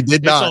same Which thing. He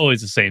did not. It's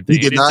always the same thing.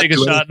 He didn't take a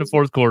shot anything in the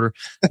fourth quarter.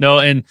 No,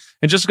 and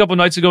just a couple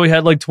nights ago, he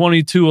had like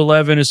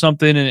 22-11 or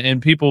something,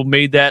 and people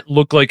made that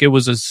look like it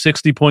was a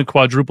 60-point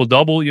quadruple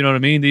double. You know what I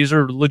mean? These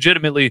are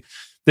legitimately.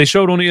 They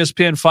showed on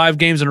ESPN 5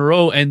 games in a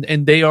row, and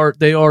they are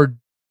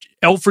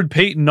Elfrid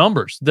Payton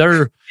numbers.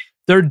 They're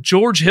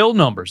George Hill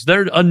numbers.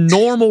 They're a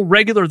normal,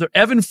 regular. They're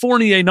Evan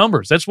Fournier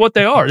numbers. That's what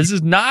they are. This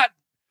is not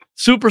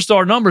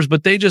superstar numbers,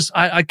 but they just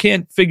I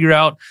can't figure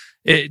out.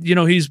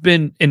 He's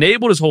been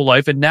enabled his whole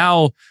life, and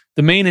now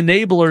the main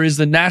enabler is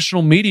the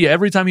national media.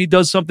 Every time he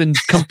does something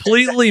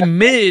completely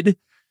mid,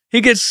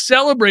 he gets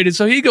celebrated.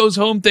 So he goes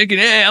home thinking,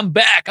 "Hey, I'm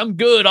back. I'm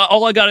good.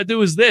 All I got to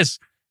do is this."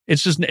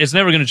 It's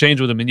never going to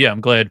change with him. And yeah, I'm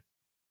glad.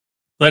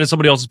 That is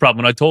somebody else's problem.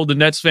 When I told the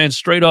Nets fans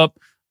straight up,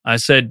 I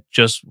said,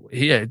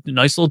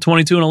 nice little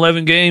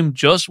 22-11 game.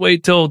 Just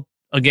wait till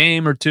a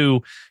game or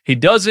two. He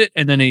does it,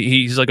 and then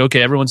he's like,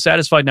 okay, everyone's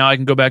satisfied. Now I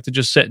can go back to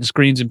just setting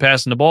screens and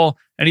passing the ball.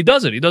 And he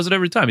does it. He does it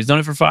every time. He's done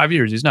it for 5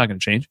 years. He's not going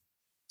to change.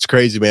 It's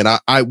crazy, man.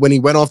 I when he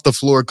went off the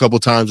floor a couple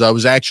times, I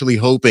was actually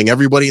hoping,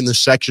 everybody in the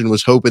section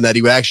was hoping that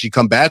he would actually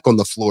come back on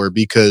the floor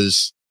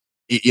because,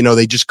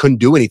 they just couldn't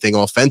do anything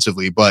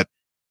offensively. But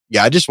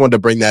yeah, I just wanted to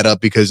bring that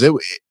up because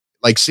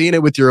like seeing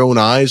it with your own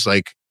eyes,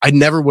 like I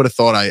never would have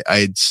thought I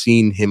had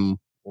seen him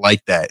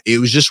like that. It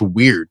was just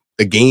weird.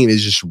 The game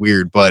is just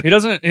weird, but he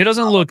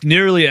doesn't look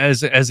nearly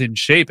as in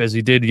shape as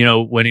he did,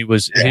 when he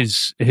was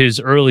his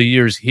early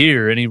years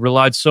here, and he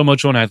relied so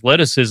much on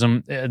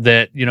athleticism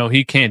that,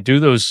 he can't do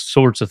those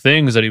sorts of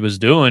things that he was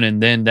doing.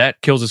 And then that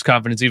kills his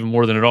confidence even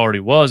more than it already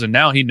was. And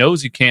now he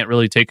knows he can't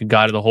really take a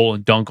guy to the hole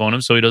and dunk on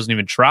him. So he doesn't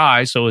even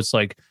try. So it's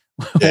like,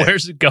 Yeah.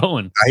 Where's it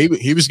going?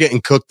 He was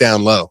getting cooked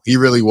down low. He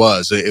really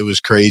was. It was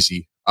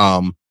crazy.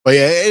 But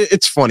yeah,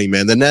 it's funny,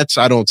 man. The Nets,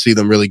 I don't see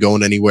them really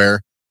going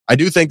anywhere. I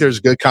do think there's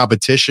good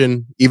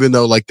competition, even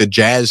though like the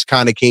Jazz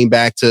kind of came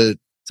back to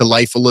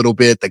life a little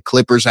bit. The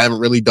Clippers haven't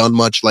really done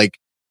much. Like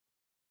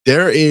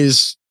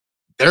there's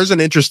an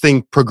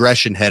interesting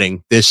progression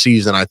heading this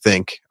season, I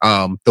think.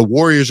 The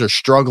Warriors are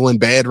struggling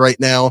bad right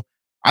now.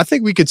 I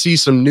think we could see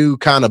some new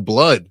kind of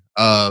blood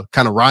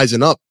kind of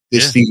rising up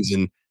this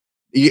season.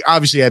 You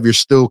obviously have your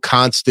still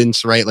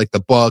constants, right? Like the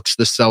Bucks,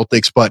 the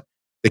Celtics, but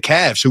the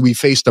Cavs, who we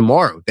face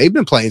tomorrow, they've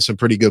been playing some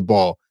pretty good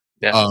ball.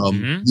 Yeah.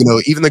 You know,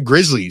 even the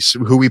Grizzlies,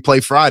 who we play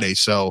Friday.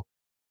 So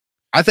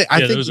I think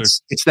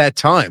it's that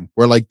time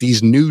where like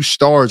these new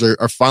stars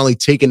are finally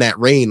taking that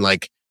reign.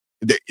 Like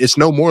it's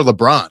no more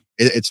LeBron.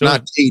 It's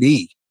not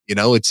KD, you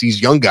know, it's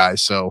these young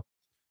guys. So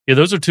yeah,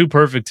 those are two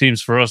perfect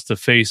teams for us to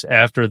face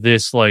after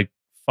this, like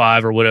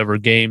 5 or whatever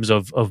games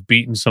of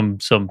beating some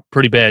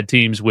pretty bad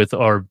teams with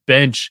our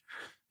bench.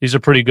 These are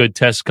pretty good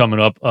tests coming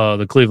up.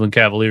 The Cleveland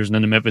Cavaliers and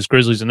then the Memphis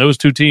Grizzlies. And those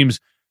two teams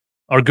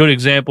are good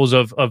examples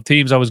of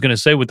teams. I was going to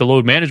say with the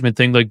load management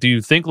thing, like, do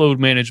you think load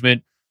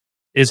management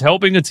is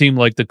helping a team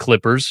like the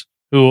Clippers,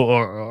 who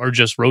are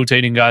just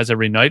rotating guys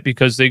every night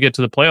because they get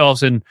to the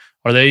playoffs, and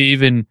are they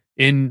even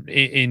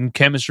in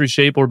chemistry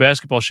shape or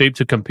basketball shape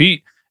to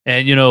compete?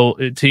 And, you know,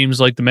 teams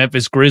like the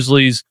Memphis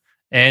Grizzlies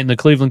and the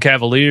Cleveland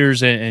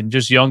Cavaliers and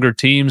just younger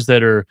teams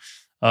that are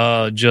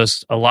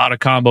just a lot of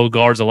combo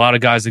guards, a lot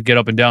of guys that get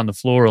up and down the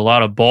floor, a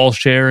lot of ball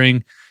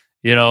sharing.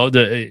 You know,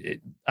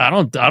 I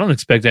don't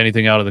expect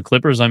anything out of the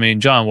Clippers. I mean,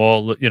 John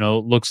Wall, you know,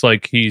 looks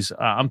like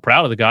I'm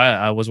proud of the guy.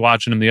 I was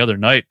watching him the other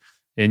night,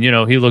 and, you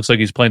know, he looks like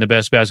he's playing the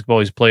best basketball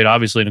he's played,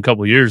 obviously, in a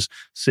couple of years,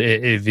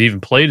 if he even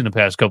played in the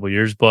past couple of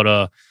years.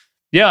 But,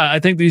 yeah, I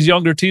think these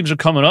younger teams are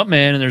coming up,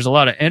 man, and there's a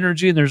lot of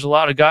energy, and there's a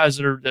lot of guys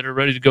that are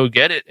ready to go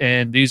get it.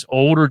 And these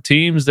older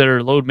teams that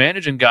are load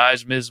managing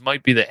guys, this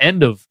might be the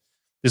end of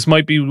this.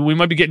 We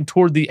might be getting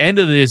toward the end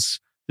of this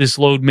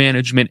load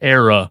management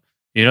era.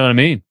 You know what I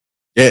mean?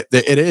 Yeah,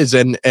 it is.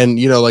 And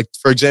you know, like,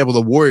 for example,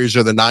 the Warriors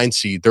are the 9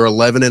 seed. They're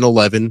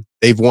 11-11.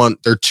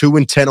 They're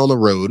 2-10 on the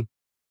road.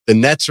 The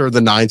Nets are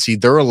the 9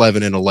 seed. They're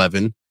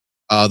 11-11.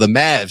 The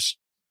Mavs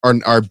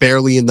are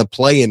barely in the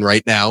play-in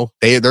right now.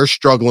 They're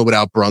struggling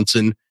without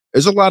Brunson.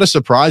 There's a lot of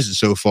surprises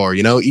so far.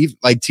 You know, even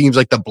like teams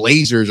like the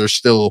Blazers are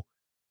still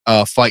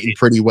fighting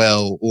pretty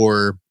well,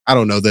 or I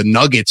don't know, the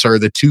Nuggets are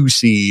the 2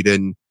 seed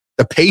and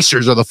the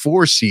Pacers are the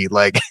 4 seed.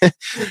 Like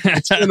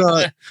it's been,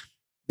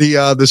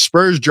 the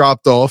Spurs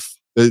dropped off.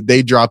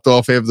 They dropped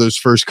off after those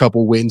first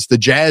couple wins. The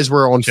Jazz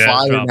were on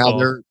fire. Now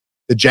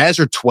the Jazz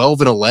are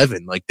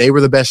 12-11. Like they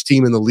were the best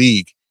team in the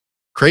league.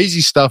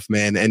 Crazy stuff,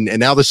 man. And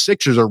now the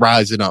Sixers are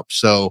rising up.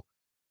 So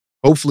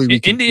hopefully we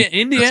can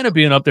Indiana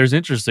being up there is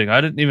interesting.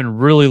 I didn't even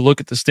really look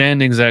at the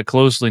standings that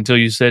closely until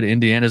you said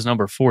Indiana's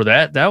number 4.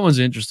 That one's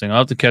interesting. I'll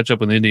have to catch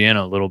up with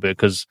Indiana a little bit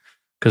because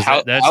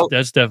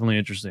that's definitely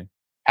interesting.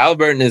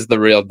 Halliburton is the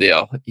real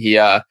deal.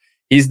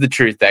 He's the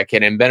truth, that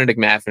kid, and Benedict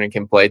Mathurin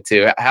can play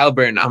too.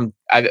 Halliburton,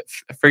 I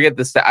forget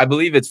the stat. I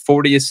believe it's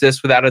 40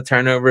 assists without a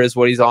turnover is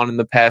what he's on in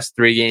the past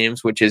 3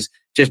 games, which is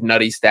just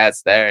nutty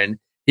stats there. And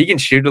he can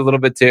shoot a little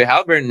bit too.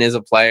 Halliburton is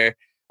a player,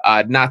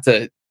 not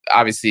to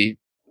obviously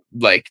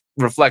like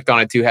reflect on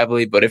it too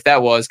heavily, but if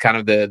that was kind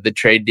of the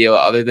trade deal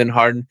other than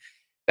Harden,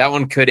 that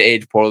one could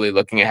age poorly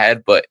looking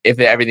ahead. But if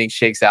everything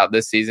shakes out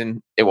this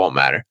season, it won't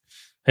matter.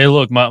 Hey,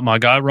 look, my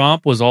guy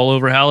Romp was all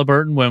over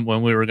Halliburton when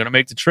we were going to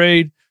make the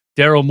trade.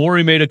 Daryl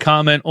Morey made a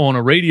comment on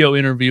a radio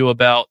interview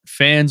about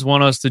fans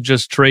want us to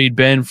just trade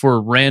Ben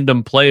for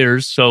random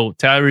players. So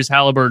Tyrese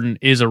Halliburton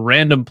is a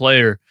random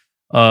player,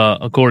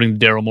 according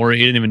to Daryl Morey.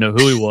 He didn't even know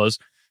who he was.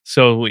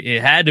 So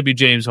it had to be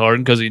James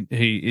Harden because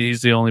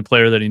he's the only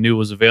player that he knew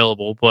was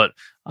available. But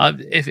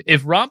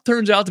if Romp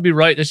turns out to be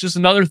right, it's just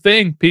another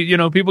thing. You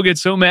know, people get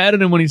so mad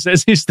at him when he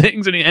says these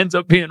things and he ends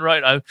up being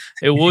right.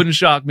 It wouldn't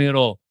shock me at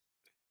all.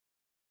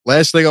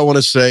 Last thing I want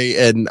to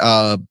say, and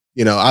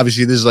you know,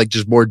 obviously this is like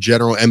just more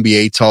general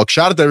NBA talk.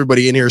 Shout out to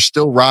everybody in here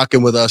still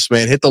rocking with us,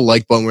 man. Hit the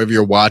like button wherever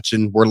you're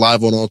watching. We're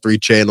live on all 3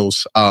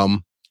 channels.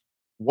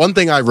 One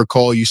thing I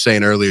recall you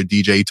saying earlier,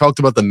 DJ, you talked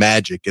about the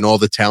Magic and all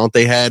the talent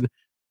they had.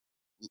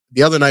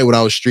 The other night when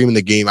I was streaming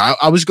the game,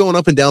 I was going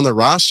up and down the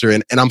roster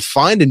and I'm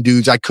finding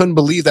dudes I couldn't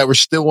believe that were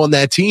still on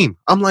that team.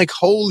 I'm like,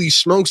 holy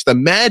smokes, the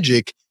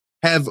Magic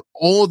have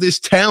all this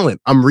talent.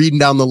 I'm reading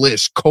down the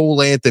list.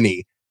 Cole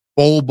Anthony,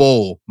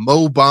 Bol,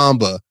 Mo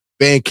Bamba,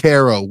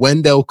 Banchero,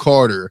 Wendell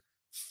Carter,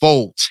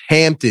 Fultz,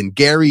 Hampton,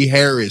 Gary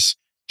Harris,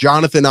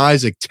 Jonathan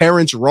Isaac,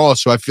 Terrence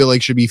Ross, who I feel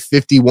like should be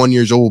 51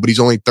 years old, but he's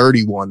only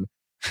 31.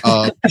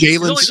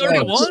 Jalen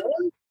Suggs.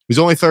 He's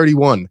only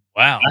 31.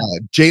 Wow.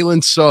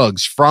 Jalen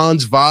Suggs,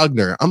 Franz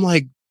Wagner. I'm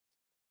like,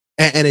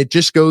 and it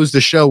just goes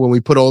to show when we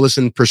put all this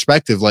in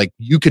perspective, like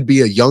you could be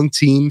a young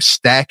team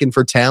stacking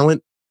for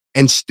talent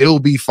and still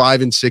be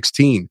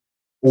 5-16,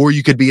 or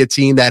you could be a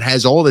team that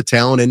has all the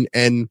talent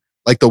and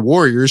like the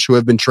Warriors who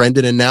have been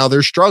trending and now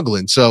they're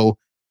struggling. So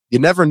you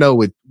never know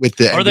with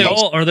the.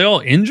 Are they all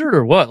injured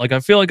or what? Like I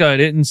feel like I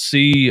didn't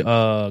see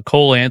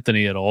Cole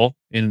Anthony at all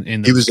in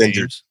the he was games.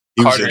 injured.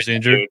 Carter's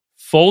injured.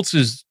 Fultz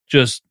is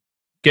just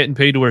getting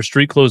paid to wear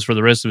street clothes for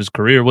the rest of his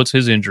career. What's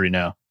his injury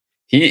now?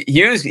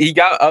 He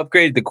got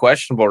upgraded to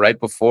questionable right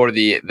before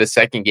the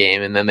second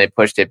game, and then they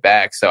pushed it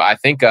back. So I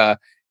think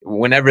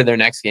whenever their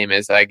next game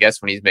is, I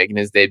guess when he's making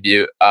his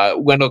debut,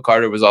 Wendell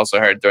Carter was also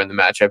hurt during the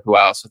matchup, who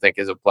I also think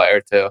is a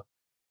player too.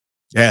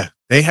 Yeah,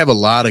 they have a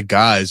lot of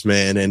guys,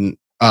 man, and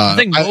I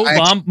think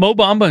Mo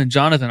Bamba and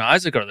Jonathan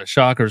Isaac are the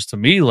shockers to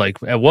me. Like,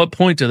 at what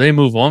point do they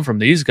move on from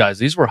these guys?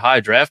 These were high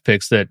draft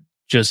picks that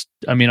just,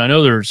 I mean, I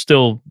know they're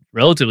still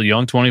relatively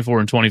young, 24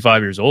 and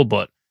 25 years old,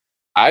 but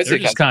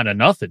Isaac is kind of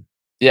nothing.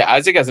 Yeah,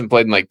 Isaac hasn't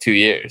played in like 2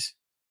 years.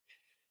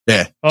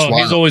 Yeah. Oh,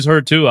 he's always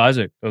hurt too,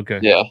 Isaac. Okay.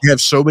 Yeah. You have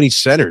so many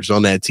centers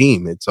on that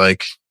team. It's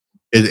like,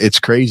 it's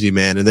crazy,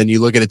 man. And then you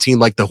look at a team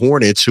like the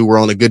Hornets, who were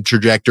on a good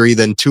trajectory.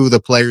 Then two of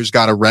the players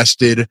got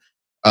arrested.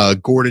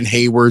 Gordon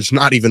Hayward's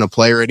not even a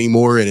player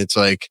anymore. And it's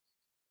like,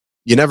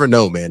 you never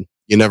know, man.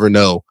 You never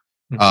know.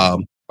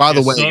 By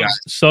the way,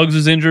 Suggs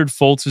is injured.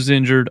 Fultz is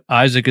injured.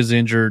 Isaac is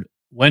injured.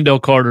 Wendell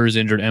Carter is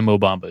injured. And Mo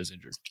Bamba is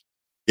injured.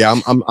 Yeah,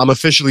 I'm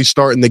officially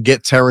starting the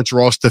get Terrence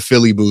Ross to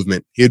Philly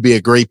movement. He'd be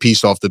a great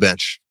piece off the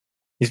bench.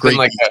 He's been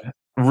like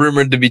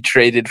rumored to be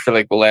traded for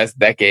like the last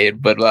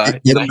decade, but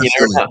you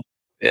never know.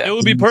 Yeah. It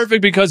would be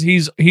perfect because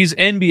he's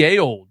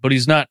NBA old, but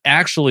he's not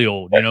actually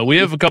old. You know, we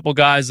have a couple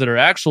guys that are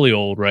actually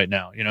old right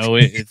now. You know,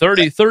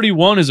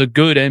 31 is a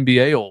good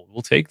NBA old.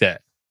 We'll take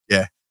that.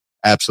 Yeah,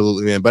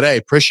 absolutely, man. But hey,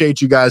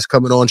 appreciate you guys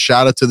coming on.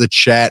 Shout out to the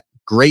chat.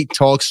 Great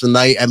talks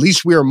tonight. At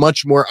least we are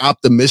much more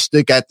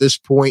optimistic at this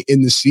point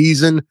in the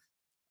season.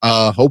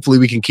 Hopefully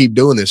we can keep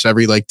doing this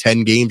every like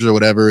 10 games or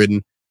whatever.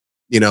 And,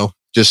 you know,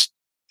 just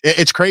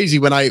it's crazy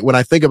when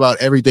I think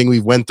about everything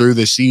we've went through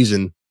this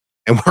season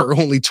and we're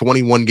only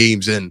 21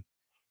 games in.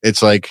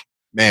 It's like,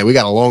 man, we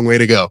got a long way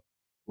to go.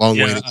 Way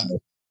to go.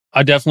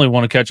 I definitely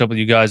want to catch up with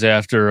you guys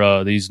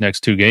after these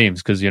next two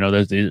games because, you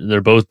know,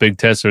 they're both big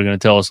tests that are going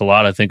to tell us a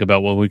lot, I think,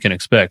 about what we can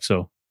expect.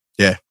 So,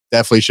 yeah,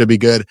 definitely should be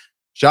good.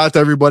 Shout out to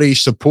everybody.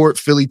 Support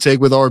Philly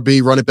Take with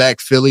RB, Run It Back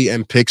Philly,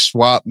 and Pick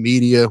Swap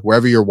Media.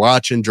 Wherever you're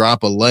watching,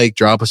 drop a like,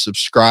 drop a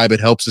subscribe. It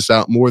helps us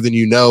out more than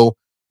you know.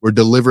 We're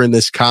delivering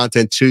this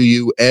content to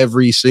you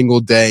every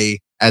single day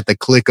at the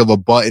click of a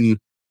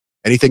button.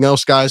 Anything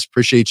else, guys?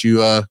 Appreciate you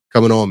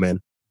coming on, man.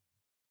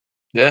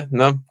 Yeah,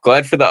 no,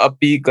 glad for the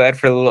upbeat, glad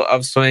for the little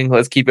upswing.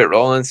 Let's keep it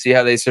rolling, see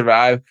how they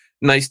survive.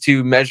 Nice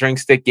two measuring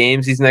stick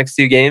games, these next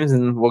two games,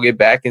 and we'll get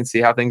back and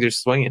see how things are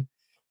swinging.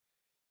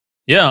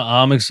 Yeah,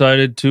 I'm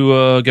excited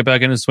to get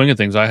back into the swing of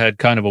things. I had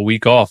kind of a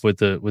week off with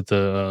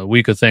the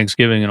week of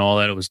Thanksgiving and all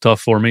that. It was tough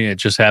for me. It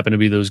just happened to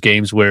be those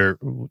games where,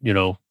 you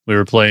know, we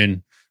were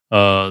playing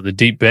the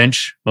deep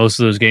bench, most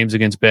of those games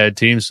against bad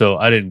teams. So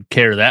I didn't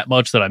care that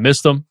much that I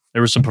missed them.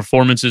 There were some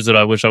performances that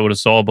I wish I would have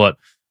saw, but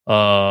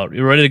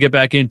you're ready to get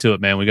back into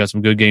it, man. We got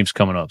some good games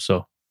coming up.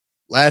 So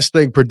last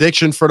thing,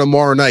 prediction for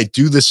tomorrow night.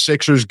 Do the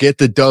Sixers get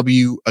the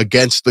W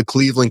against the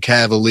Cleveland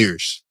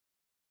Cavaliers?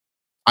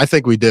 I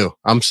think we do.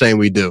 I'm saying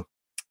we do.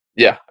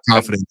 Yeah.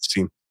 Confident in this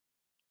team.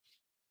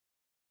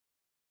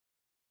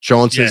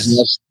 Sean says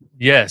yes.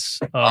 Yes.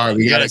 All right,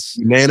 we got a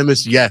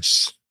unanimous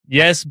yes.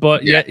 Yes,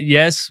 but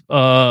yes.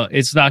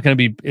 It's not going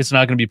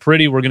to be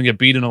pretty. We're going to get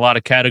beat in a lot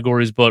of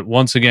categories, but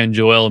once again,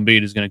 Joel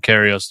Embiid is going to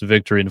carry us to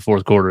victory in the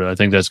fourth quarter. I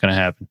think that's going to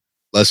happen.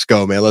 Let's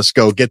go, man. Let's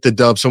go. Get the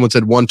dub. Someone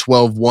said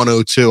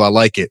 112-102. I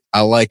like it.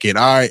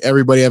 All right,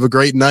 everybody have a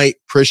great night.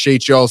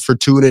 Appreciate y'all for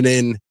tuning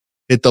in.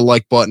 Hit the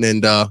like button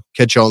and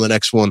catch y'all on the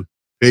next one.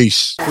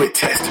 Peace. Quit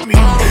testing me.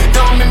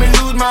 Don't make me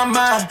lose my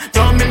mind.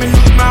 Don't make me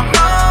lose my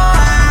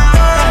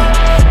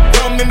mind.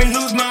 Don't make me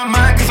lose my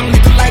mind, cause I'm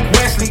looking like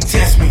Wesley.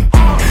 Test me.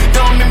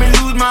 Don't make me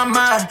lose my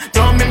mind.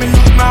 Don't make me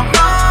lose my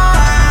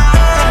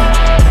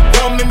mind.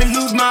 Don't make me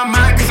lose my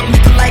mind, cause I'm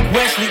looking like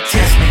Wesley.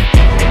 Test me.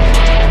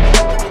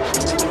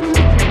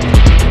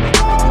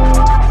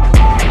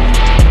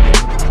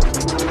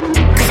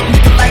 Cause I'm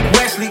looking like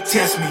Wesley.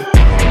 Test me.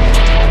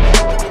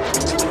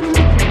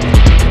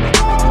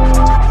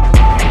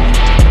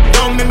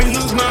 Don't make me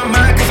lose my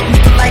mind, cause I'm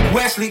looking like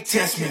Wesley.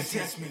 Test me.